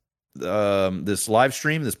 this live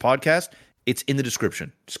stream, this podcast. It's in the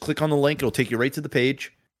description. Just click on the link. It'll take you right to the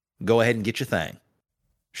page. Go ahead and get your thing.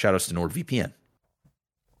 Shout outs to NordVPN.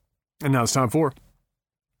 And now it's time for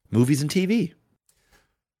movies and TV.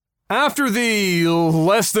 After the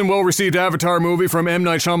less than well-received Avatar movie from M.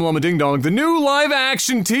 Night Shyamalan Ding Dong, the new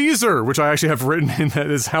live-action teaser, which I actually have written in, that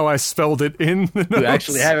is how I spelled it in the notes. You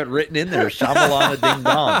actually have it written in there, Shyamalan Ding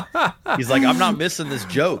Dong. He's like, I'm not missing this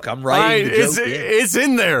joke. I'm writing the joke in. It's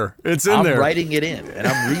in there. It's in there. I'm writing it in, and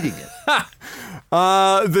I'm reading it.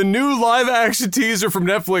 The new live-action teaser from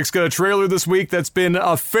Netflix got a trailer this week that's been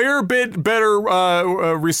a fair bit better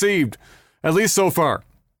received, at least so far.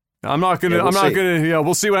 We'll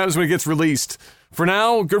see what happens when it gets released. For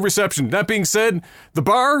now, good reception. That being said, the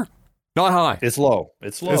bar, not high. It's low.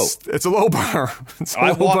 It's low. It's a low bar.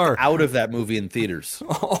 I walked out of that movie in theaters.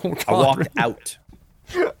 Oh, God. I walked out.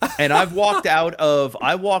 And I walked out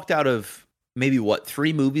of maybe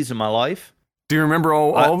 3 movies in my life. Do you remember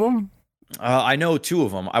all of them? I know 2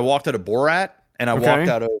 of them. I walked out of Borat, and I walked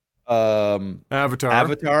out of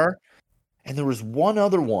Avatar, and there was one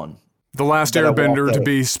other one. The Last Airbender, to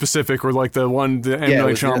be specific, or like the one the M.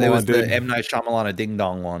 Night Shyamalan did. The M. Night Shyamalan Ding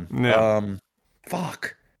Dong one. Yeah.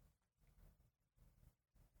 Fuck.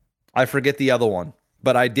 I forget the other one,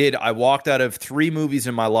 but I walked out of 3 movies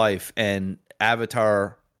in my life, and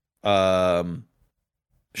Avatar, Shyamalan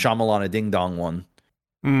Ding Dong one,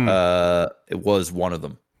 it was one of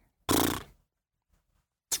them.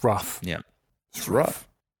 It's rough. Yeah, it's rough.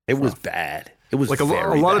 It was bad. It was like a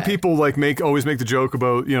lot of people always make the joke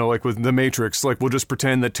about, like with The Matrix, like we'll just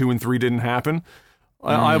pretend that 2 and 3 didn't happen.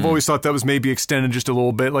 I've always thought that was maybe extended just a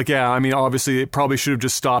little bit. Like, yeah, I mean, obviously it probably should have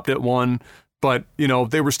just stopped at 1, but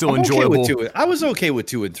they were still I'm enjoyable. Okay with 2. I was okay with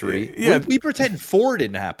 2 and 3. Yeah, we pretend 4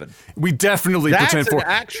 didn't happen. We definitely pretend 4.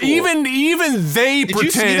 Even they Did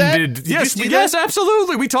pretended. Yes,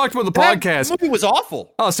 absolutely. We talked about the podcast. The movie was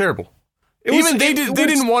awful. Oh, it's terrible. They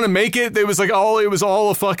didn't want to make it. It was like it was all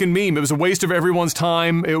a fucking meme. It was a waste of everyone's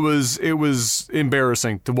time. It was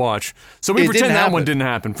embarrassing to watch. So we pretend that one didn't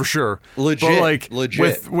happen for sure. Legit.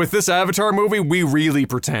 But with this Avatar movie, we really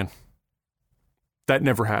pretend that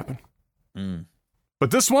never happened. But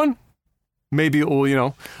this one, maybe it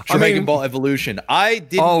will, Dragon Ball Evolution. I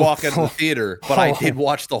didn't walk out of the theater, but I did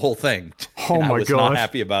watch the whole thing. Oh my god! I was not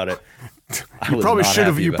happy about it. You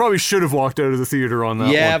probably should have walked out of the theater on that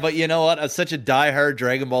one. Yeah, but you know what? I'm such a diehard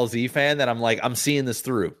Dragon Ball Z fan that I'm like, I'm seeing this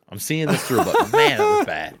through. But man, that was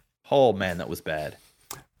bad. Oh man, that was bad.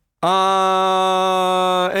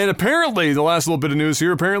 And apparently, the last little bit of news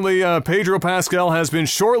here, Pedro Pascal has been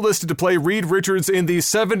shortlisted to play Reed Richards in the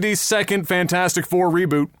 72nd Fantastic Four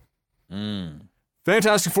reboot.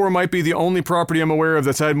 Fantastic Four might be the only property I'm aware of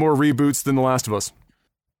that's had more reboots than The Last of Us.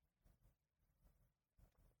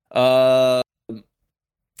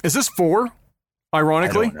 Is this 4?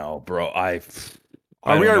 Ironically? I don't know, bro. Are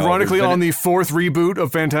we ironically on the 4th reboot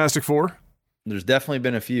of Fantastic Four? There's definitely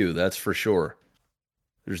been a few, that's for sure.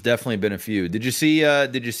 There's definitely been a few. Did you see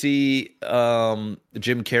Jim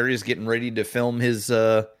Carrey is getting ready to film his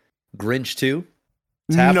Grinch 2?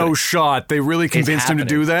 No shot. They really convinced him to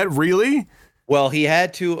do that? Really? Well, he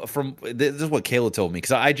had to. This is what Kayla told me,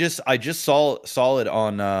 because I just saw it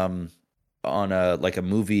on like a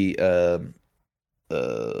movie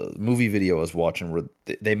video I was watching where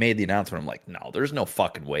they made the announcement. I'm like, no, there's no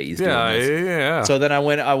fucking way he's doing this. Yeah. So then I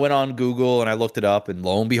went on Google and I looked it up, and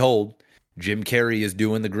lo and behold, Jim Carrey is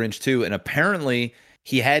doing the Grinch 2, and apparently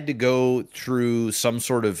he had to go through some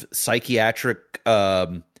sort of psychiatric.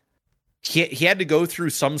 He had to go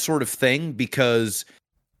through some sort of thing because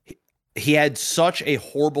he had such a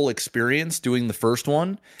horrible experience doing the first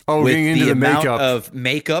one. Oh, with into the makeup. amount of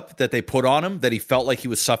makeup that they put on him that he felt like he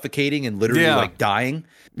was suffocating and literally like dying.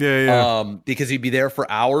 Yeah. Because he'd be there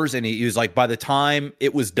for hours, and he was like, by the time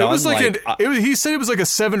it was done, it was he said it was like a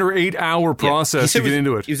 7 or 8 hour process to get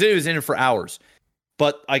into it. He said he was in it for hours,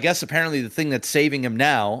 but I guess apparently the thing that's saving him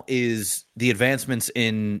now is the advancements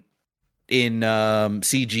in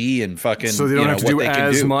CG and fucking. So they don't have to do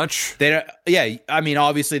as much. Yeah, I mean,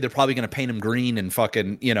 obviously they're probably going to paint him green and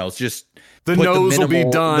fucking, it's just the nose will be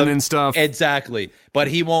done and stuff. Exactly, but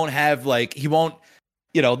he won't have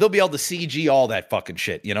they'll be able to CG all that fucking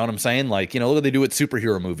shit. You know what I'm saying? Like, look what they do with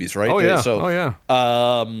superhero movies, right?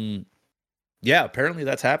 Yeah, apparently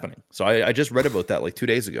that's happening. So I just read about that like 2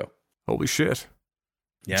 days ago. Holy shit.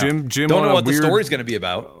 Yeah. Jim don't know what the story's going to be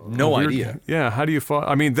about. No idea. Yeah, how do you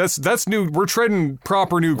I mean, that's new. We're treading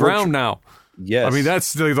proper new ground now. Yes. I mean,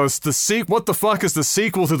 that's the sequel. What the fuck is the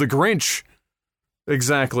sequel to The Grinch?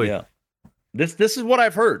 Exactly. Yeah. This is what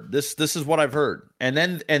I've heard. This is what I've heard. And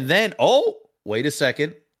then oh, wait a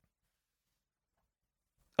second.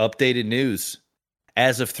 Updated news.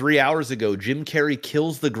 As of 3 hours ago, Jim Carrey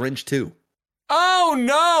kills the Grinch 2. Oh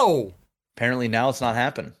no! Apparently now it's not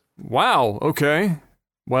happening. Wow. Okay.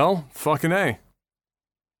 Well, fucking A.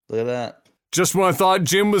 Look at that. Just when I thought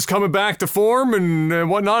Jim was coming back to form and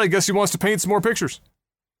whatnot, I guess he wants to paint some more pictures.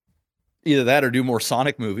 Either that or do more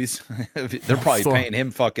Sonic movies. They're probably paying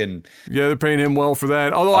him fucking... Yeah, they're paying him well for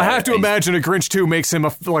that. Although I have to imagine a Grinch 2 makes him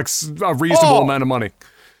a reasonable amount of money.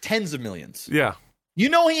 Tens of millions. Yeah. He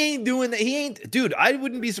ain't doing that. He ain't... Dude, I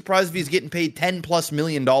wouldn't be surprised if he's getting paid $10+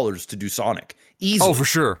 million to do Sonic. Easily. Oh, for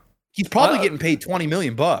sure. He's probably getting paid $20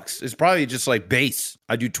 million. It's probably just like base.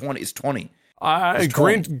 I do 20. It's 20.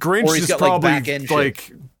 Grinch is probably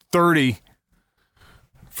like 30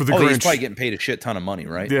 for the Grinch. He's probably getting paid a shit ton of money,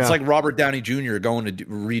 right? Yeah. It's like Robert Downey Jr. going to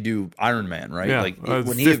redo Iron Man, right? Yeah. Like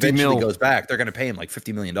when he eventually goes back, they're going to pay him like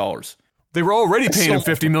 $50 million. They were already paying him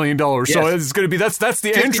 $50 million, so it's going to be that's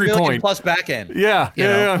the entry point plus back end. Yeah.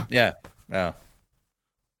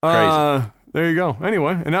 Crazy. There you go.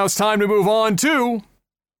 Anyway, and now it's time to move on to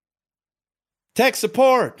tech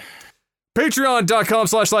support.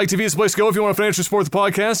 Patreon.com/LikeTV is the place to go if you want to financially support the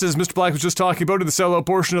podcast. As Mr. Black was just talking about in the sellout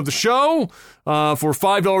portion of the show, for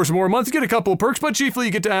 $5 or more a month, you get a couple of perks, but chiefly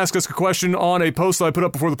you get to ask us a question on a post that I put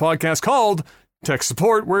up before the podcast called Tech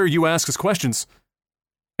Support, where you ask us questions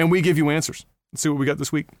and we give you answers. Let's see what we got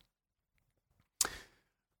this week.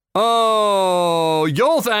 Oh,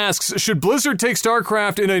 Yolth asks, should Blizzard take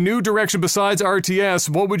StarCraft in a new direction besides RTS?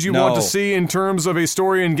 What would you want to see in terms of a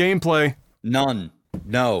story and gameplay? None.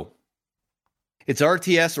 No. It's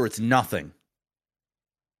RTS or it's nothing.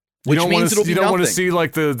 Which means it'll be nothing. You don't want to see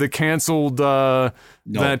like the canceled that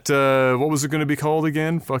what was it going to be called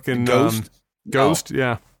again? Fucking Ghost. Ghost,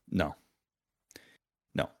 yeah. No.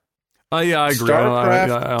 Yeah, I agree.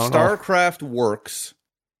 StarCraft works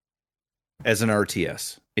as an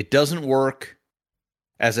RTS. It doesn't work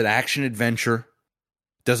as an action adventure.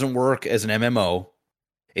 It doesn't work as an MMO.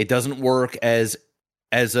 It doesn't work as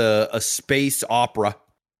a space opera.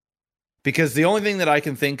 Because the only thing that I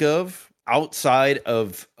can think of outside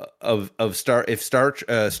of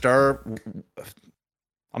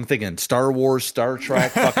I'm thinking Star Wars, Star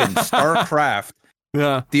Trek, fucking StarCraft.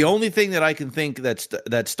 Yeah. The only thing that I can think that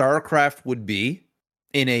StarCraft would be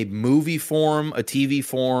in a movie form, a TV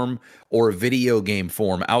form, or a video game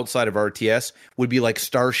form outside of RTS would be like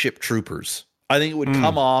Starship Troopers. I think it would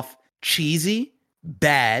come off cheesy,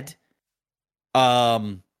 bad.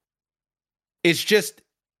 It's just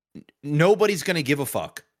nobody's going to give a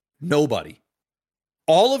fuck. Nobody.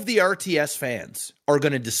 All of the RTS fans are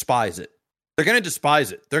going to despise it. They're going to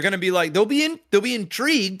despise it. They're going to be like, they'll be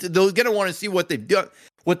intrigued. They're going to want to see what they've done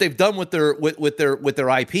with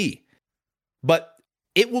their IP. But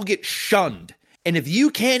it will get shunned. And if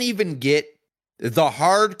you can't even get the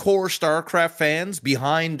hardcore StarCraft fans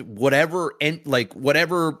behind whatever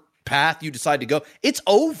path you decide to go, it's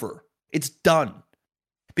over. It's done.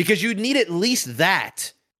 Because you need at least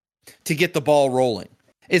that to get the ball rolling.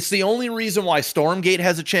 It's the only reason why Stormgate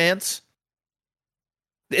has a chance.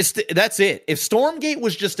 That's it. If Stormgate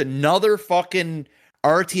was just another fucking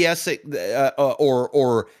RTS,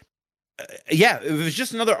 if it was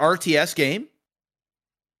just another RTS game,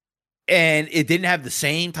 and it didn't have the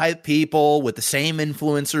same type of people with the same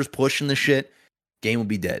influencers pushing the shit, game would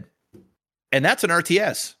be dead. And that's an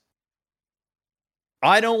RTS.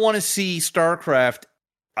 I don't want to see StarCraft.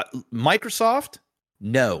 Microsoft?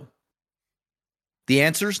 No. The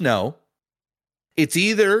answer is no. It's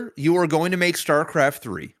either you are going to make StarCraft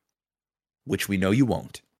 3, which we know you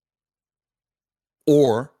won't,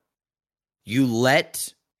 or you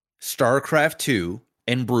let StarCraft 2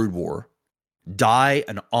 and Brood War die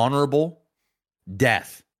an honorable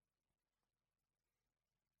death.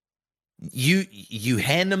 You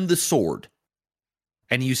hand them the sword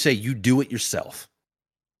and you say, you do it yourself.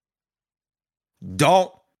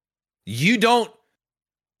 You don't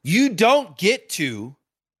get to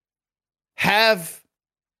have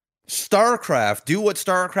StarCraft do what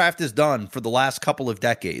StarCraft has done for the last couple of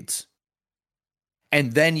decades.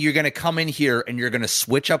 And then you're going to come in here and you're going to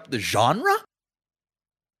switch up the genre?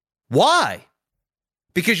 Why?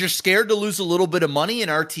 Because you're scared to lose a little bit of money in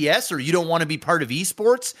RTS, or you don't want to be part of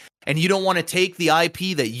esports, and you don't want to take the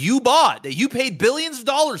IP that you bought, that you paid billions of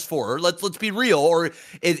dollars for, let's be real, or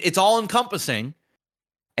it's all encompassing,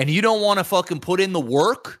 and you don't want to fucking put in the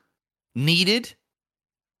work needed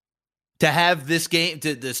to have this game,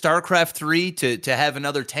 to the StarCraft 3, to have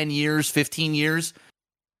another 10 years, 15 years.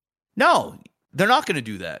 No, they're not going to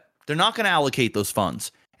do that. They're not going to allocate those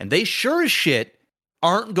funds. And they sure as shit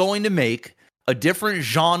aren't going to make a different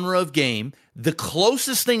genre of game. The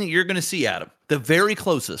closest thing that you're going to see, Adam, the very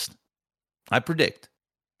closest, I predict,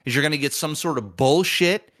 is you're going to get some sort of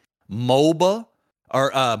bullshit MOBA,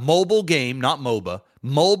 or mobile game, not MOBA,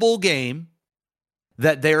 mobile game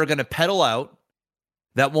that they're going to peddle out.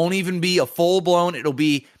 That won't even be a full-blown, it'll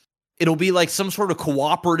be like some sort of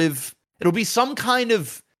cooperative, it'll be some kind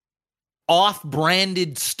of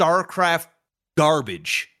off-branded StarCraft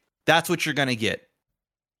garbage. That's what you're going to get.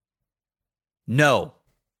 No.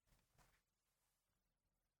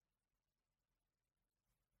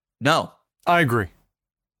 I agree.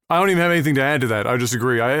 I don't even have anything to add to that. I just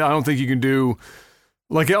agree. I don't think you can do...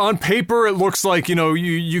 Like, on paper, it looks like,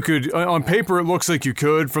 you could, on paper, it looks like you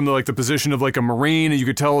could, from the position of, like, a Marine, and you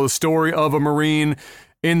could tell the story of a Marine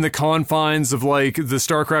in the confines of, like, the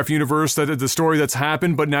StarCraft universe, that the story that's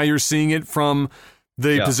happened, but now you're seeing it from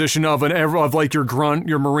the position of like your grunt,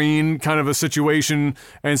 your Marine kind of a situation,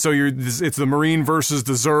 and so it's the Marine versus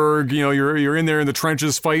the Zerg. You're in there in the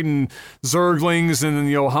trenches fighting Zerglings, and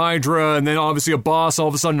then Hydra, and then obviously a boss. All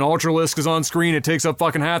of a sudden, an Ultralisk is on screen. It takes up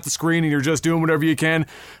fucking half the screen, and you're just doing whatever you can,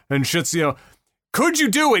 and shit's Could you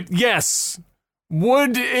do it? Yes.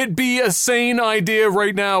 Would it be a sane idea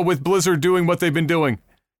right now with Blizzard doing what they've been doing?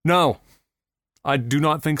 No, I do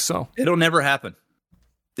not think so. It'll never happen.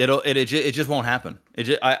 It just won't happen.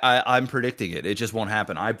 I'm predicting it. It just won't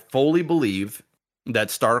happen. I fully believe that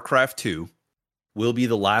StarCraft 2 will be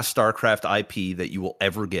the last StarCraft IP that you will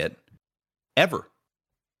ever get. Ever.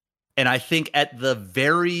 And I think at the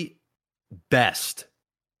very best,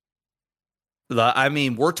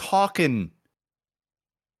 we're talking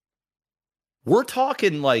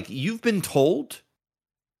like you've been told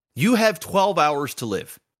you have 12 hours to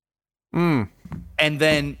live. And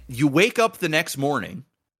then you wake up the next morning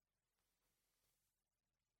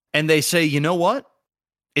and they say, you know what?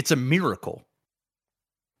 It's a miracle.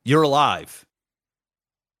 You're alive.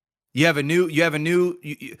 You have a new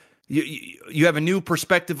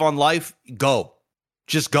perspective on life. Go.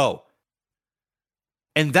 Just go.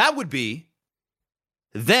 And that would be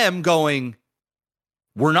them going,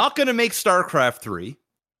 we're not going to make StarCraft 3.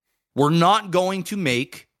 We're not going to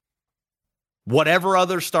make whatever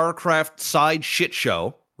other StarCraft side shit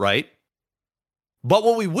show, right? But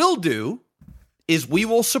what we will do is we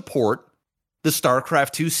will support the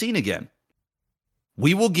StarCraft 2 scene again.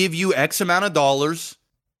 We will give you X amount of dollars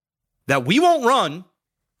that we won't run.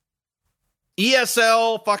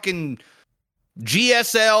 ESL, fucking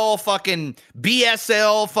GSL, fucking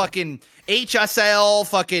BSL, fucking HSL,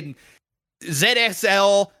 fucking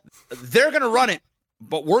ZSL. They're going to run it,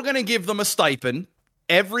 but we're going to give them a stipend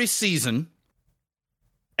every season,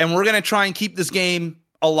 and we're going to try and keep this game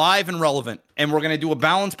alive and relevant, and we're going to do a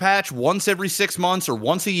balance patch once every 6 months or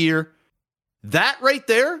once a year. That right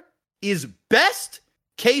there is best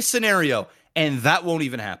case scenario, and that won't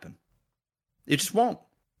even happen. It just won't.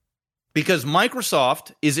 Because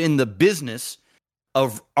Microsoft is in the business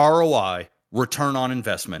of ROI, return on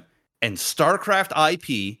investment, and StarCraft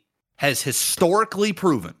IP has historically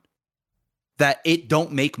proven that it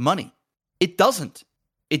don't make money. It doesn't.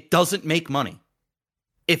 It doesn't make money.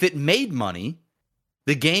 If it made money,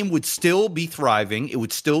 the game would still be thriving, it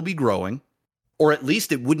would still be growing, or at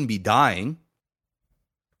least it wouldn't be dying.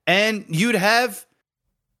 And you'd have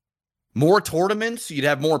more tournaments, you'd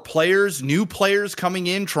have more players, new players coming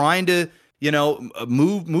in, trying to,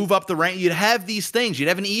 move up the rank. You'd have these things. You'd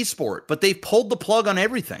have an esport, but they've pulled the plug on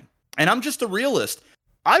everything. And I'm just a realist.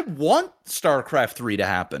 I want StarCraft 3 to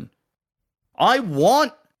happen. I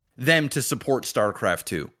want them to support StarCraft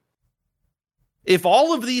 2. If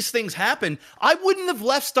all of these things happen, I wouldn't have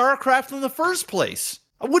left StarCraft in the first place.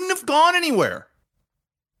 I wouldn't have gone anywhere.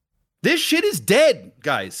 This shit is dead,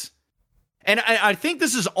 guys. And I think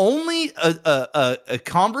this is only a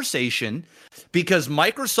conversation because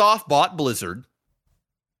Microsoft bought Blizzard.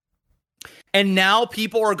 And now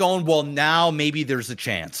people are going, well, now maybe there's a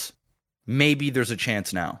chance. Maybe there's a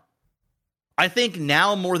chance now. I think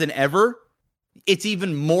now more than ever, it's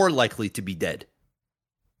even more likely to be dead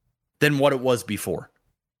than what it was before.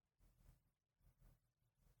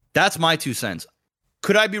 That's my 2 cents.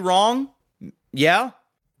 Could I be wrong? Yeah.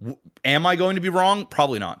 Am I going to be wrong?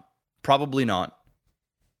 Probably not. Probably not.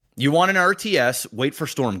 You want an RTS, wait for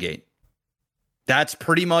Stormgate. That's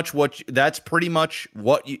pretty much what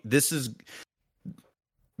this is.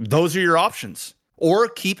 Those are your options. Or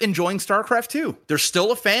keep enjoying StarCraft 2. There's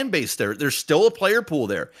still a fan base there. There's still a player pool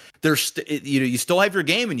there. You still have your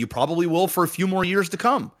game, and you probably will for a few more years to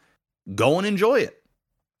come. Go and enjoy it.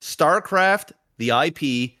 StarCraft, the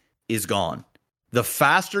IP, is gone. The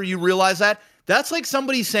faster you realize that, that's like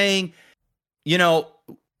somebody saying,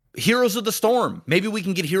 Heroes of the Storm. Maybe we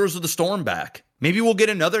can get Heroes of the Storm back. Maybe we'll get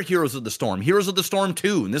another Heroes of the Storm. Heroes of the Storm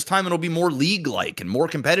 2. And this time it'll be more league-like and more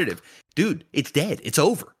competitive. Dude, it's dead. It's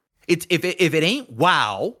over. If it ain't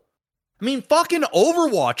WoW, I mean, fucking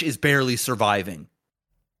Overwatch is barely surviving.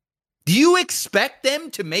 Do you expect them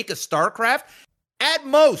to make a StarCraft? At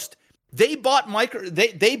most, they bought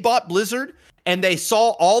Blizzard, and they saw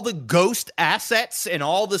all the ghost assets and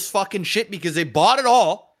all this fucking shit because they bought it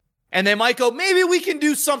all. And they might go, maybe we can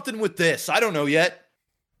do something with this. I don't know yet.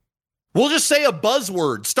 We'll just say a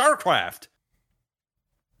buzzword, StarCraft,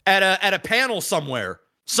 at a panel somewhere.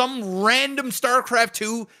 Some random StarCraft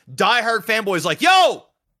 2 diehard fanboy's like, yo,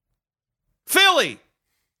 Philly,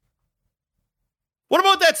 what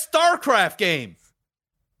about that StarCraft game?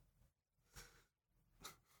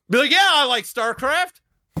 Be like, yeah, I like StarCraft.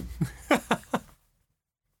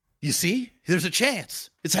 You see? There's a chance.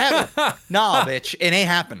 It's happening. Nah, bitch. It ain't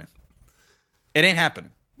happening. It ain't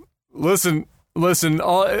happening. Listen.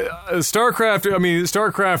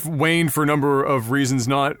 StarCraft waned for a number of reasons,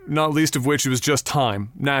 not least of which it was just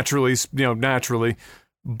time, naturally.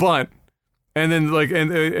 But and then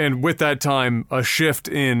and with that time, a shift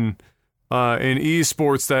in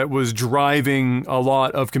esports that was driving a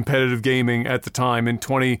lot of competitive gaming at the time in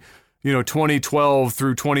 2012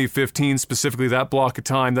 through 2015 specifically, that block of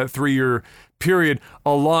time, that 3-year period,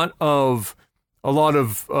 a lot of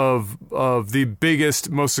the biggest,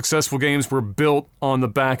 most successful games were built on the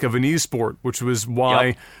back of an esport, which was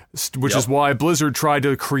why is why Blizzard tried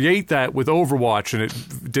to create that with Overwatch, and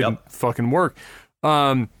it didn't fucking work.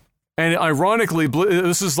 And ironically,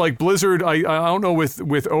 this is like Blizzard. I don't know with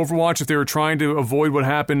Overwatch if they were trying to avoid what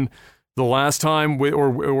happened the last time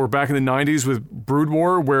or back in the 90s with Brood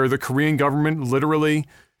War, where the Korean government literally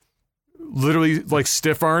literally like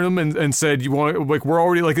stiff armed them and said, you want, like, we're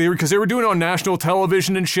already, like, because they were doing it on national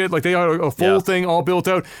television and shit. Like, they had a full thing all built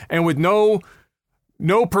out, and with no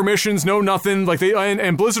permissions, no nothing. Like, they,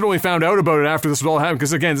 and Blizzard only found out about it after this was all happened,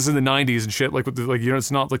 because again, this is in the 90s and shit. Like, with the, like, you know,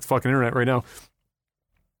 it's not like the fucking internet right now.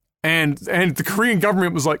 And the Korean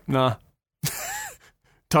government was like, nah.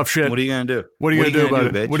 Tough shit. What are you going to do? What are you going to do about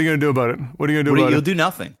it? Bitch? What are you going to do about it? What are you going to do about it? You'll do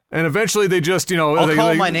nothing. And eventually they just, you know... I'll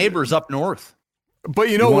call my neighbors up north. But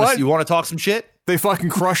you know what? You want to talk some shit? They fucking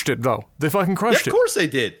crushed it, though. They fucking crushed it. Of course they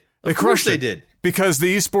did. They crushed it. They did. Because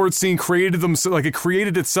the esports scene created them, like, it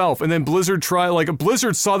created itself. And then Blizzard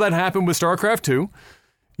Blizzard saw that happen with StarCraft 2.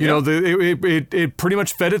 You know, it pretty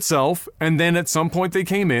much fed itself. And then at some point they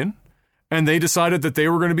came in and they decided that they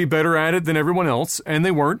were going to be better at it than everyone else. And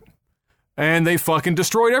they weren't. And they fucking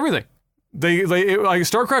destroyed everything. Like,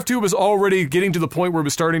 StarCraft 2 was already getting to the point where it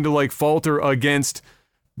was starting to, like, falter against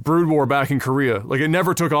Brood War back in Korea. Like, it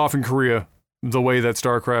never took off in Korea the way that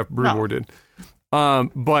StarCraft Brood War did.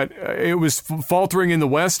 But it was faltering in the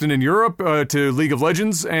West and in Europe to League of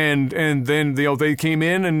Legends, and then they came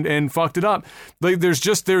in and fucked it up. Like,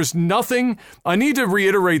 there's nothing. I need to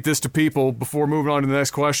reiterate this to people before moving on to the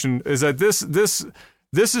next question, is that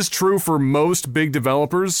this is true for most big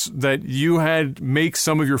developers, that you had make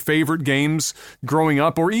some of your favorite games growing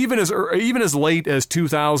up, or even as late as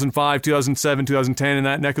 2005, 2007, 2010, in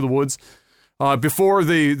that neck of the woods, before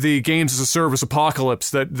the games as a service apocalypse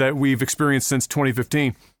that we've experienced since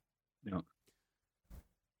 2015. Yeah.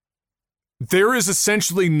 There is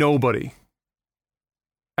essentially nobody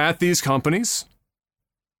at these companies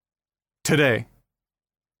today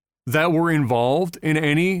that were involved in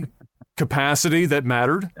any capacity that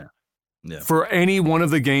mattered for any one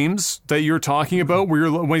of the games that you're talking about.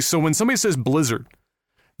 So when somebody says Blizzard,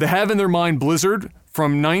 they have in their mind Blizzard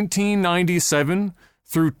from 1997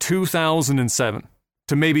 through 2007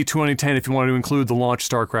 to maybe 2010 if you want to include the launch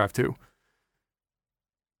StarCraft 2.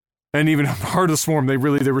 And even Heart of the Swarm, they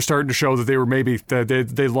were starting to show that they were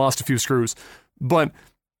they lost a few screws. But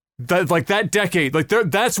that decade, like,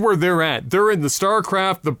 that's where they're at. They're in the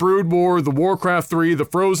StarCraft, the Brood War, the Warcraft 3, the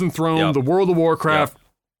Frozen Throne, the World of Warcraft.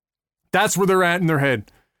 That's where they're at in their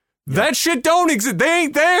head. That shit don't exist. They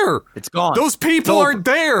ain't there. It's gone. Those people aren't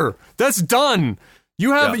there. That's done.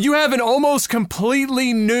 You have an almost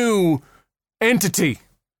completely new entity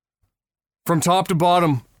from top to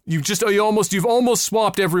bottom. You've almost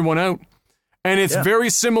swapped everyone out, and it's very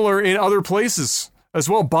similar in other places as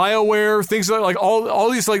well. BioWare, things like all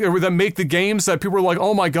these, like, that make the games that people are like,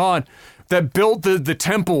 oh my god, that built the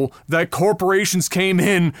temple that corporations came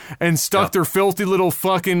in and stuck their filthy little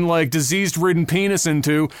fucking, like, disease-ridden penis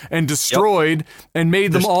into and destroyed and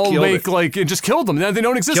made them all make, like, and just killed them. Now they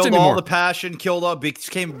don't exist anymore. Killed all the passion,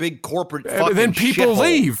 became a big corporate fucking and then people shithole.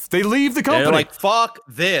 leave. They leave the company. They're like, fuck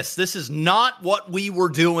this. This is not what we were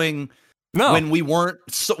doing when we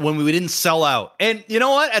didn't sell out. And you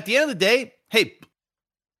know what? At the end of the day, hey,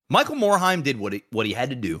 Michael Morhaime did what he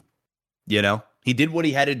had to do. You know? He did what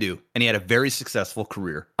he had to do, and he had a very successful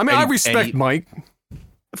career. I mean, I respect Mike.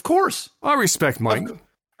 Of course. I respect Mike.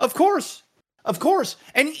 Of course. Of course.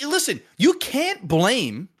 And listen, you can't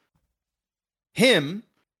blame him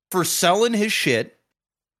for selling his shit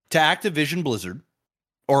to Activision Blizzard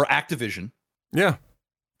or Activision. Yeah.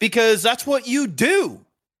 Because that's what you do.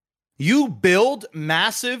 You build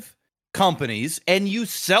massive companies and you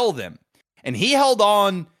sell them. And he held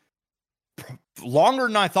on longer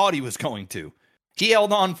than I thought he was going to. He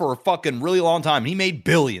held on for a fucking really long time. He made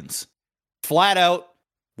billions. Flat out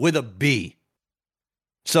with a B.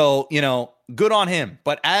 So, you know, good on him.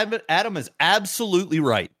 But Adam is absolutely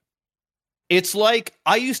right. It's like,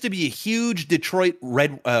 I used to be a huge Detroit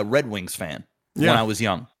Red Wings fan when I was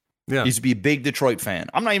young. Yeah. I used to be a big Detroit fan.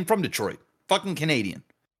 I'm not even from Detroit. Fucking Canadian.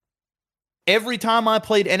 Every time I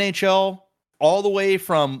played NHL, all the way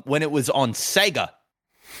from when it was on Sega,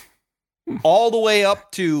 all the way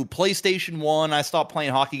up to PlayStation 1, I stopped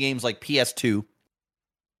playing hockey games like PS2.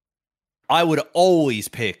 I would always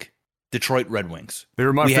pick Detroit Red Wings. They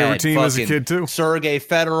were my favorite team as a kid, too. Sergei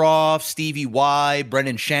Fedorov, Stevie Y,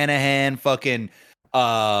 Brendan Shanahan, fucking...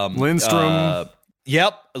 Lindstrom.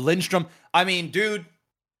 Lindstrom. I mean, dude,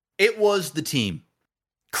 it was the team.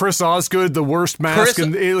 Chris Osgood, the worst mask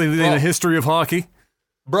in the history of hockey.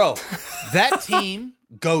 Bro, that team,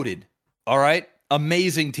 goated. All right?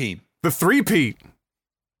 Amazing team. The three-peat.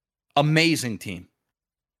 Amazing team.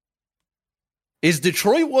 Is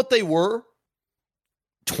Detroit what they were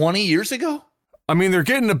 20 years ago? I mean, they're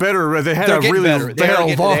getting better. They had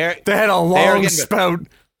a long spout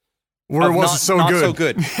where it wasn't so good. Not so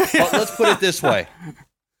good. But let's put it this way.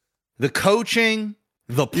 The coaching,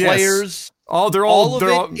 the players, Oh, they're all of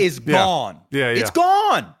all, it is gone. Yeah. It's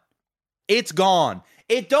gone. It's gone.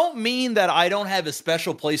 It don't mean that I don't have a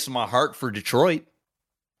special place in my heart for Detroit.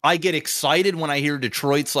 I get excited when I hear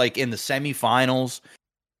Detroit's like in the semifinals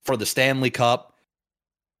for the Stanley Cup.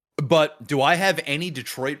 But do I have any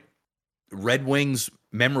Detroit Red Wings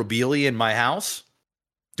memorabilia in my house?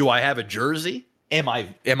 Do I have a jersey? Am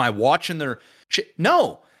I watching their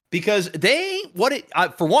no, because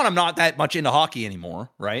for one, I'm not that much into hockey anymore,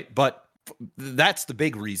 right? But that's the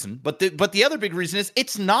big reason. But the other big reason is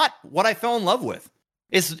it's not what I fell in love with.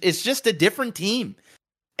 It's just a different team.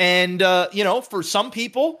 And for some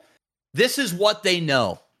people, this is what they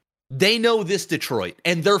know. They know this Detroit,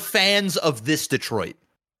 and they're fans of this Detroit.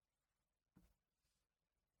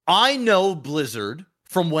 I know Blizzard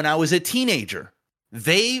from when I was a teenager.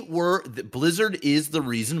 Blizzard is the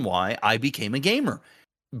reason why I became a gamer.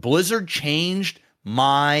 Blizzard changed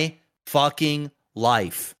my fucking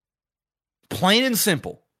life. Plain and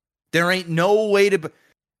simple. There ain't no way to...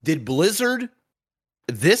 Did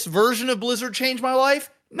this version of Blizzard change my life?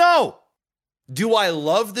 No. Do I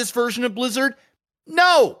love this version of Blizzard?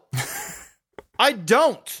 No. I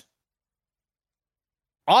don't.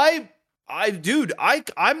 I'm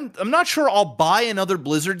not sure I'll buy another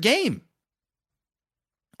Blizzard game.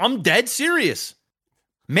 I'm dead serious.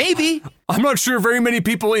 Maybe. I'm not sure very many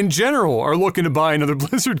people in general are looking to buy another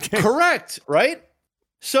Blizzard game. Correct, right?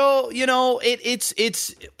 So,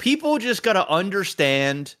 it's people just got to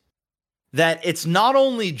understand that it's not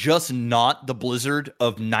only just not the Blizzard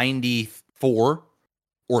of 94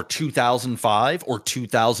 or 2005 or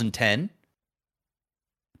 2010,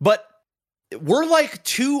 but we're like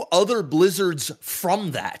two other Blizzards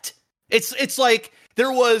from that. It's like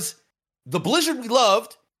there was the Blizzard we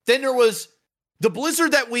loved, then there was the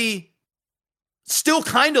Blizzard that we still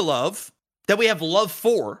kind of love, that we have love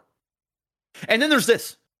for, and then there's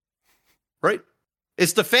this, right?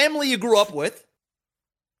 It's the family you grew up with,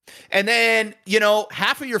 and then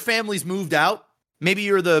half of your family's moved out. Maybe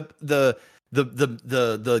you're the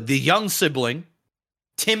young sibling,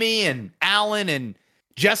 Timmy and Alan and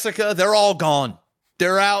Jessica. They're all gone.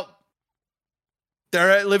 They're out.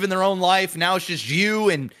 They're living their own life. Now it's just you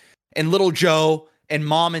and little Joe and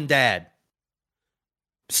mom and dad.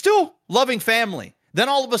 Still loving family. Then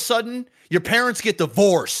all of a sudden, your parents get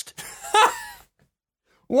divorced.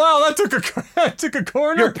 Wow, that took a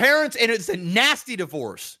corner. Your parents, and it's a nasty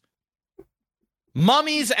divorce.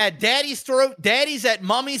 Mummy's at daddy's throat. Daddy's at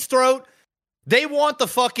mummy's throat. They want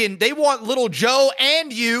little Joe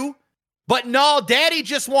and you. But no, daddy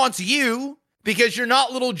just wants you because you're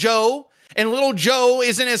not little Joe. And little Joe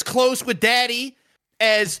isn't as close with daddy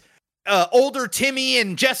as older Timmy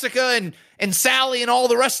and Jessica and Sally and all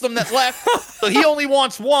the rest of them that left. So he only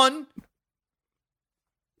wants one.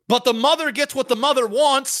 But the mother gets what the mother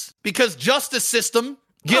wants because justice system.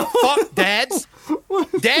 Give fuck dads.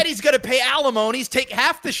 Daddy's got to pay alimonies, take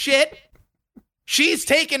half the shit. She's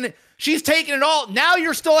taking it all. Now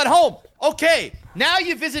you're still at home. Okay, now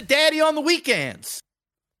you visit daddy on the weekends.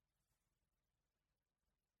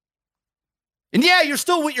 And yeah, you're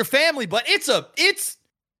still with your family, but it's not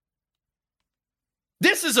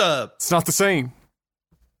the same.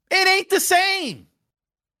 It ain't the same.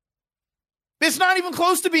 It's not even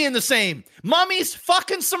close to being the same. Mommy's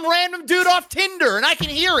fucking some random dude off Tinder, and I can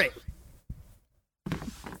hear it.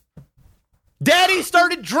 Daddy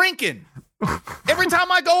started drinking. Every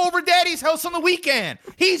time I go over Daddy's house on the weekend,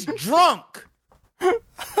 he's drunk.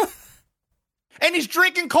 And he's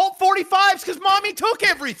drinking Colt 45s because Mommy took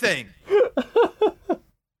everything.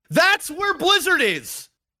 That's where Blizzard is.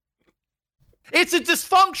 It's a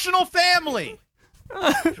dysfunctional family.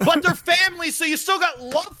 But they're family, so you still got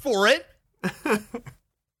love for it.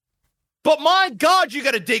 But my God, you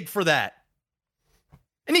got to dig for that.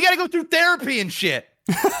 And you got to go through therapy and shit.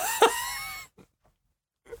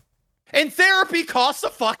 And therapy costs a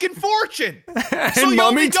fucking fortune. And so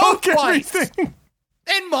Mommy took everything.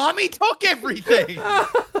 And Mommy took everything.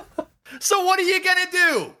 So what are you going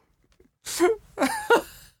to do?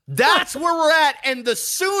 That's where we're at. And the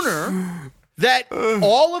sooner that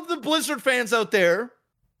all of the Blizzard fans out there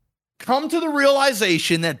come to the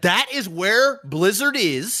realization that that is where Blizzard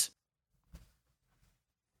is,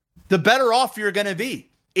 the better off you're going to be.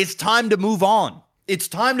 It's time to move on. It's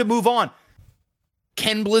time to move on.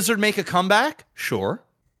 Can Blizzard make a comeback? Sure.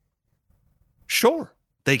 Sure,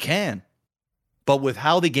 they can. But with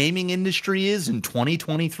how the gaming industry is in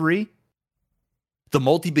 2023, the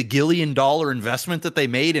multi-bagillion dollar investment that they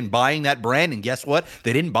made in buying that brand, and guess what?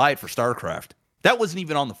 They didn't buy it for StarCraft. That wasn't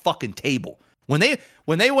even on the fucking table. When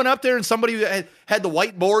they went up there and somebody had the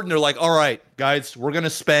whiteboard and they're like, all right, guys, we're going to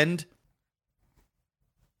spend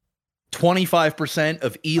 25%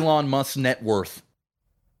 of Elon Musk's net worth.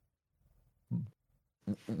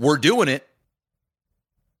 We're doing it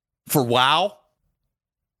for WoW.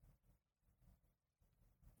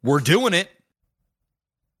 We're doing it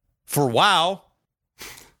for WoW.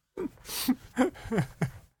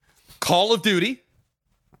 Call of Duty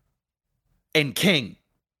and King.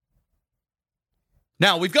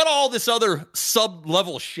 Now, we've got all this other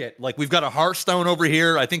sub-level shit. Like, we've got a Hearthstone over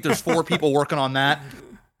here. I think there's 4 people working on that.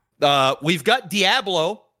 We've got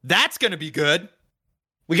Diablo. That's going to be good.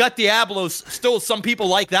 We got Diablo. Still, some people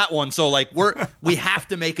like that one. So, like, we have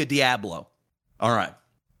to make a Diablo. All right.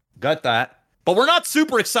 Got that. But we're not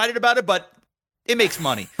super excited about it, but it makes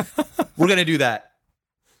money. We're going to do that.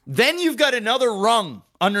 Then you've got another rung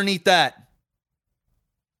underneath that.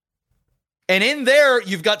 And in there,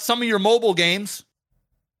 you've got some of your mobile games.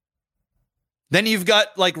 Then you've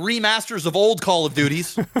got, like, remasters of old Call of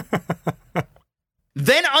Duties.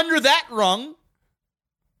 Then under that rung,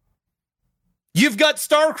 you've got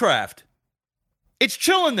StarCraft. It's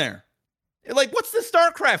chilling there. Like, what's the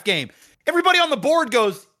StarCraft game? Everybody on the board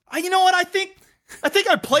goes, oh, you know what? I think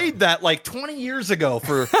I played that like 20 years ago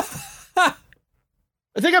for...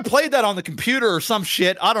 I think I played that on the computer or some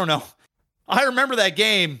shit. I don't know. I remember that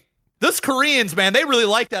game. Those Koreans, man, they really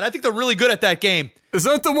like that. I think they're really good at that game. Is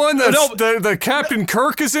that the one that Captain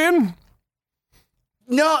Kirk is in?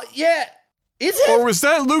 No, yeah. Is it? Or was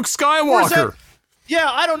that Luke Skywalker? Yeah,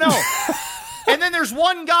 I don't know. And then there's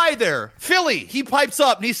one guy there, Philly. He pipes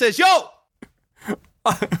up and he says, yo,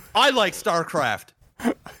 I like StarCraft,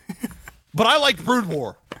 but I like Brood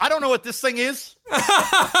War. I don't know what this thing is.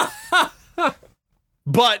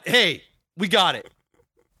 But, hey, we got it.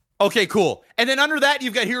 Okay, cool. And then under that,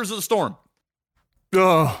 you've got Heroes of the Storm.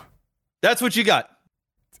 Oh. That's what you got.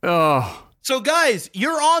 Oh. So, guys,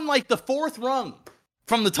 you're on, like, the 4th rung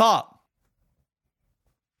from the top.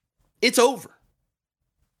 It's over.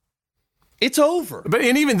 It's over. But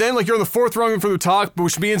and even then, like, you're on the 4th rung from the top,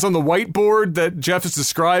 which means on the whiteboard that Jeff is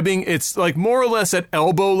describing, it's like more or less at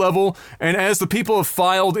elbow level. And as the people have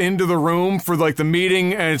filed into the room for like the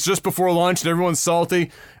meeting, and it's just before lunch, and everyone's salty,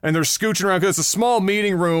 and they're scooching around because it's a small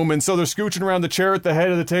meeting room, and so they're scooching around the chair at the head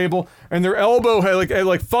of the table, and their elbow,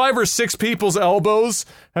 like 5 or 6 people's elbows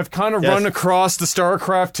have kind of run across the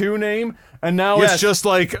StarCraft 2 name. And now it's just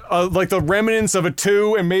like the remnants of a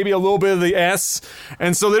 2 and maybe a little bit of the S,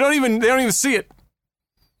 and so they don't even see it.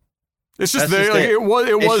 It's just there. Like,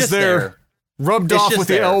 it was there, rubbed off with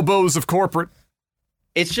the elbows of corporate.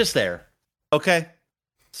 It's just there. Okay,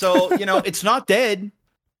 so it's not dead.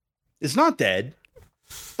 It's not dead,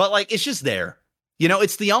 but like it's just there.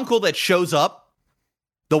 It's the uncle that shows up,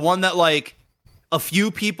 the one that like a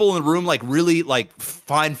few people in the room like really like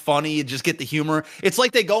find funny and just get the humor. It's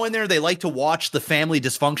like they go in there, they like to watch the family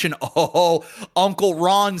dysfunction. Oh, Uncle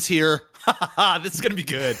Ron's here. This is going to be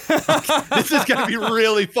good. This is going to be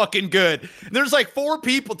really fucking good. And there's like 3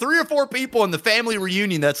 or 4 people in the family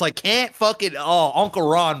reunion that's like, can't fucking, Uncle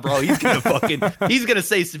Ron, bro. He's going to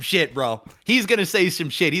say some shit, bro. He's going to say some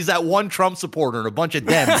shit. He's that one Trump supporter and a bunch of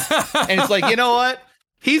Dems. And it's like, you know what?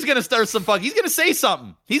 He's going to start some he's going to say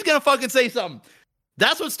something. He's going to fucking say something.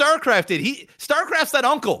 That's what StarCraft did. StarCraft's that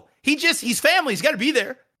uncle. He's family. He's got to be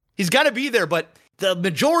there. He's got to be there. But the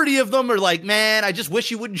majority of them are like, man, I just wish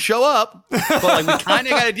you wouldn't show up. But like, we kind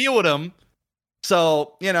of got to deal with him.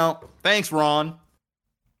 So, thanks, Ron.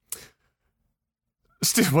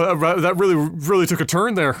 Steve, that really took a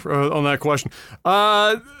turn there on that question.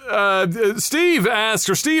 Steve asks,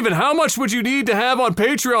 or Steven, how much would you need to have on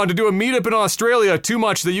Patreon to do a meetup in Australia? Too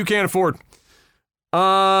much that you can't afford.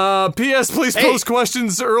 P.S. Please post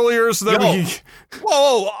questions earlier so that we...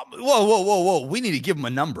 Whoa. We need to give him a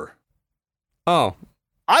number. Oh.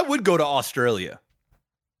 I would go to Australia.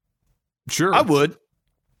 Sure. I would.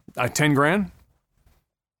 10 grand?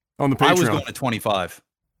 On the Patreon. I was going to 25.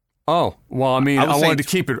 Oh, well, I mean, I wanted to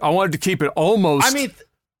keep it almost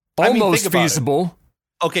almost feasible.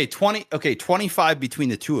 Okay, 25 between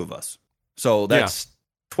the two of us. So that's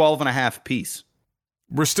 12 and a half piece.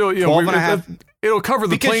 We're still, and a half. It'll cover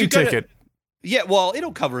the plane ticket. Yeah, well,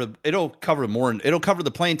 it'll cover more. It'll cover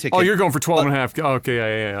the plane ticket. Oh, you're going for 12 and a half.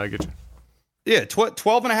 Okay, yeah, I get you. Yeah,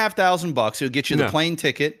 $12,500. It'll get you the plane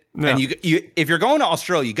ticket. And you if you're going to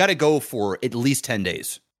Australia, you got to go for at least 10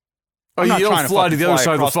 days. Oh, you don't fly to the other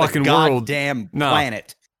side of the fucking world. Goddamn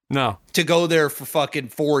planet. No. To go there for fucking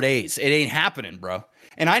 4 days. It ain't happening, bro.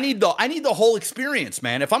 And I need the whole experience,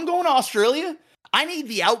 man. If I'm going to Australia, I need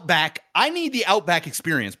the outback. I need the outback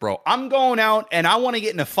experience, bro. I'm going out and I want to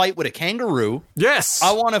get in a fight with a kangaroo. Yes.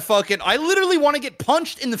 I literally want to get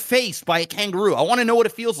punched in the face by a kangaroo. I want to know what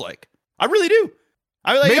it feels like. I really do.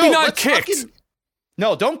 Maybe not kicked.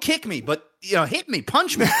 No, don't kick me, but hit me,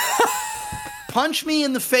 punch me. Punch me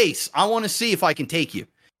in the face. I want to see if I can take you.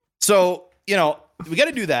 So, we got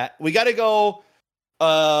to do that. We got to go.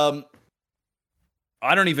 I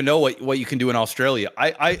don't even know what you can do in Australia.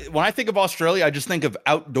 When I think of Australia, I just think of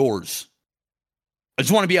outdoors. I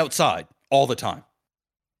just want to be outside all the time.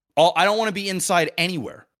 I don't want to be inside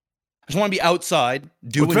anywhere. I just want to be outside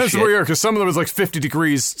doing shit. Depends where you are, because some of them is like 50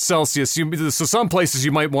 degrees Celsius. So some places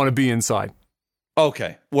you might want to be inside.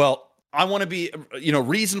 Okay, well, I want to be,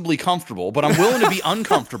 reasonably comfortable, but I'm willing to be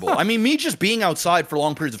uncomfortable. I mean, me just being outside for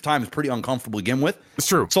long periods of time is pretty uncomfortable to begin with. It's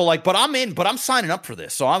true. So but I'm signing up for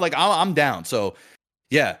this. So I'm down. So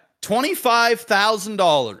yeah,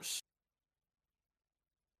 $25,000.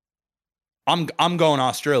 I'm going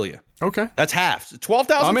Australia. Okay, that's half.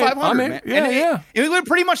 12,500. Yeah. It would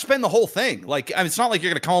pretty much spend the whole thing. It's not like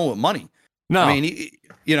you're going to come home with money. No, I mean,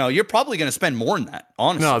 you're probably going to spend more than that.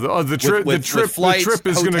 Honestly, no. The trip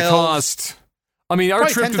is going to cost. I mean, our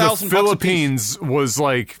trip to the Philippines was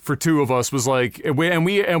like, for two of us, was like, and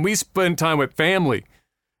we spent time with family,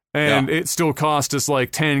 and it still cost us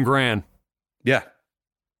like $10,000. Yeah.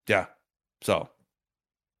 So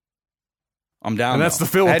I'm down. And that's the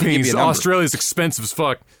Philippines. Australia's expensive as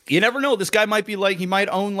fuck. You never know. This guy might be like, he might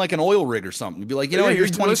own like an oil rig or something. He'd be like,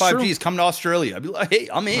 here's 25 G's, come to Australia. I'd be like, hey,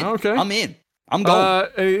 I'm in. Okay. I'm in. I'm going.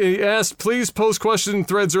 He asked, please post question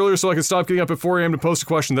threads earlier so I can stop getting up at 4 a.m. to post a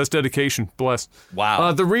question. That's dedication. Bless.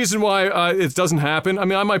 Wow. The reason why it doesn't happen, I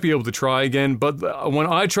mean, I might be able to try again, but when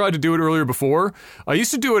I tried to do it earlier before, I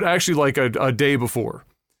used to do it actually like a day before.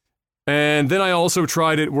 And then I also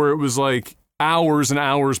tried it where it was like hours and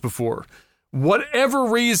hours before. Whatever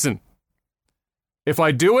reason, if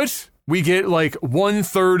I do it, we get like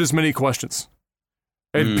 1/3 as many questions.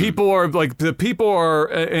 And people are,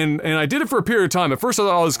 and I did it for a period of time. At first I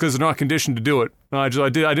thought it was because they're not conditioned to do it. I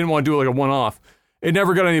didn't want to do it like a one-off. It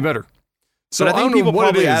never got any better. So but I think people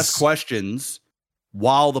probably ask questions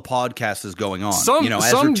while the podcast is going on. As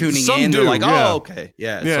they're tuning in, they're like, oh, okay.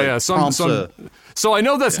 Yeah. So I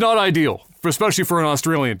know that's not ideal, especially for an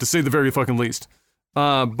Australian, to say the very fucking least.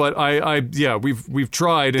 But we've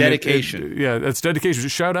tried. Dedication. That's dedication.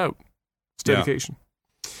 Just shout out. It's dedication.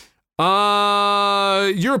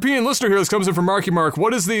 European listener here. This comes in from Marky Mark.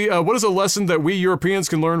 What is a lesson that we Europeans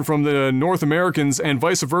can learn from the North Americans and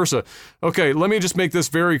vice versa? Okay, let me just make this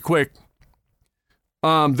very quick.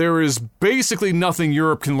 There is basically nothing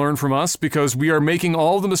Europe can learn from us because we are making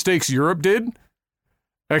all the mistakes Europe did,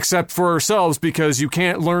 except for ourselves, because you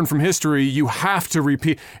can't learn from history. You have to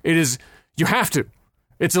repeat. You have to.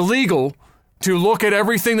 It's illegal to look at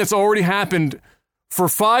everything that's already happened for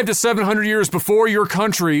 500 to 700 years before your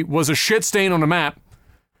country was a shit stain on a map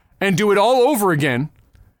and do it all over again,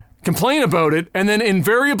 complain about it, and then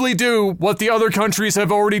invariably do what the other countries have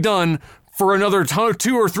already done for another 200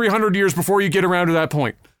 or 300 years before you get around to that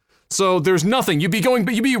point. So there's nothing. You'd be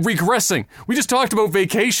regressing. We just talked about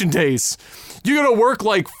vacation days. You gotta work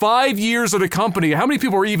like 5 years at a company. How many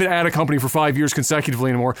people are even at a company for 5 years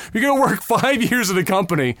consecutively anymore? You're gonna work 5 years at a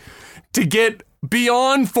company to get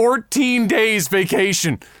beyond 14 days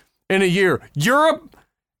vacation in a year. Europe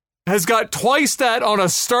has got twice that on a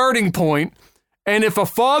starting point, and if a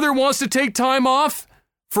father wants to take time off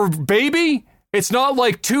for baby, it's not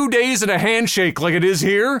like 2 days and a handshake like it is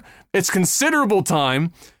here. It's considerable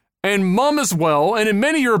time, and mom as well, and in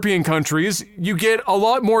many European countries, you get a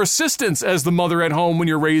lot more assistance as the mother at home when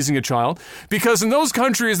you're raising a child, because in those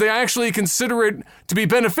countries, they actually consider it to be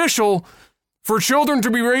beneficial for children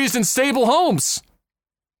to be raised in stable homes.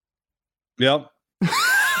 Yep.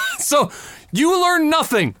 So you learn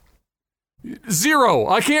nothing. Zero.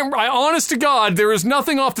 Honest to God, there is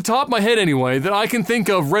nothing off the top of my head anyway that I can think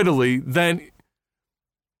of readily that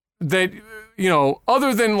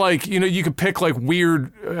other than you could pick like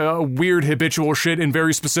weird habitual shit in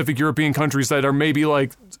very specific European countries that are maybe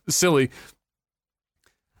like silly.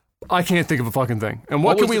 I can't think of a fucking thing. And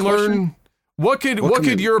what could we learn? What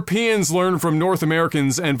could Europeans learn from North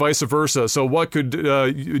Americans and vice versa? So what could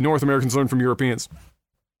North Americans learn from Europeans?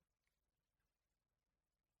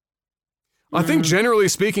 I think generally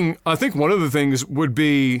speaking, one of the things would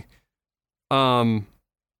be, while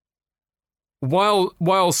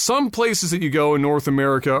some places that you go in North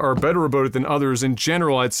America are better about it than others, in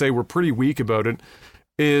general, I'd say we're pretty weak about it,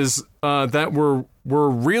 is that we're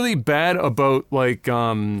really bad about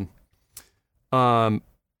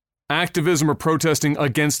activism or protesting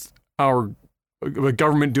against our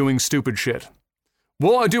government doing stupid shit.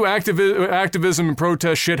 We'll do activism and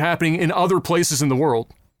protest shit happening in other places in the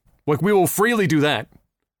world. Like, we will freely do that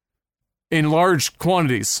in large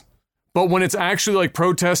quantities. But when it's actually like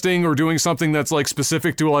protesting or doing something that's like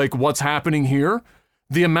specific to like what's happening here,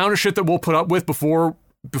 the amount of shit that we'll put up with before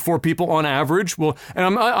people on average will,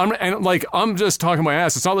 and I'm just talking my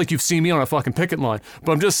ass. It's not like you've seen me on a fucking picket line,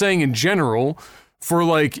 but I'm just saying in general, for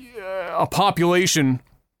like a population,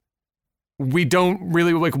 we don't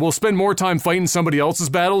really, like, we'll spend more time fighting somebody else's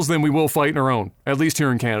battles than we will fighting our own, at least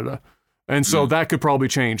here in Canada. And so that could probably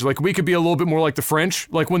change. Like, we could be a little bit more like the French.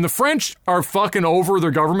 Like, when the French are fucking over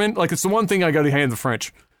their government, like, it's the one thing I gotta hand the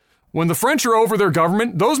French. When the French are over their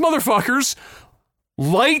government, those motherfuckers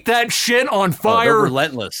light that shit on fire. They're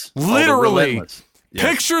relentless. Literally. They're relentless. Yes.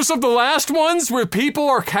 Pictures of the last ones where people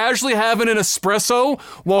are casually having an espresso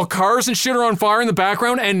while cars and shit are on fire in the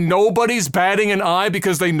background and nobody's batting an eye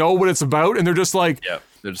because they know what it's about and they're just like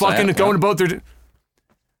fucking going about their...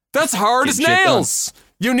 That's hard as nails.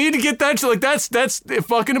 You need to get that shit. Like, that's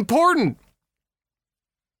fucking important.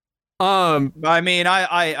 I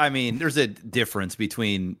mean, there's a difference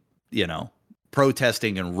between,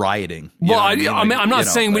 protesting and rioting. Well, I'm not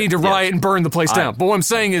saying we need to riot and burn the place down. But what I'm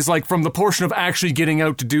saying is, like, from the portion of actually getting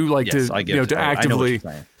out to do, like, to actively,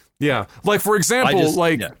 like, for example,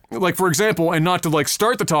 like for example, and not to like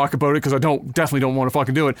start the talk about it because I definitely don't want to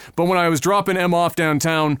fucking do it. But when I was dropping Em off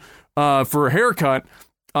downtown for a haircut,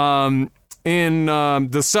 in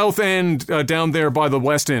the south end down there by the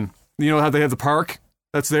West End, you know how they have the park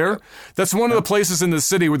that's there? That's one of the places in the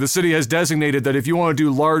city where the city has designated that if you want to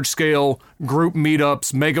do large-scale group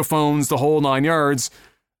meetups, megaphones, the whole 9 yards,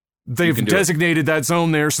 they've designated that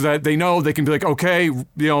zone there so that they know they can be like, okay,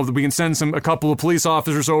 we can send a couple of police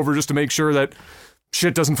officers over just to make sure that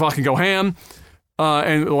shit doesn't fucking go ham,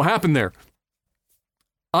 and it'll happen there.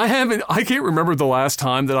 I can't remember the last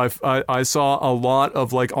time that I saw a lot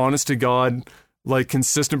of, like, honest to God, like,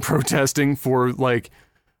 consistent protesting for, like,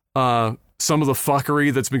 some of the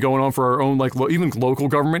fuckery that's been going on for our own, like, even local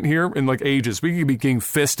government here in, like, ages. We could be getting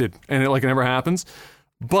fisted and it never happens.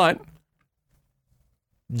 But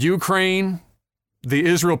Ukraine, the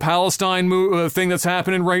Israel-Palestine thing that's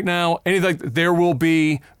happening right now, there will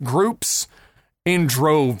be groups in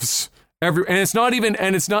droves.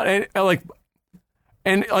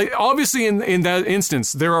 And obviously in that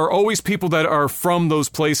instance, there are always people that are from those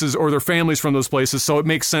places or their families from those places, so it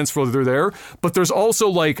makes sense for they're there. But there's also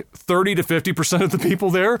like 30 to 50% of the people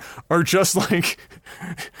there are just like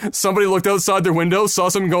somebody looked outside their window, saw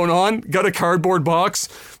something going on, got a cardboard box,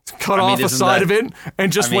 cut off a side of it,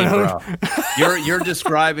 and just went out. You're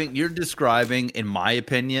describing, in my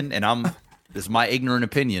opinion, and this is my ignorant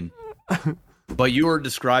opinion, but you are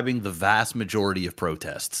describing the vast majority of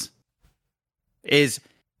protests.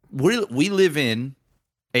 We live in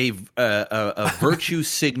a virtue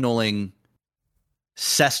signaling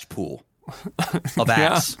cesspool of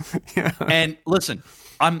ass. Yeah. And listen,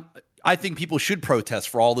 I think people should protest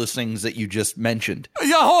for all those things that you just mentioned.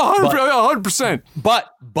 Yeah, 100%.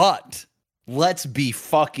 But let's be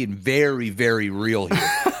fucking very, very real here.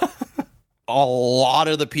 A lot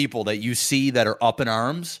of the people that you see that are up in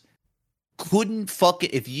arms couldn't fuck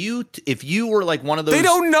it. If you were like one of those, they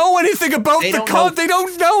don't know anything about the code. They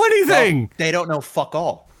don't know anything. No, they don't know fuck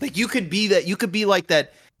all. Like you could be like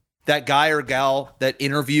that guy or gal that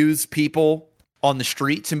interviews people on the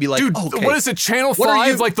streets and be like, dude, okay, what is it? Channel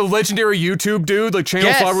 5, like the legendary YouTube dude, like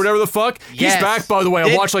Channel 5, whatever the fuck. He's back, by the way.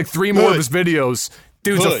 I watched like 3 more of his videos.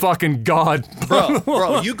 Dude's a fucking god,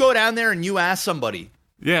 bro. You go down there and you ask somebody.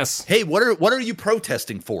 Yes. Hey, what are you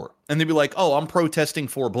protesting for? And they'd be like, "Oh, I'm protesting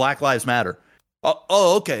for Black Lives Matter."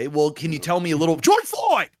 Oh, okay. Well, can you tell me a little? George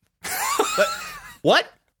Floyd. What?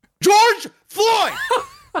 George Floyd.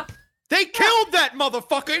 They killed that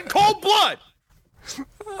motherfucker in cold blood.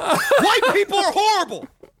 White people are horrible.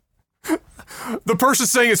 The person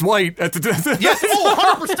saying it's white at the yes,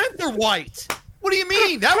 100% they're white. What do you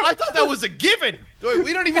mean? I thought that was a given.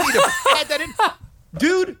 We don't even need to add that in,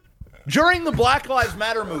 dude. During the Black Lives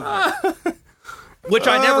Matter movement, which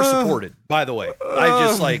I never supported, by the way. I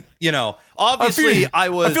just obviously I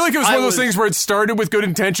feel like it was one of those things where it started with good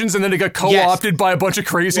intentions and then it got co-opted by a bunch of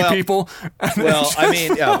crazy people. I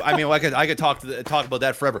could talk about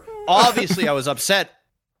that forever. Obviously, I was upset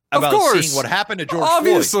about seeing what happened to George Floyd.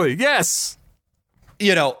 Obviously, yes.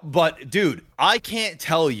 But dude, I can't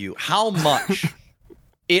tell you how much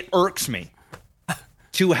it irks me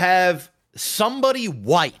to have somebody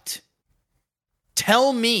white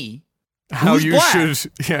tell me how you black,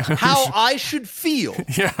 should, how I should feel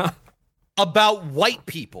about white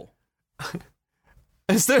people.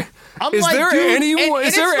 Is there anyone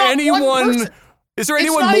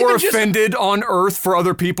more offended on earth for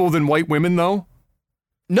other people than white women though?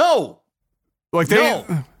 No. Like dude.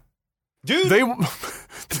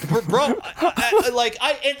 Bro,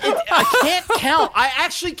 I can't count. I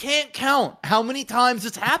actually can't count how many times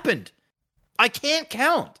it's happened. I can't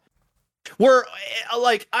count. Where,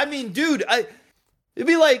 like, I mean, dude, it'd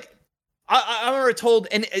be like, I remember told,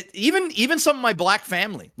 and even some of my black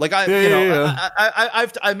family, like I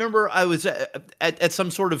remember I was at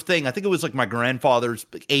some sort of thing. I think it was like my grandfather's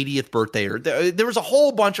 80th birthday, or there was a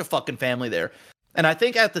whole bunch of fucking family there. And I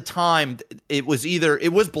think at the time it was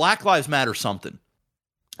Black Lives Matter something.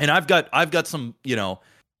 And I've got some,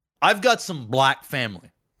 I've got some black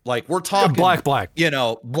family. Like we're talking black, black.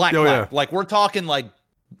 Yeah. Like we're talking like,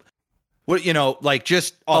 what, like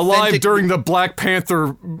just alive during the Black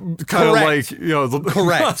Panther kind of like,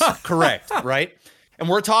 correct, right? And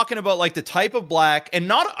we're talking about like the type of black,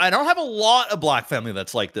 and I don't have a lot of black family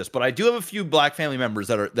that's like this, but I do have a few black family members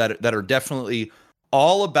that are definitely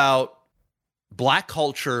all about black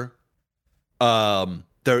culture.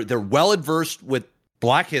 They're well adversed with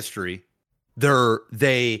black history. They're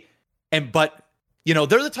the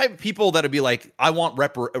type of people that'd be like, I want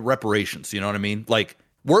reparations. You know what I mean? Like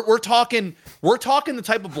we're talking the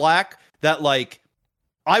type of black that like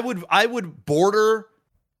I would border.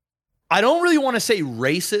 I don't really want to say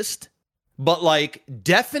racist, but like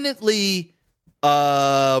definitely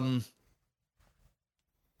racist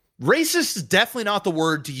is definitely not the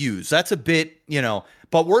word to use. That's a bit,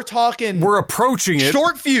 but we're approaching it.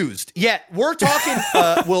 Short fused. Yeah, we're talking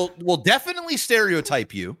we'll definitely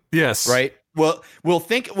stereotype you. Yes. Right?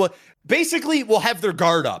 Basically we'll have their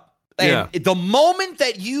guard up. And the moment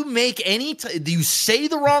that you make you say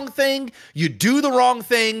the wrong thing, you do the wrong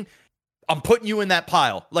thing, I'm putting you in that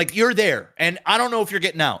pile. Like you're there, and I don't know if you're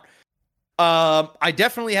getting out. I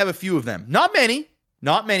definitely have a few of them. Not many,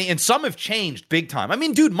 and some have changed big time. I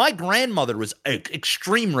mean, dude, my grandmother was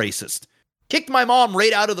extreme racist. Kicked my mom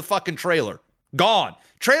right out of the fucking trailer. Gone.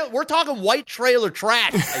 We're talking white trailer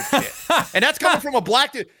trash type shit. And that's coming from a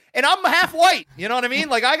black dude. And I'm half white. You know what I mean?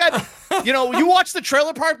 Like I got, you watch the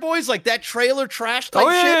Trailer Park Boys, like that trailer trash type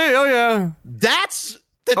shit. Oh yeah. That's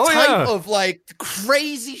the type of like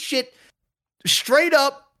crazy shit. Straight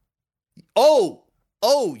up. Oh,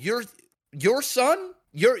 your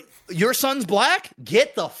son's black?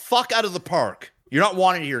 Get the fuck out of the park. You're not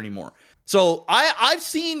wanted here anymore. So I've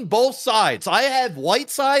seen both sides. I have white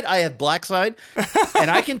side, I have black side,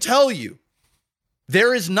 and I can tell you,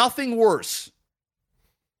 there is nothing worse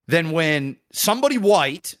than when somebody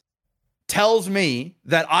white tells me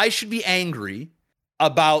that I should be angry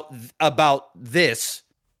about this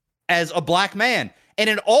as a black man. And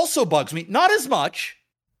it also bugs me, not as much,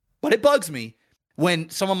 but it bugs me when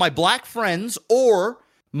some of my black friends or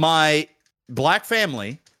my black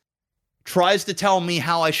family tries to tell me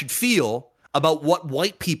how I should feel about what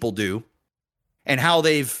white people do and how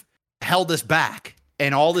they've held us back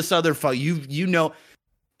and all this other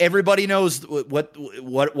everybody knows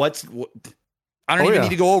what's I don't even need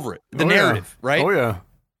to go over it. The narrative, right? Oh yeah.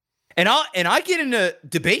 And I get into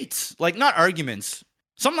debates, like not arguments.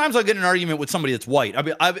 Sometimes I'll get in an argument with somebody that's white.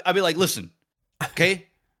 I'll be like, listen, okay,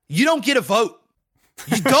 you don't get a vote.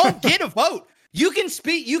 You don't get a vote. You can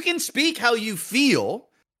speak how you feel.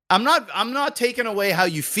 I'm not taking away how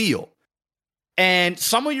you feel. And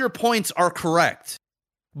some of your points are correct.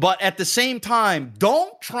 But at the same time,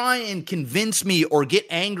 don't try and convince me or get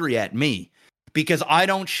angry at me because I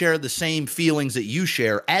don't share the same feelings that you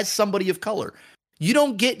share as somebody of color. You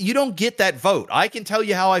don't get that vote. I can tell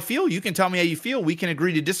you how I feel. You can tell me how you feel. We can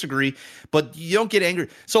agree to disagree, but you don't get angry.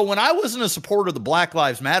 So when I wasn't a supporter of the Black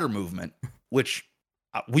Lives Matter movement, which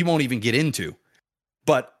we won't even get into,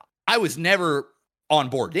 but I was never on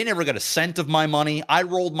board. They never got a cent of my money. I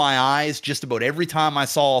rolled my eyes just about every time I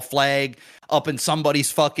saw a flag up in somebody's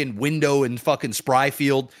fucking window in fucking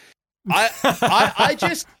Spryfield. I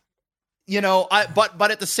just,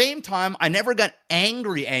 but at the same time, I never got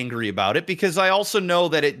angry about it because I also know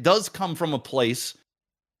that it does come from a place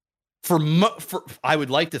for I would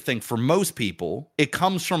like to think for most people, it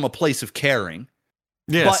comes from a place of caring.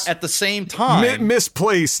 Yes. But at the same time,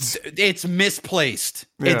 misplaced. It's misplaced.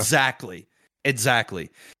 Yeah.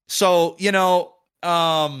 Exactly. So, I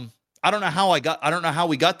don't know how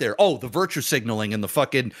we got there. Oh, the virtue signaling and the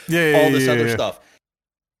fucking all this other stuff.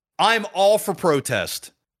 I'm all for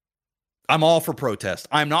protest. I'm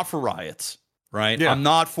not for riots, right? Yeah. I'm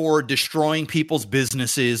not for destroying people's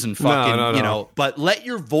businesses and fucking, no. But let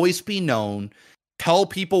your voice be known. Tell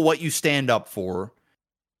people what you stand up for.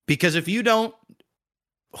 Because if you don't,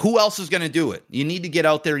 who else is going to do it? You need to get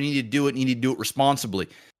out there, you need to do it, and you need to do it responsibly.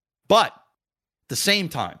 But at the same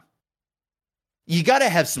time, you got to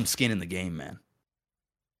have some skin in the game, man.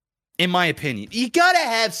 In my opinion, you got to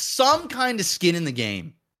have some kind of skin in the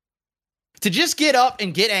game to just get up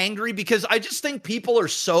and get angry, because I just think people are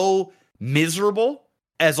so miserable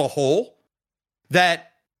as a whole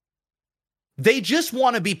that They just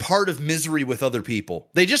want to be part of misery with other people.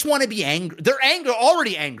 They just want to be angry. They're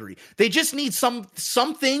already angry. They just need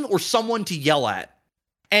something or someone to yell at.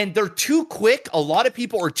 And they're too quick. A lot of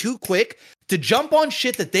people are too quick to jump on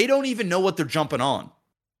shit that they don't even know what they're jumping on.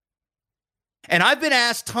 And I've been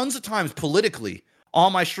asked tons of times politically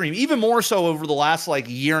on my stream, even more so over the last like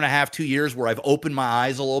year and a half, 2 years, where I've opened my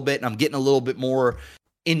eyes a little bit and I'm getting a little bit more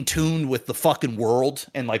in tune with the fucking world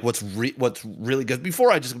and like what's really good.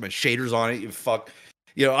 Before I just put my shaders on it,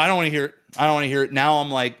 I don't want to hear it. I don't want to hear it. Now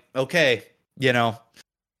I'm like, okay,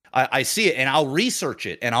 I see it and I'll research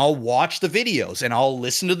it and I'll watch the videos and I'll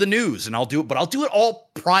listen to the news and I'll do it, but I'll do it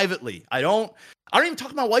all privately. I don't even talk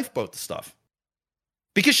to my wife about the stuff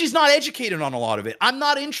because she's not educated on a lot of it. I'm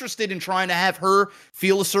not interested in trying to have her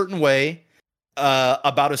feel a certain way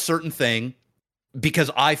about a certain thing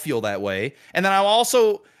because I feel that way. And then I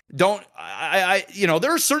also don't,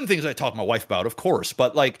 there are certain things I talk to my wife about, of course,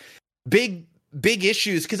 but like big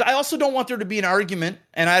issues, because I also don't want there to be an argument,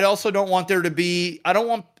 and I also don't want there to be, I don't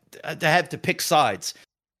want to have to pick sides.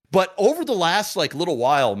 But over the last like little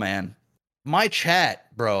while, man, my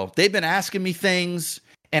chat, bro, they've been asking me things,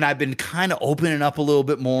 and I've been kind of opening up a little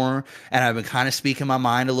bit more, and I've been kind of speaking my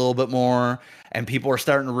mind a little bit more, and people are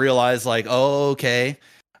starting to realize like, oh, okay.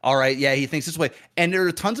 All right, yeah, he thinks this way. And there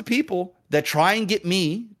are tons of people that try and get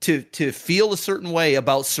me to feel a certain way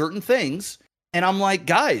about certain things. And I'm like,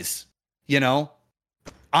 guys,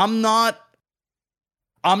 I'm not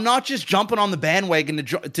just jumping on the bandwagon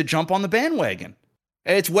to jump on the bandwagon.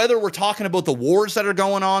 It's whether we're talking about the wars that are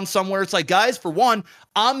going on somewhere. It's like, guys, for one,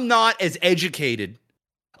 I'm not as educated.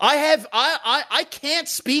 I can't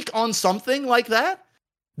speak on something like that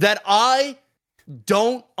I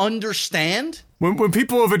don't understand. When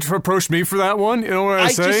people have approached me for that one, you know what I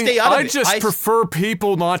say? Just stay out of I just prefer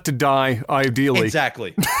people not to die, ideally.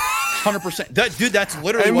 Exactly. 100%. Dude, that's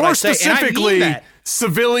literally and what I say. And more specifically,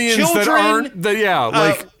 civilians children, that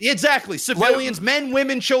aren't, exactly. Civilians, men,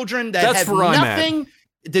 women, children that have where nothing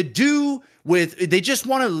to do with, they just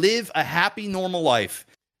want to live a happy, normal life.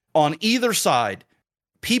 On either side,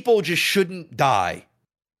 people just shouldn't die.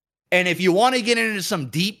 And if you want to get into some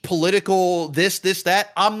deep political this,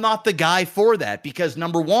 that, I'm not the guy for that, because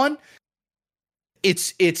number one,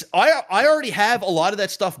 I already have a lot of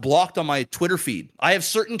that stuff blocked on my Twitter feed. I have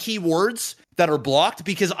certain keywords that are blocked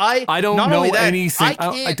because I don't know anything.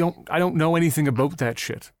 I don't know anything about that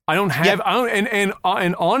shit. I don't have, and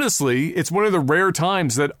honestly, it's one of the rare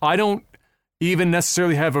times that I don't even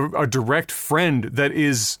necessarily have a direct friend that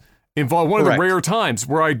is involved. One of the rare times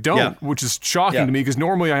where I don't, which is shocking to me, because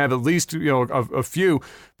normally I have at least a few,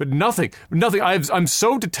 but nothing. I'm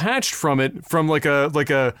so detached from it, from like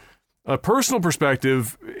a personal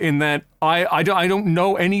perspective, in that I don't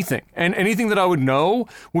know anything, and anything that I would know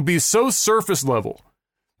would be so surface level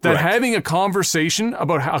that having a conversation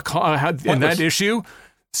about how and that issue.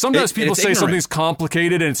 Sometimes people say something's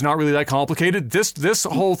complicated and it's not really that complicated. This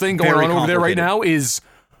whole thing going on over there right now is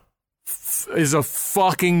a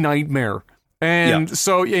fucking nightmare. And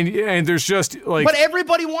so, and there's just like... But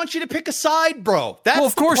everybody wants you to pick a side, bro. That's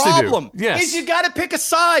of course the problem. They do. Yes. Is you got to pick a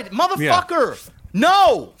side. Motherfucker. Yeah.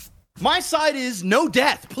 No. My side is no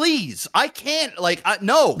death, please. I can't,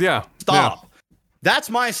 no. Yeah. Stop. Yeah. That's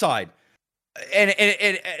my side. And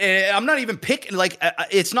I'm not even picking,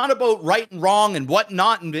 it's not about right and wrong and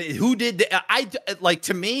whatnot and who did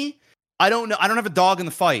to me, I don't know. I don't have a dog in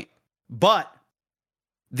the fight, but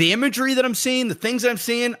the imagery that I'm seeing, the things that I'm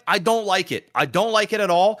seeing, I don't like it. I don't like it at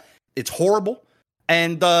all. It's horrible.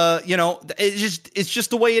 And, it's just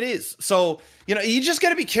the way it is. So, you just got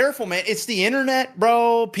to be careful, man. It's the internet,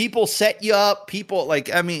 bro. People set you up. People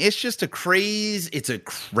it's just it's a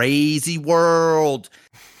crazy world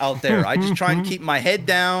out there. I just try and keep my head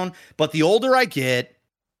down. But the older I get,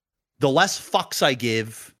 the less fucks I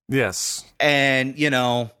give. Yes. And,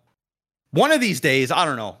 one of these days, I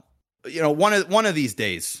don't know. One of these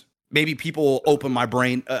days, maybe people will open my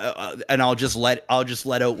brain and I'll just let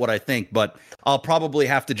out what I think. But I'll probably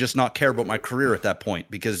have to just not care about my career at that point,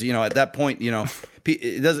 because at that point,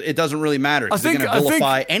 it doesn't really matter. They're going to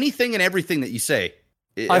vilify anything and everything that you say.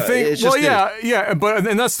 I think.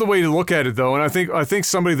 And that's the way to look at it, though. And I think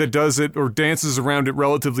somebody that does it or dances around it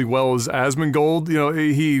relatively well is Asmongold.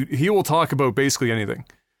 He will talk about basically anything,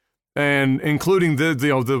 and including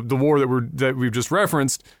the war that we've just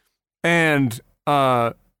referenced. And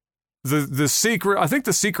the secret, I think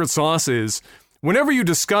the secret sauce is, whenever you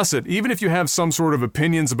discuss it, even if you have some sort of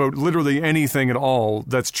opinions about literally anything at all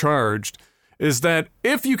that's charged, is that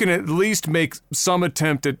if you can at least make some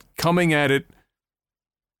attempt at coming at it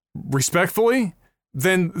respectfully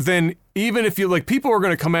then even if you like, people are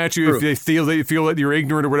going to come at you True. if they feel that you're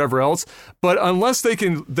ignorant or whatever else. But unless they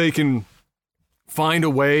can find a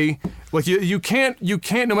way, like you can't,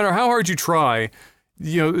 no matter how hard you try,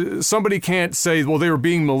 somebody can't say, well, they were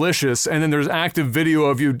being malicious, and then there's active video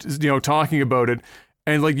of you talking about it,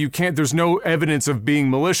 and like there's no evidence of being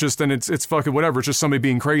malicious, then it's fucking whatever. It's just somebody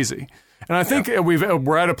being crazy. And I think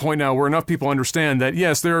we're at a point now where enough people understand that,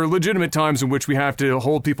 yes, there are legitimate times in which we have to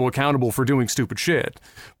hold people accountable for doing stupid shit.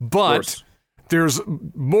 But there's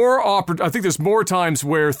more I think there's more times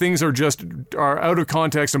where things are out of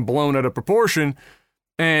context and blown out of proportion.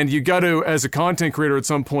 And you got to, as a content creator at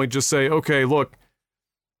some point, just say, okay, look,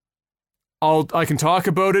 I can talk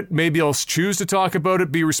about it. Maybe I'll choose to talk about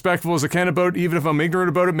it, be respectful as I can about it, even if I'm ignorant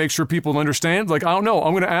about it, make sure people understand. Like, I don't know.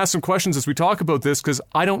 I'm going to ask some questions as we talk about this because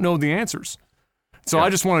I don't know the answers. So I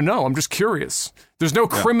just want to know. I'm just curious. There's no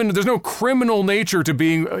criminal nature to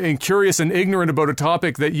being curious and ignorant about a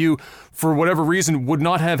topic that you, for whatever reason, would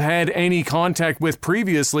not have had any contact with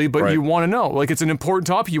previously, but you want to know. Like, it's an important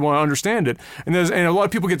topic. You want to understand it. And a lot of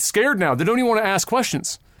people get scared now. They don't even want to ask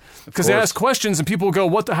questions. Because they ask questions and people go,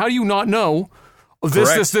 how do you not know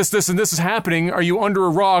this, and this is happening? Are you under a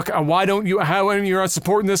rock? Why don't you, how are you not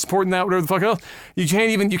supporting this, supporting that, whatever the fuck else? You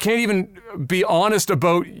can't even be honest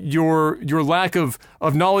about your lack of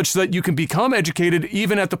knowledge so that you can become educated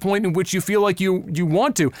even at the point in which you feel like you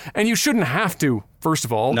want to. And you shouldn't have to, first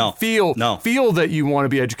of all. Feel that you want to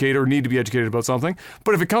be educated or need to be educated about something.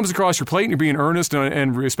 But if it comes across your plate and you're being earnest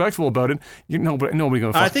and respectful about it, nobody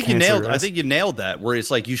going to I think you nailed that, where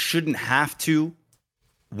it's like you shouldn't have to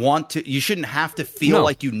you shouldn't have to feel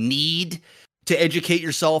like you need to educate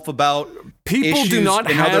yourself about people do not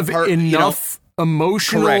have enough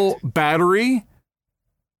emotional battery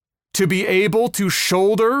to be able to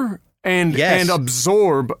shoulder and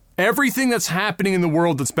absorb everything that's happening in the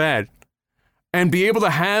world that's bad, and be able to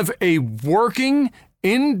have a working,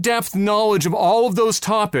 in-depth knowledge of all of those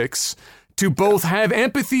topics, to both have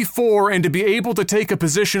empathy for and to be able to take a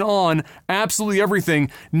position on absolutely everything,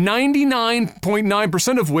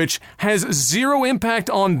 99.9% of which has zero impact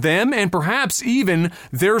on them and perhaps even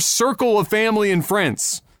their circle of family and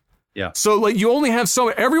friends. Yeah. So like you only have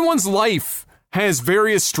everyone's life has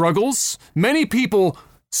various struggles. Many people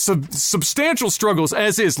substantial struggles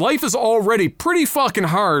as is. Life is already pretty fucking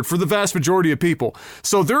hard for the vast majority of people.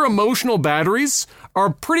 So their emotional batteries are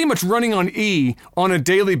pretty much running on E on a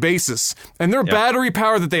daily basis. And their battery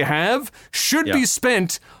power that they have should be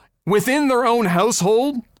spent within their own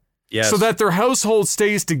household so that their household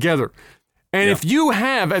stays together. And if you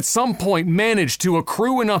have at some point managed to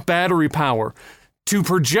accrue enough battery power to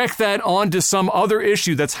project that onto some other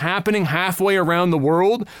issue that's happening halfway around the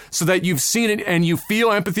world so that you've seen it and you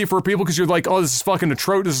feel empathy for people because you're like, oh, this is fucking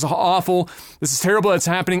atrocious, this is awful, this is terrible that's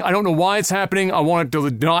happening, I don't know why it's happening, I want it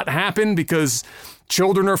to not happen because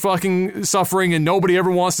children are fucking suffering and nobody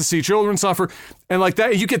ever wants to see children suffer, and like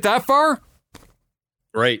that, you get that far?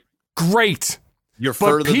 Great. You're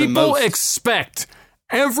further than most. But people expect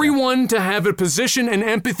everyone to have a position and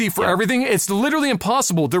empathy for everything. It's literally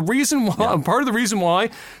impossible. The reason why, part of the reason why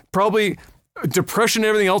probably depression and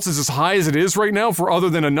everything else is as high as it is right now, for other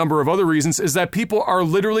than a number of other reasons, is that people are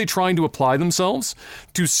literally trying to apply themselves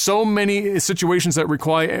to so many situations that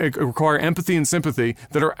require empathy and sympathy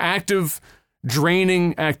that are active,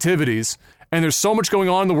 draining activities. And there's so much going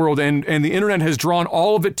on in the world, and the internet has drawn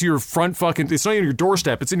all of it to your front fucking, it's not even your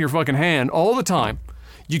doorstep, it's in your fucking hand all the time.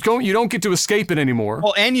 You don't get to escape it anymore.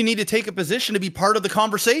 Well, and you need to take a position to be part of the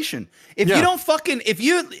conversation. If you don't fucking, if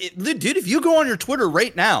you go on your Twitter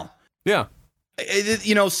right now,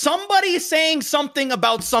 somebody is saying something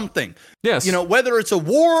about something. Yes. Whether it's a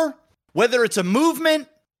war, whether it's a movement,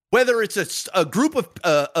 whether it's a group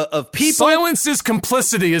of people. Silence is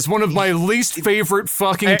complicity is one of my least favorite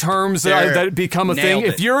fucking terms that become a thing.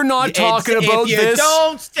 If you're not talking about this, if you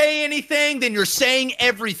don't say anything, then you're saying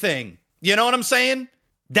everything. You know what I'm saying?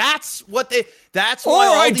 That's why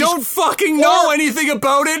I don't fucking know anything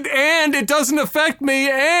about it, and it doesn't affect me,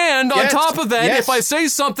 and on top of that, if I say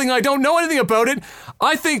something I don't know anything about it,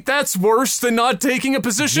 I think that's worse than not taking a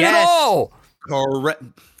position at all. Correct.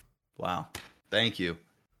 Wow. Thank you.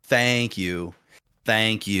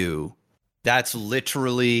 That's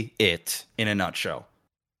literally it in a nutshell.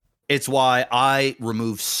 It's why I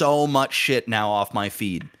remove so much shit now off my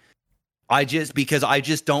feed. Because I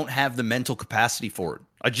just don't have the mental capacity for it.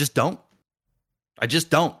 I just don't.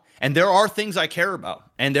 And there are things I care about.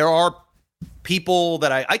 And there are people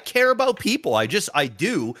that I care about people. I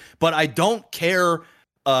do, but I don't care.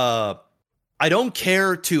 I don't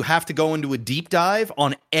care to have to go into a deep dive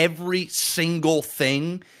on every single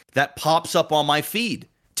thing that pops up on my feed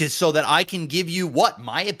just so that I can give you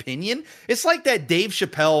my opinion. It's like that Dave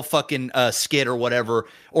Chappelle fucking skit or whatever,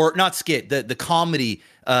 or not skit, the comedy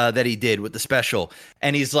that he did with the special.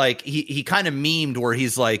 And he's like, he kind of memed where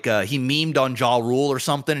he's like, he memed on Ja Rule or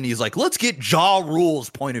something, and he's like, let's get Ja Rule's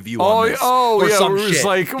point of view on this. Oh, or yeah, some it was shit.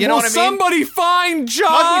 like, you know what I mean? Somebody find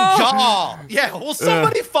Ja? Ja. Yeah, will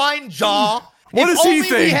somebody find Ja? What does he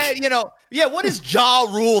think? What does Ja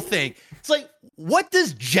Rule think? It's like, what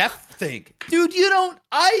does Jeff think? Dude, you don't,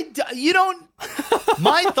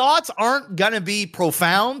 my thoughts aren't going to be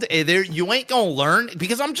profound. You ain't going to learn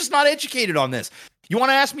because I'm just not educated on this. You want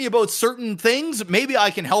to ask me about certain things? Maybe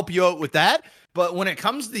I can help you out with that. But when it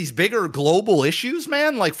comes to these bigger global issues,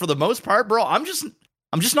 man, like for the most part, bro, I'm just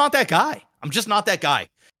not that guy. I'm just not that guy.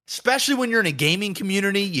 Especially when you're in a gaming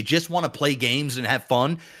community, you just want to play games and have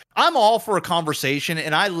fun. I'm all for a conversation,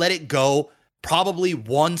 and I let it go probably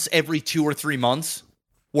once every 2 or 3 months,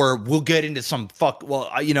 where we'll get into some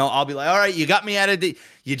I'll be like, all right, you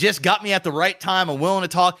just got me at the right time. I'm willing to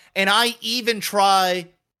talk. And I even try,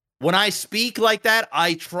 when I speak like that,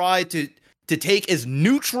 I try to take as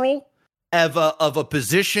neutral of a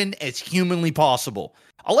position as humanly possible.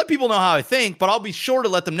 I'll let people know how I think, but I'll be sure to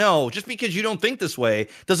let them know, just because you don't think this way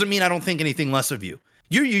doesn't mean I don't think anything less of you.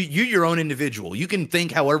 You're your own individual. You can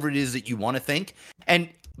think however it is that you want to think. And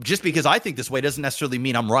just because I think this way doesn't necessarily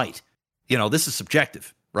mean I'm right. This is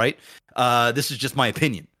subjective, right? This is just my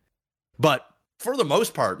opinion. But for the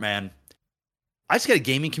most part, man, I just got a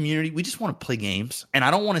gaming community. We just want to play games. And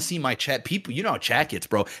I don't want to see my chat people. You know how chat gets,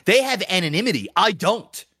 bro. They have anonymity. I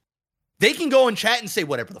don't. They can go and chat and say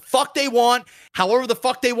whatever the fuck they want, however the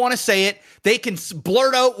fuck they want to say it. They can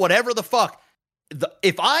blurt out whatever the fuck.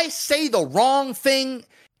 If I say the wrong thing,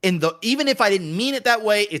 even if I didn't mean it that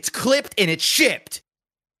way, it's clipped and it's shipped,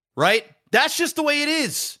 right? That's just the way it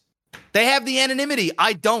is. They have the anonymity.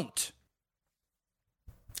 I don't.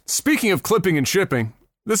 Speaking of clipping and shipping,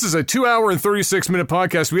 this is a 2 hour and 36-minute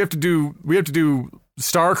podcast. We have to do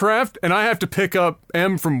StarCraft, and I have to pick up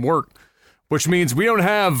M from work, which means we don't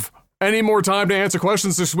have any more time to answer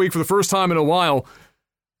questions this week for the first time in a while.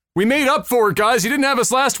 We made up for it, guys. You didn't have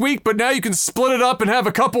us last week, but now you can split it up and have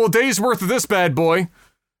a couple of days worth of this bad boy.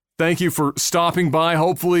 Thank you for stopping by.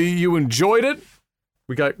 Hopefully you enjoyed it.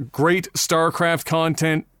 We got great StarCraft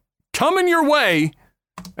content coming your way,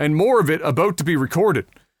 and more of it about to be recorded.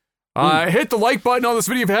 Hit the like button on this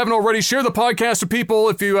video if you haven't already. Share the podcast with people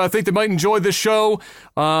if you think they might enjoy this show.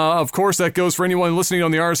 Of course, that goes for anyone listening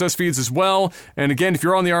on the RSS feeds as well. And again, if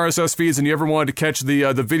you're on the RSS feeds and you ever wanted to catch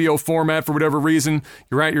the video format for whatever reason,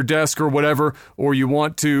 you're at your desk or whatever, or you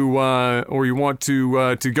want to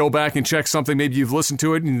go back and check something, maybe you've listened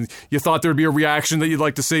to it and you thought there'd be a reaction that you'd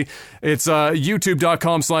like to see, it's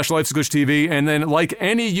youtube.com/Life'sGlitchTV. And then, like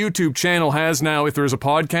any YouTube channel has now, if there's a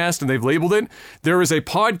podcast and they've labeled it, there is a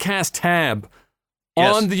podcast tab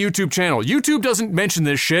on the YouTube channel. YouTube doesn't mention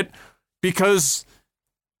this shit because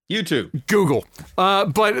Google.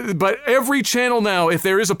 But every channel now, if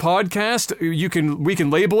there is a podcast, we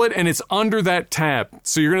can label it, and it's under that tab.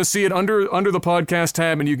 So you're going to see it under the podcast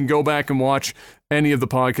tab, and you can go back and watch any of the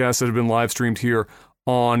podcasts that have been live streamed here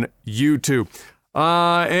on YouTube.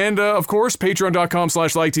 And of course,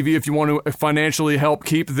 patreon.com/LikeTV if you want to financially help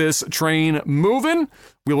keep this train moving.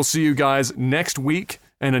 We will see you guys next week.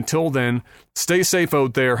 And until then, stay safe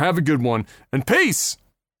out there, have a good one, and peace!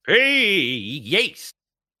 Hey, yes!